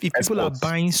if people are Exports.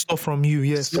 buying stuff from you,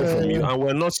 yes. Stuff from you, and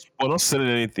we're not selling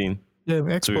anything. Yeah,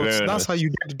 exports. very That's how honest. you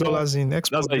get the dollars in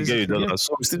exports. That's how you get your dollars.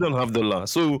 So we still don't have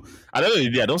dollars. So at the end of the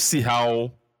day, I don't see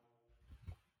how.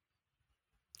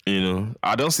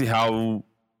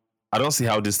 I don't see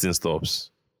how this thing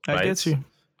stops. I right? get you.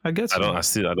 I get you.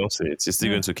 I don't see it. It's still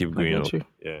going to keep going get up. you.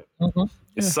 Yeah.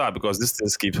 It's sad because these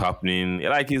things keep happening.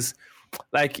 It's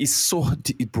so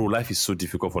bro. Life is so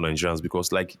difficult for Nigerians because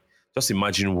just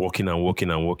imagine working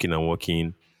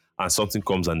and something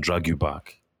comes and drag you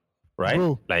back, right?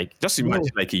 Bro. Just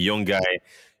imagine a young guy.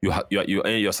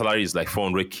 Your salary is like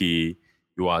 400K.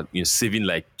 You're saving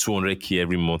like 200K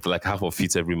every month, like half of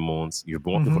it every month. You've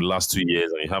been working for the last 2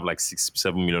 years and you have like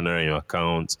 6-7 million naira in your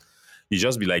account. You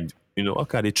just be like,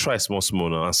 okay, they try small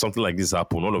now, and something like this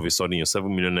happen. All of a sudden, your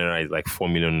 7 million naira is like 4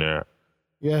 million naira,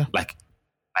 Yeah. like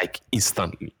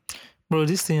instantly. Bro,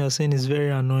 this thing you're saying is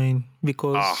very annoying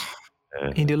because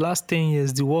in the last 10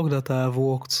 years, the work that I have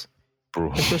worked,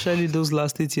 Bro, especially those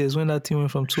last 8 years when that thing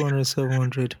went from 200 to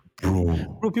 700. bro,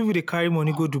 Bro, people they carry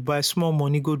money go Dubai, small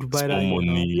money go Dubai. more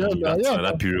money. Yeah,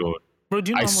 That period. Bro,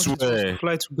 do you know I how much it was swear. to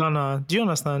fly to Ghana? Do you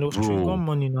understand? It was Bro. gone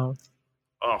money now.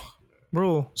 Oh,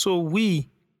 Bro, so we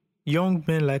young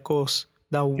men like us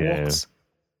that worked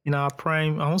in our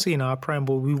prime, I won't say in our prime,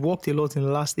 but we worked a lot in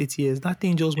the last 8 years. That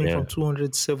thing just went Yeah. from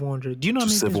 200 to 700. Do you know how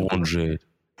many things we- 700.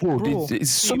 Bro, Bro,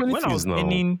 it's so see, many when I things was now.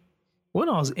 when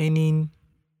I was earning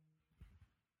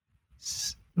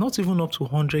not even up to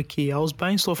 100K, I was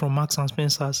buying stuff from Marks and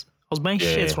Spencer's. I was buying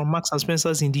Yeah. shirts from Marks and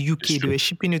Spencer's in the UK. It's They true. were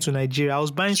shipping it to Nigeria. I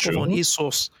was buying stuff true. on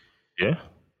ASOS. Yeah.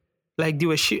 Like they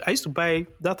were I used to buy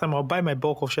that time. I'll buy my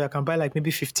bulk of shirt. I can buy like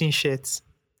maybe 15 shirts.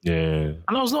 Yeah. And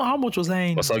I was not how much was I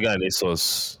in? But Saga and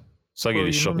ASOS. Saga Bro, the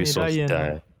you shop know me, is that year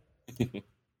die.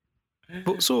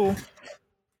 But so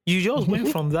you just went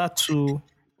from that to,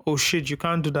 oh shit, you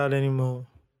can't do that anymore.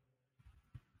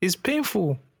 It's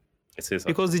painful It is.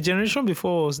 because the generation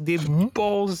before us, they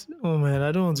balls. Oh man,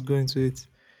 I don't want to go into it.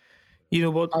 You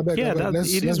know, but I bet, yeah, I bet. that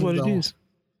Let's it is move what it down. is.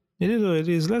 It is what it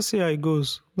is. Let's see how it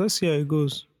goes. Let's see how it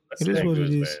goes. Let's It see is how what goes,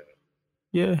 it is. man.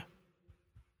 Yeah,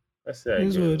 Let's see how it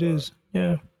is what goes, it man. is.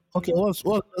 Yeah. Okay, what's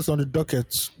else on the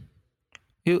docket?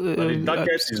 And the Uh,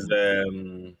 darkest is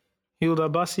Hilda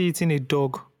Bassi eating a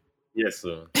dog. yes,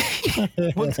 sir.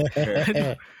 What?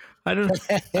 I don't.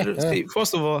 See,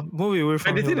 first of all, move away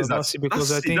from the thing Hilda is that- Bassi because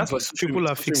that's- I see, think that's what social people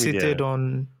are social media- fixated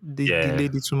on the Yeah.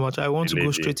 lady too much. I want The to go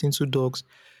lady. straight into dogs.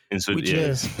 And so, Which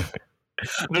yes. is-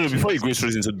 No, before you go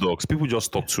straight into dogs, people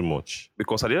just talk too much.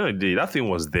 Because at the end of the day, that thing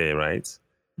was there, right?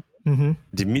 Mhm.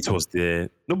 The meat was there.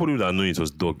 Nobody would have known it was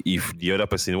dog if the other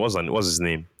person what's his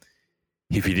name?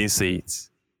 If he didn't say it.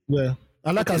 Yeah,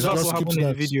 I like as That's just what skips happened in the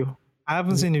that. video. I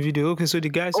haven't seen the video. Okay, so the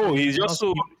guys. Oh, he just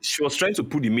so she was trying to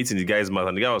put the meat in the guy's mouth,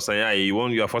 and the guy was saying, "Ah, you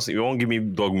won't give me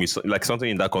dog meat," like something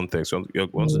in that context. You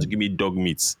want to give me dog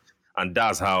meat, and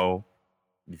that's how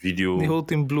the video The whole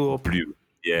thing blew up. blew.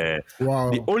 Yeah.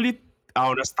 Wow. I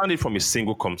understand it from a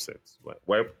single concept,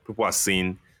 where people are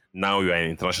saying now you are an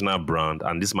international brand,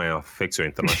 and this might affect your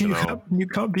international. You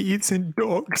can't be eating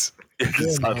dogs.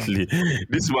 Exactly.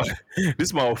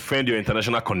 This might offend your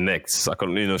international connects.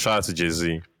 Shout out to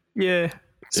Jay-Z. Yeah,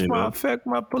 it's You might know. affect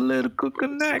my political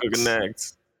connects.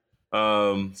 Connect.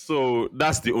 So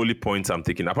that's the only point I'm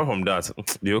taking. Apart from that,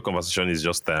 the whole conversation is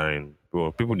just tiring.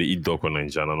 People they eat dog on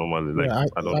Nigeria normally. Like Yeah,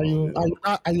 I don't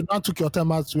know. you now took your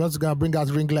time out. You want to go and bring out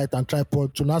ring light and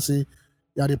tripod to now say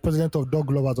you are the president of dog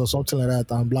lovers or something like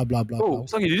that and blah blah blah. Oh, blah.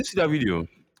 Saki, did you see that video?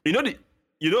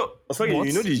 Saki, What?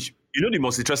 you know the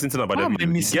most interesting thing about How that am I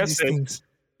video? missing these things?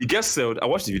 The guest said, I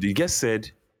watched the video. The guest said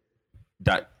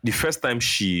that the first time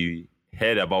she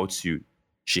heard about you,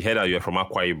 she heard that you are from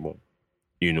Akwa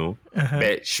Ibom,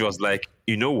 But she was like,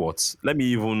 you know what? Let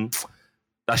me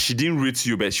that she didn't rate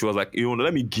you, but she was like,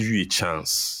 let me give you a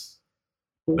chance.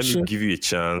 Let me give you a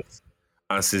chance.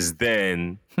 And since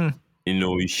then,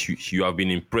 you have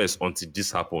been impressed until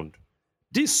this happened.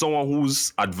 This is someone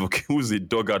who's a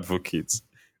dog advocate.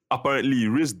 Apparently, he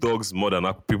raised dogs more than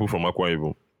people from Akwa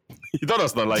Ibom. You don't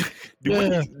understand, like the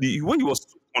way he was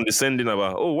condescending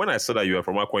about. Oh, when I saw that you were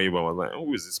from Akwa Ibom, I was like,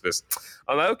 who is this person?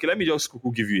 I was like, okay, let me just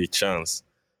give you a chance,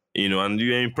 and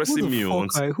you are impressing me. Who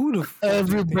the fuck?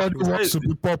 Everybody wants to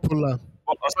be popular.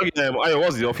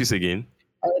 What's the office again?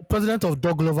 President of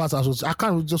Dog Lovers Association. I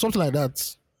can't do something like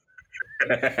that.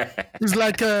 It's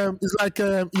like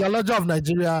Yalaja of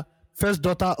Nigeria, first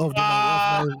daughter of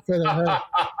the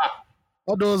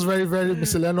all those very very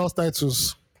miscellaneous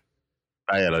titles.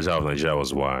 Elijah of Nigeria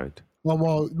was wild.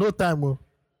 No time.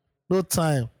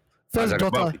 First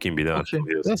daughter. Can be done.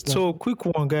 Okay. So quick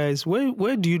one, guys.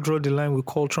 Where do you draw the line with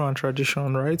culture and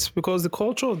tradition, right? Because the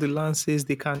culture of the land says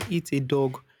they can eat a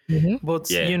dog,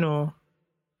 but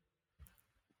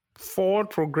forward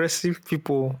progressive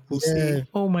people will say,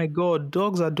 "Oh my God,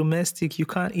 dogs are domestic. You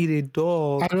can't eat a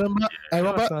dog." I remember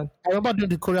during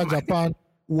the Korea Japan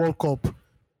World Cup,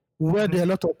 where there are a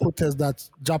lot of protests that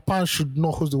Japan should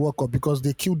not host the World Cup because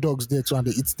they kill dogs there too and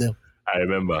they eat them. I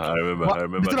remember.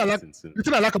 The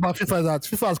thing I like about FIFA is that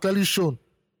FIFA has clearly shown,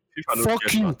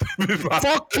 fuck you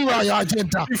and your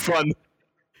agenda.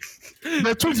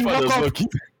 They took the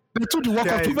World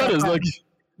Cup. FIFA does not give.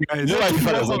 You know why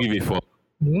FIFA does not give a fuck?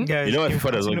 Guys, You know why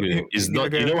FIFA does not give a fuck? It's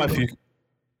not. You know why FIFA?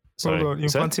 Sorry, hold on.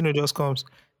 Infantino just comes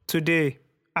today.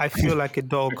 I feel like a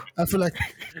dog. I feel like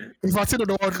if I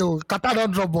don't want to, Qatar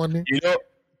don't drop money.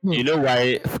 You know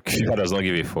why FIFA does not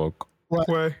give a fuck?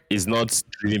 Why? It's not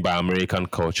driven by American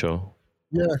culture.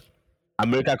 Yeah.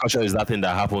 American culture is that thing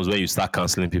that happens when you start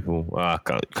canceling people.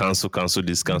 Cancel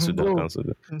this, cancel that, cancel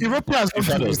that. Europeans don't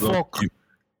give a fuck.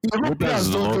 Europeans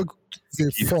don't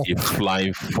give A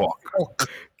flying fuck.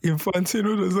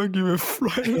 Infantino does not give a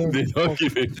flying. They don't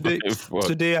give a fuck.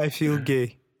 Today I feel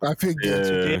gay. I feel gay.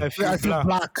 Today I feel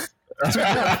black.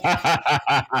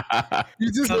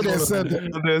 You just know they said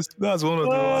that. That's one of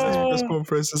the press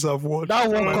conferences I've watched. That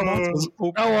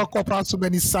World Cup had so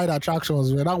many side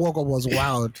attractions, man. That World Cup was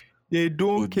wild. They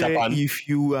don't care Japan. if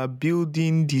you are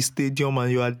building the stadium and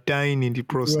you are dying in the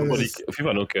process. Yes.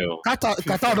 FIFA don't care.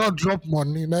 Qatar don't drop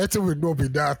money. Nothing will not be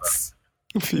that.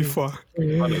 FIFA.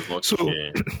 FIFA does not So-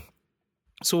 care.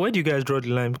 So where do you guys draw the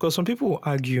line? Because some people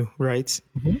argue, right,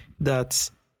 that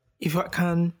if I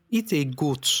can eat a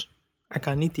goat, I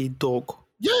can eat a dog.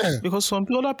 Yeah. Because some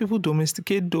other people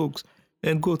domesticate dogs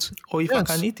and goats. Or if I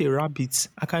can eat a rabbit,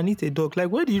 I can eat a dog.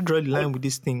 Like, where do you draw the line with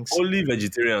these things? Only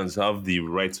vegetarians have the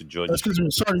right to judge. Excuse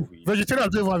me. Sorry.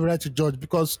 Vegetarians don't even have the right to judge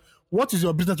because what is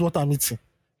your business what I'm eating?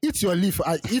 Eat your leaf.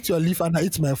 I eat your leaf and I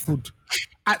eat my food.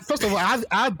 First of all, I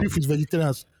have beef with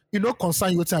vegetarians you know,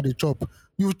 concern you what's at the chop.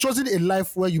 You've chosen a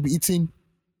life where you be eating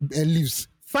leaves.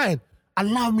 Fine.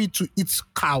 Allow me to eat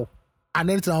cow and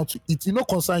anything I want to eat. You know,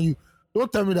 concern you.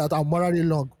 Don't tell me that I'm morally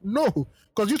long. No,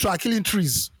 because you two are killing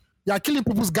trees. You are killing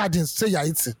people's gardens. Say you're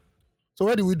eating. So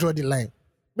where do we draw the line?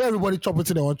 Let everybody chop it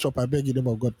in their own chop. I beg you, name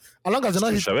of God. As long as you're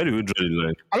not eating, where do we draw the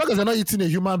line? as long as you're not eating a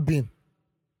human being,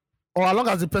 or as long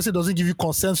as the person doesn't give you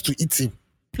consent to eat him,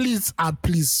 please and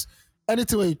please,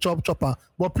 anything where you chopper,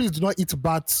 but please do not eat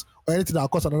bats or anything that will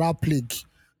cause another plague.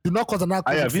 Do not cause another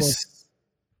plague.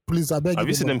 Please, I beg you. Have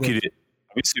you seen them kill it?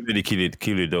 Have you seen them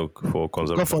kill a dog for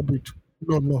consumption? God forbid.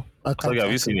 No. I can't.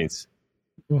 Have you seen it?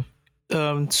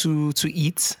 To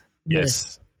eat.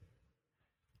 Yes.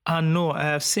 No, I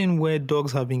have seen where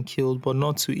dogs have been killed, but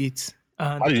not to eat.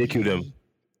 And how did they kill them?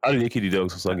 How did they kill the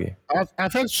dogs, Osage?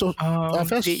 I've heard so.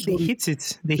 They hit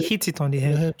it. They hit it on the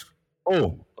head.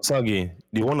 Oh, Osage,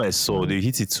 the one I saw, they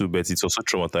hit it too, but it's also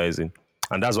traumatizing,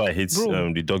 and that's why I hate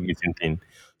the dog eating thing.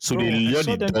 So they lure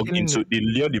the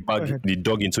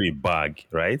dog into a bag,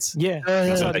 right? Yeah,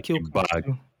 it's like a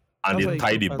bag, and they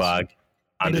tie the bag,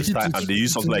 and they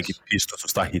use something like a pistol to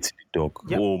start hitting the dog.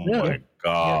 Yep. Oh my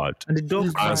God! And the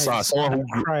dog cries. And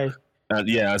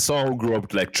someone who grew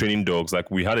up like training dogs. Like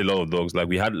we had a lot of dogs. Like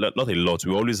we had not a lot.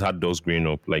 We always had dogs growing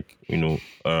up. Like in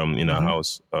our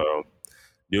house.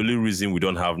 The only reason we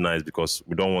don't have now is because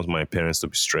we don't want my parents to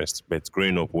be stressed. But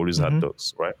growing up, we always had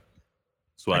dogs, right?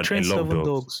 So I trained love 7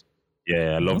 dogs.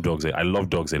 Yeah, I love dogs. I love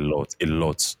dogs a lot.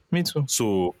 Me too.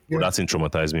 So that didn't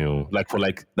traumatize me. That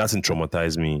didn't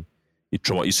traumatize me.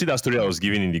 You see that story I was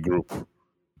giving in the group,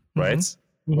 right?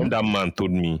 When that man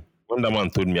told me,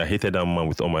 I hated that man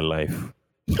with all my life.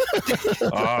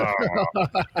 I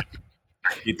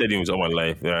hated him with all my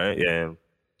life, right? Yeah.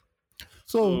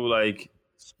 So like,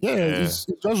 it's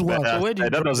just one.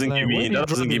 That doesn't give me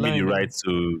the right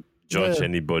to judge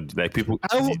anybody. Like people,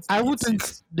 I would think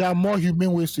there are more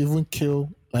humane ways to even kill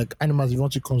like animals if you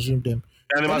want to consume them.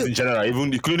 Animals in general,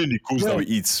 even including the cows that we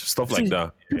eat, stuff like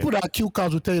that. People that kill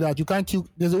cows will tell you that you can't kill.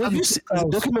 There's a way you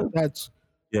kill cows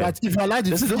that if you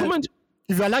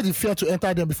allow the fear to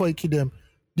enter them before you kill them,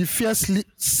 the fear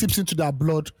seeps into their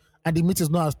blood and the meat is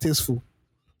not as tasteful.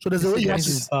 So there's a way you have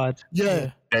to. Bad.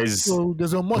 Yeah. There's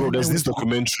this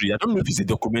documentary. I don't know if it's a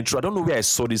documentary. I don't know where I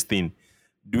saw this thing.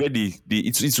 Where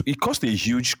it caused a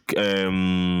huge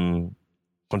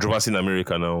controversy in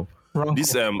America now.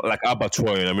 This like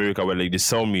abattoir in America where like they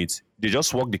sell meat, they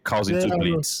just walk the cows into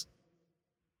plates.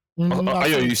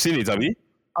 You seen it, have you?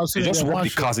 They just walk the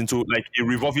cows into like a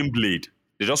revolving blade.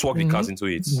 They just walk the cows into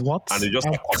it. What? And they just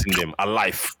start cutting them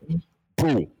alive.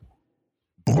 Bro.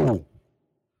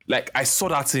 Like I saw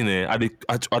that thing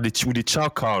with the chow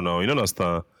cow now, you don't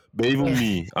understand? But even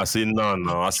me, I say no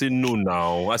now. I say no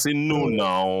now. I say no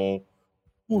now.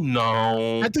 Oh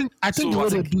no. I think the way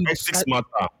they do ethics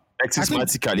matter.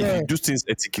 Ethically, if you do things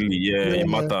ethically, it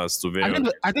matters to very.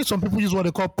 I think some people use what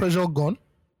they call pressure gun,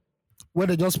 where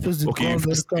they just place the gun.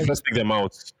 Let's pick them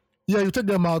out. Yeah, you take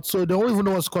them out, so they don't even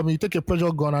know what's coming. You take a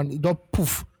pressure gun and it don't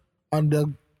poof, and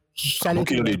then.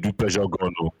 Okay, they do pressure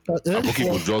gun. No, okay,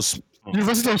 will just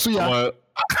University of Suya.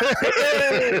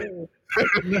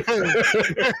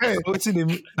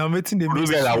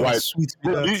 Those guys are white.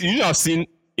 You have seen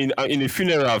in a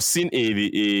funeral. I've seen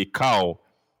a cow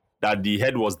that the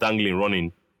head was dangling,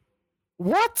 running.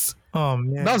 What? Oh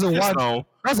man, that's a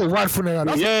wild funeral.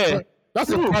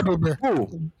 That's a problem.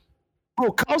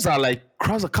 Bro, cows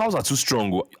are too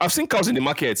strong. I've seen cows in the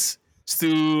markets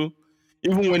still.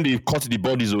 Even when they cut the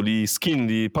bodies or the skin,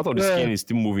 the part of the skin is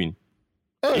still moving.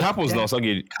 It happens now,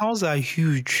 Sage. Cows are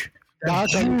huge. They're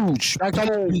huge.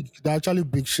 They're actually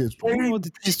big shit. You know what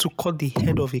it is to cut the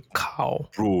head of a cow?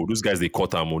 Bro, those guys, they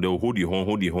cut them. They'll hold the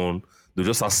horn. They'll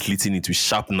just start slitting it with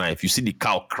sharp knife. You see the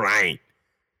cow crying.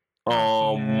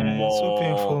 So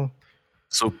painful.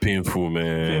 So painful,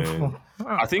 man. Painful.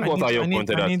 I think what Ayo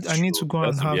pointed out. I need to go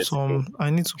and have some.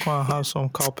 I need to go and have some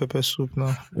cow pepper soup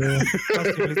now. Yeah,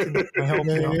 that's the only thing that can help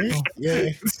me out. Yeah,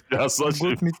 that's such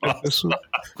goat meat pepper soup.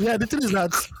 Yeah, the thing is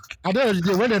that at the end of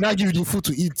the day, when they not give you the food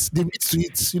to eat, the meat to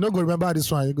eat, you not go remember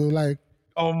this one. You go like,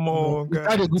 oh my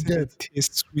god, had a good day.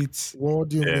 Tastes sweet. What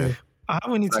do you mean? I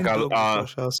haven't eaten dog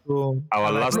before, so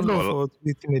our last. I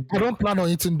don't plan on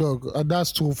eating dog.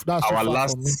 That's too. That's our too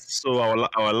last. far for me. So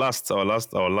our last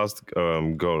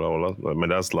girl, my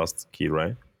dad's last kid,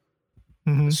 right?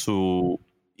 Mm-hmm. So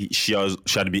she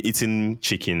had been eating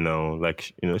chicken now,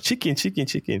 like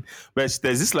chicken. But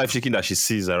there's this live chicken that she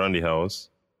sees around the house.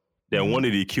 Then one day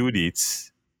they killed it,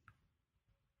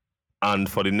 and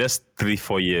for the next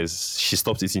 3-4 years, she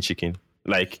stopped eating chicken.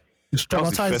 Like that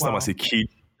was the first time as a kid.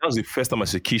 That was the first time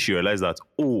as a kid she realized that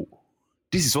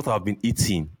this is what I've been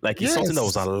eating. Like it's something that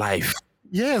was Yes. alive.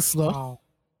 Yes, no. Wow.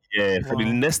 Yeah, for the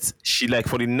Wow. next,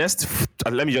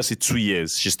 let me just say 2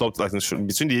 years, she stopped, like between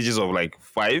the ages of like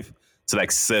 5 to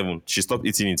like 7, she stopped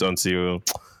eating it until,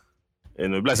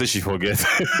 bless her, she forgets.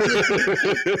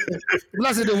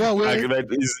 Let's say the one way. like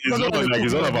it's That's one what of they like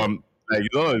it's cook, one of man. like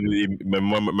it's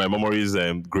one of my memories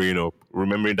growing up,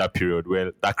 remembering that period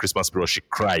where that Christmas period she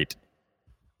cried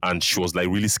and she was like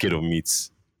really scared of meat.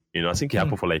 I think it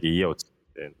happened for like a year or two.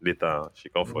 Then later she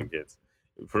can't forget.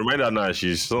 If you remind her now,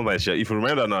 she's something like if you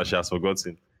remind her now, she has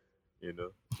forgotten.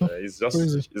 It's just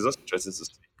Crazy. interesting to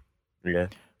see. Yeah.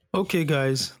 Okay,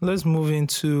 guys, let's move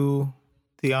into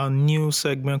our new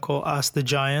segment called Ask the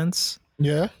Giants.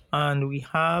 Yeah. And we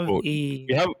have Oh, a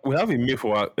we have a mail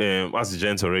for Ask the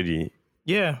Giants already.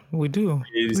 yeah, we do.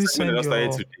 It's Please send that started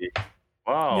your today.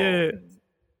 Wow. yeah.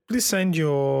 Please send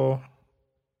your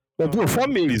But bro,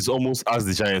 fan mail is almost Ask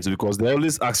the Giants because they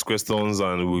always ask questions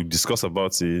and we discuss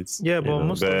about it. but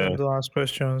most of them don't ask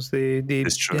questions. They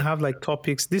It's true. have like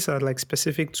topics. These are like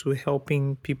specific to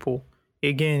helping people.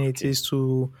 Again, it is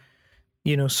to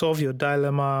solve your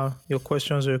dilemma, your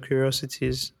questions, or your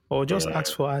curiosities, or just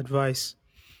ask for advice.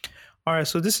 All right,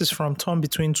 so this is from Tom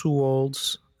Between Two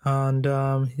Worlds, and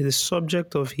the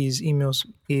subject of his emails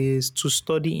is to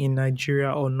study in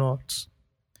Nigeria or not.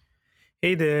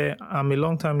 Hey there, I'm a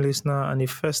long-time listener and a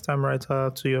first-time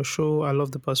writer to your show. I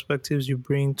love the perspectives you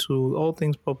bring to all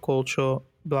things pop culture,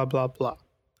 blah, blah, blah.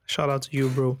 Shout out to you,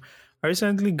 bro. I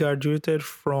recently graduated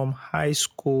from high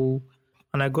school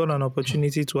and I got an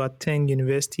opportunity to attend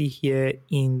university here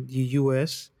in the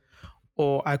US,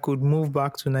 or I could move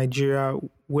back to Nigeria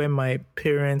where my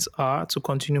parents are to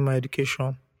continue my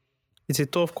education. It's a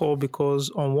tough call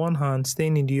because on one hand,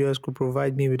 staying in the US could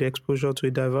provide me with exposure to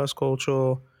a diverse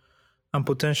culture and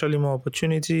potentially more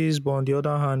opportunities. But on the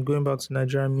other hand, going back to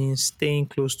Nigeria means staying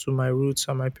close to my roots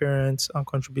and my parents and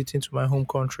contributing to my home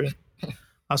country.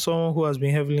 As someone who has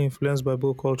been heavily influenced by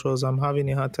both cultures, I'm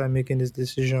having a hard time making this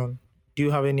decision. Do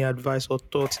you have any advice or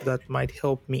thoughts that might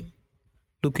help me?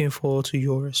 Looking forward to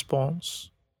your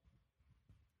response.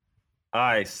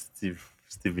 Hi,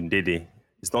 Stephen Dede.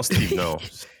 It's not Steve now.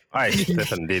 Hi,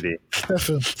 Stephen Dede.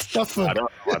 Stephen. I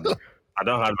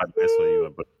don't have advice for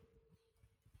you, but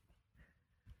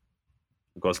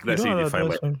because let's say don't you have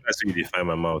advice for me. define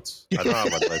my mouth. I don't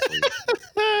have advice for you.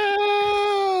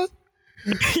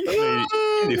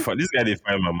 This guy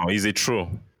define my mouth. He's a troll.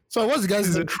 So what's the guy's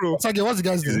He's a name? troll. Again, what's the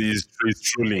guy's name? He's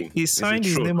trolling. He signed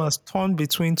his name as Torn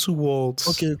Between Two Worlds.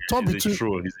 Okay, turn He's a between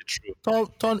troll. He's a troll.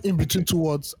 turn in between two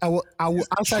words. I will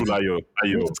answer. Troll, Ayo.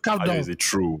 Calm Ayo down. is a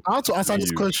troll. I want to answer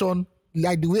this Ayo. question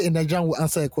like the way a Nigerian will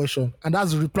answer a question, and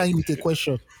that's replying with a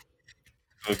question.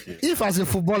 Okay. If as a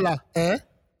footballer,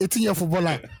 18-year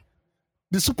footballer,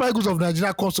 the Super Eagles of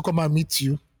Nigeria comes to come and meet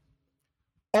you,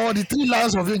 or the Three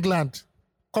Lions of England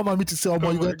come and meet you, say, "Oh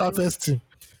boy, you got that first team."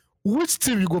 Which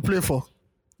team you go play for?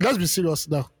 Let's be serious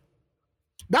now.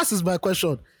 That is my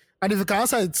question, and if you can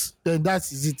answer it, then that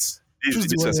is it. Choose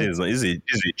the one.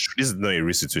 This is not a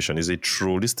real situation. It's a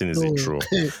troll. This thing is a Oh, troll.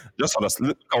 okay. Just understand.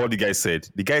 Look at what the guy said.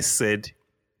 The guy said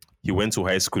he went to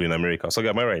high school in America. So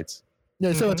am I right?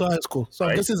 Yeah, he went to high school, so I'm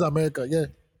Right. guessing it's America. Yeah.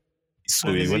 So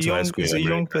And he he's went a to high young- school he's in a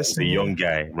young America. person, He's a yeah. young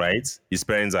guy, right? His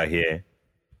parents are here.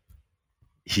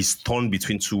 He's torn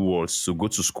between two worlds to go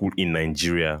to school in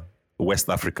Nigeria, West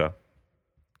Africa.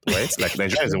 Right? Like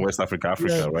Nigeria is in West Africa,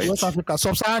 Yeah, right? West Africa,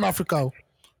 Sub-Saharan Africa,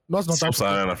 not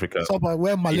Sub-Saharan Africa.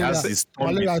 Where He malaria, has his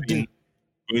torn malaria between day.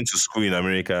 going to school in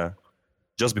America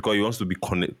just because he wants to be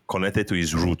connected to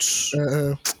his roots.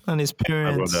 And his My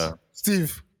parents. brother.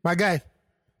 Steve, my guy,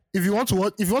 if you want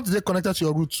to get connected to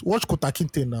your roots, watch Kota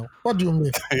Kinte now. What do you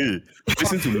mean? Hey,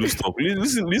 listen to loose talk.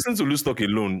 Listen to loose talk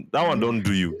alone. That one don't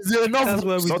do you. Is there enough? That's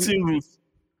why we Nothing roots.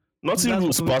 Nothing That's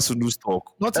roots what we- pass to loose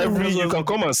talk. Nothing Every roots you pass can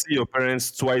to- come and see your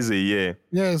parents twice a year.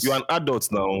 Yes. You're an adult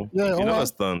now. Yeah, you over-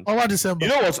 understand. Over December.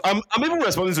 You know what? I'm even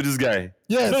responding to this guy.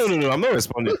 Yes. No. I'm not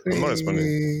responding. I'm not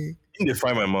responding. He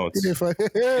define my mouth. He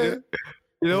You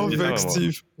know, Yeah. vex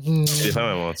Steve. define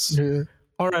my mouth. Yeah.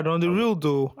 All right, on the real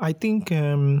though, I think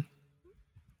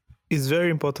it's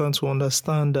very important to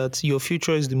understand that your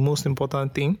future is the most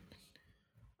important thing.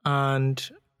 And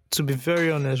to be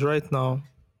very honest, right now,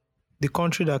 the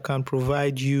country that can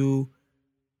provide you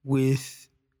with,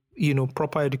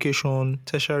 proper education,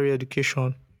 tertiary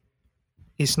education,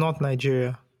 is not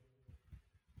Nigeria.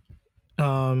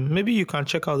 Maybe you can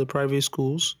check out the private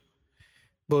schools,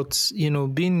 but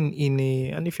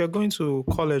being and if you're going to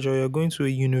college or you're going to a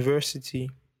university,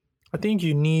 I think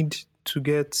you need to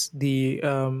get the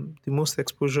most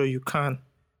exposure you can,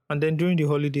 and then during the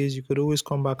holidays you could always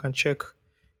come back and check,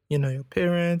 your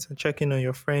parents and check in on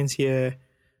your friends here.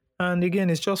 And again,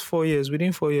 it's just 4 years.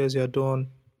 Within 4 years, you're done.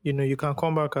 You can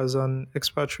come back as an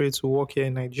expatriate to work here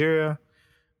in Nigeria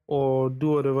or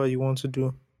do whatever you want to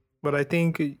do. But I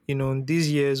think, in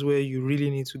these years where you really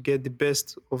need to get the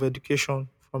best of education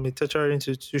from a tertiary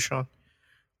institution,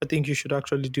 I think you should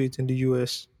actually do it in the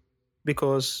US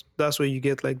because that's where you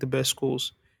get like the best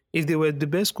schools. If they were the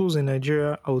best schools in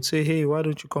Nigeria, I would say, hey, why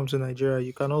don't you come to Nigeria?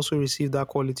 You can also receive that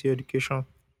quality education.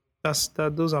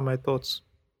 Those are my thoughts.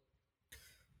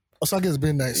 Osage has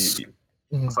been nice.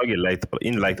 Osage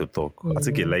like to talk. I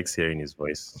think he likes hearing his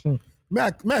voice. May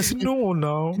I see No,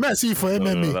 now. May I see you for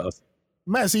MMA?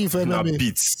 May I see you for Nah, MMA?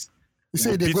 beats. You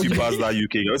say they Beats go you past that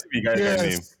UK. What's the guy's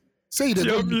name? Yes. Say they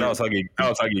go. That Osage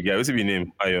guy. What's the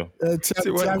name? Ayo.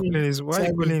 Why are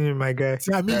you calling him my guy?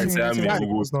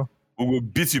 We will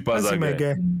beat you past That's that my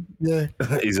guy. guy. Yeah.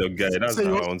 He's your guy. That's So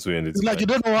how you- I want to end it. It's like you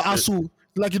don't know what ASU.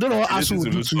 Like you don't know what ASU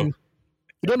will do to you.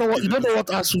 You don't know what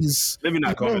ASU is. Maybe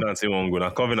not You know- Covenant in one go.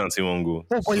 Not Covenant in one go.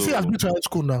 Oh, but you see, has been to high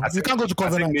school now. You can't go to I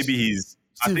Covenant. think maybe he's.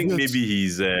 Steve, wait.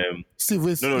 Steve,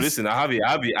 wait. No. Listen, I have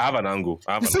an angle.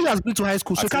 You say he has been to high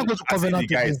school, so you can't go to Covenant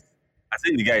again. I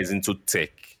think the guy is into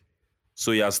tech.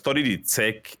 So he has studied the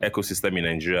tech ecosystem in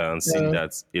Nigeria and seen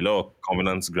that a lot of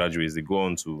Covenant graduates they go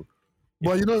on to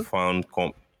But found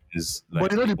companies. Like,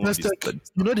 but the best tech.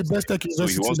 You know the best tech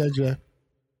university in Nigeria.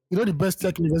 You know the best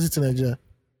tech university in Nigeria.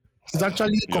 It's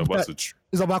actually it's Computer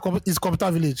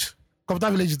Village.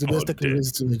 Computer Village is the best tech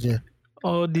university in Nigeria.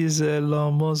 All these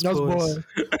Elon Musk That's boys. boy.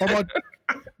 About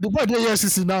the boy dey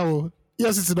EFCC now.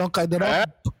 EFCC don't kind of.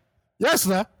 Yes,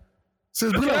 nah.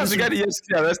 Since you get the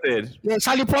EFCC arrested. Yeah,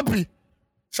 Charlie Poppy.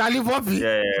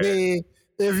 Yeah.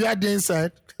 If you are the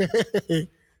inside,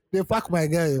 they pack my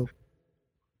guy. Yo.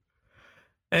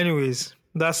 Anyways,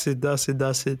 that's it.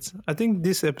 I think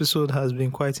this episode has been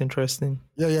quite interesting.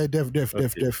 Yeah, def.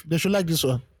 They should like this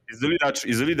one. It's only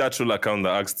that troll account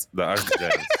that asked Giants.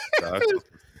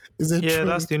 Is it true?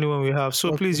 That's the only one we have.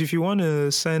 So please, if you want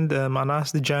to send an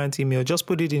Ask the Giant email, just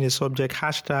put it in the subject,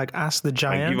 hashtag Ask the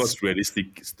Giants. And give us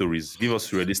realistic stories. Give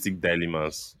us realistic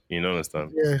dilemmas. You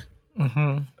understand? Yeah.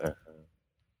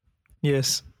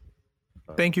 Yes.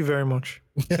 Thank you very much.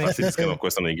 If I see this kind of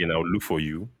question again, I'll look for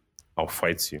you. I'll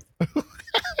fight you.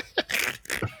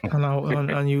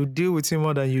 and you deal with him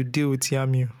more than you deal with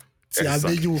Tiamu.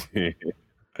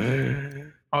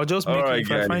 I'll just make him,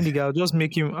 if I find the guy, I'll just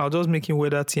make him wear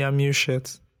that Tiamu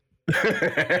shirt.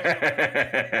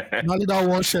 Not that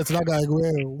one shirt, that guy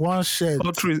wear one shirt.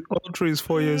 All through his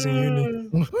 4 years in uni.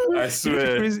 I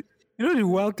swear. You know the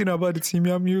wild thing about the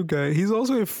Tiamu guy? He's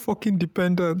also a fucking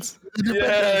dependent.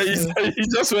 Yeah, he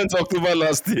just went October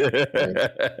last year.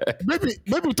 Maybe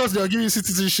we thought they were giving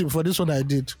citizenship for this one I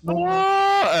did.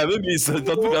 Maybe it's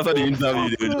talking after the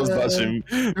interview, they will just bash him.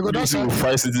 Because he will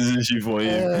fight citizenship for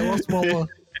him. What's more?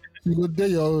 You go there,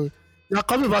 you're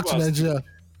coming back to Nigeria.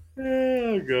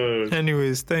 Oh, God.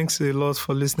 Anyways, thanks a lot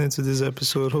for listening to this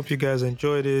episode. Hope you guys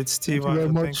enjoyed it. Steve,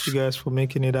 thank you guys for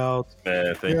making it out.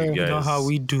 Thank you guys. You know how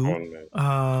we do.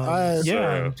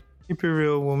 Keep it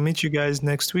real. We'll meet you guys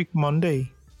next week,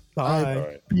 Monday. Bye. All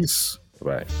right. Peace.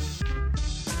 Bye.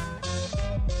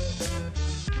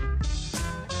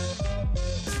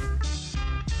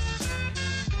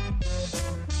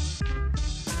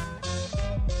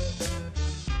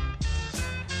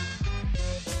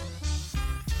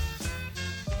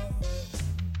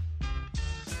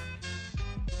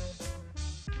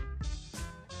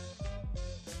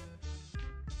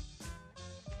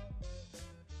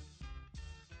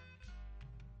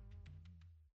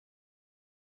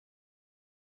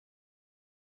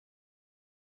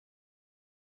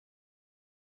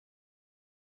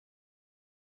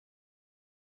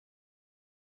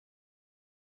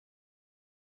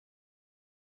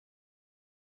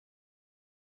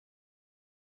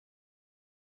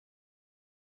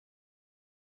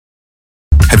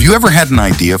 Have you ever had an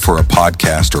idea for a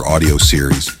podcast or audio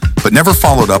series, but never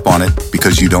followed up on it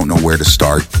because you don't know where to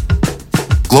start?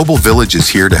 Global Village is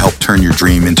here to help turn your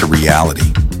dream into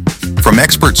reality. From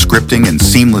expert scripting and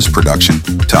seamless production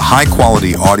to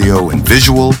high-quality audio and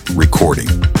visual recording,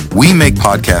 we make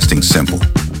podcasting simple,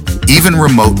 even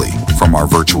remotely from our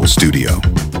virtual studio.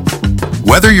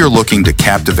 Whether you're looking to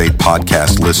captivate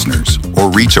podcast listeners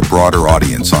or reach a broader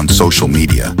audience on social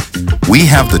media, we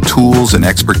have the tools and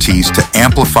expertise to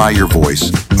amplify your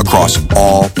voice across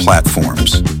all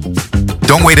platforms.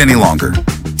 Don't wait any longer.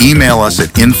 Email us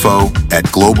at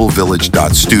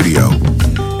info@globalvillage.studio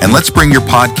and let's bring your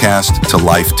podcast to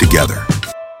life together.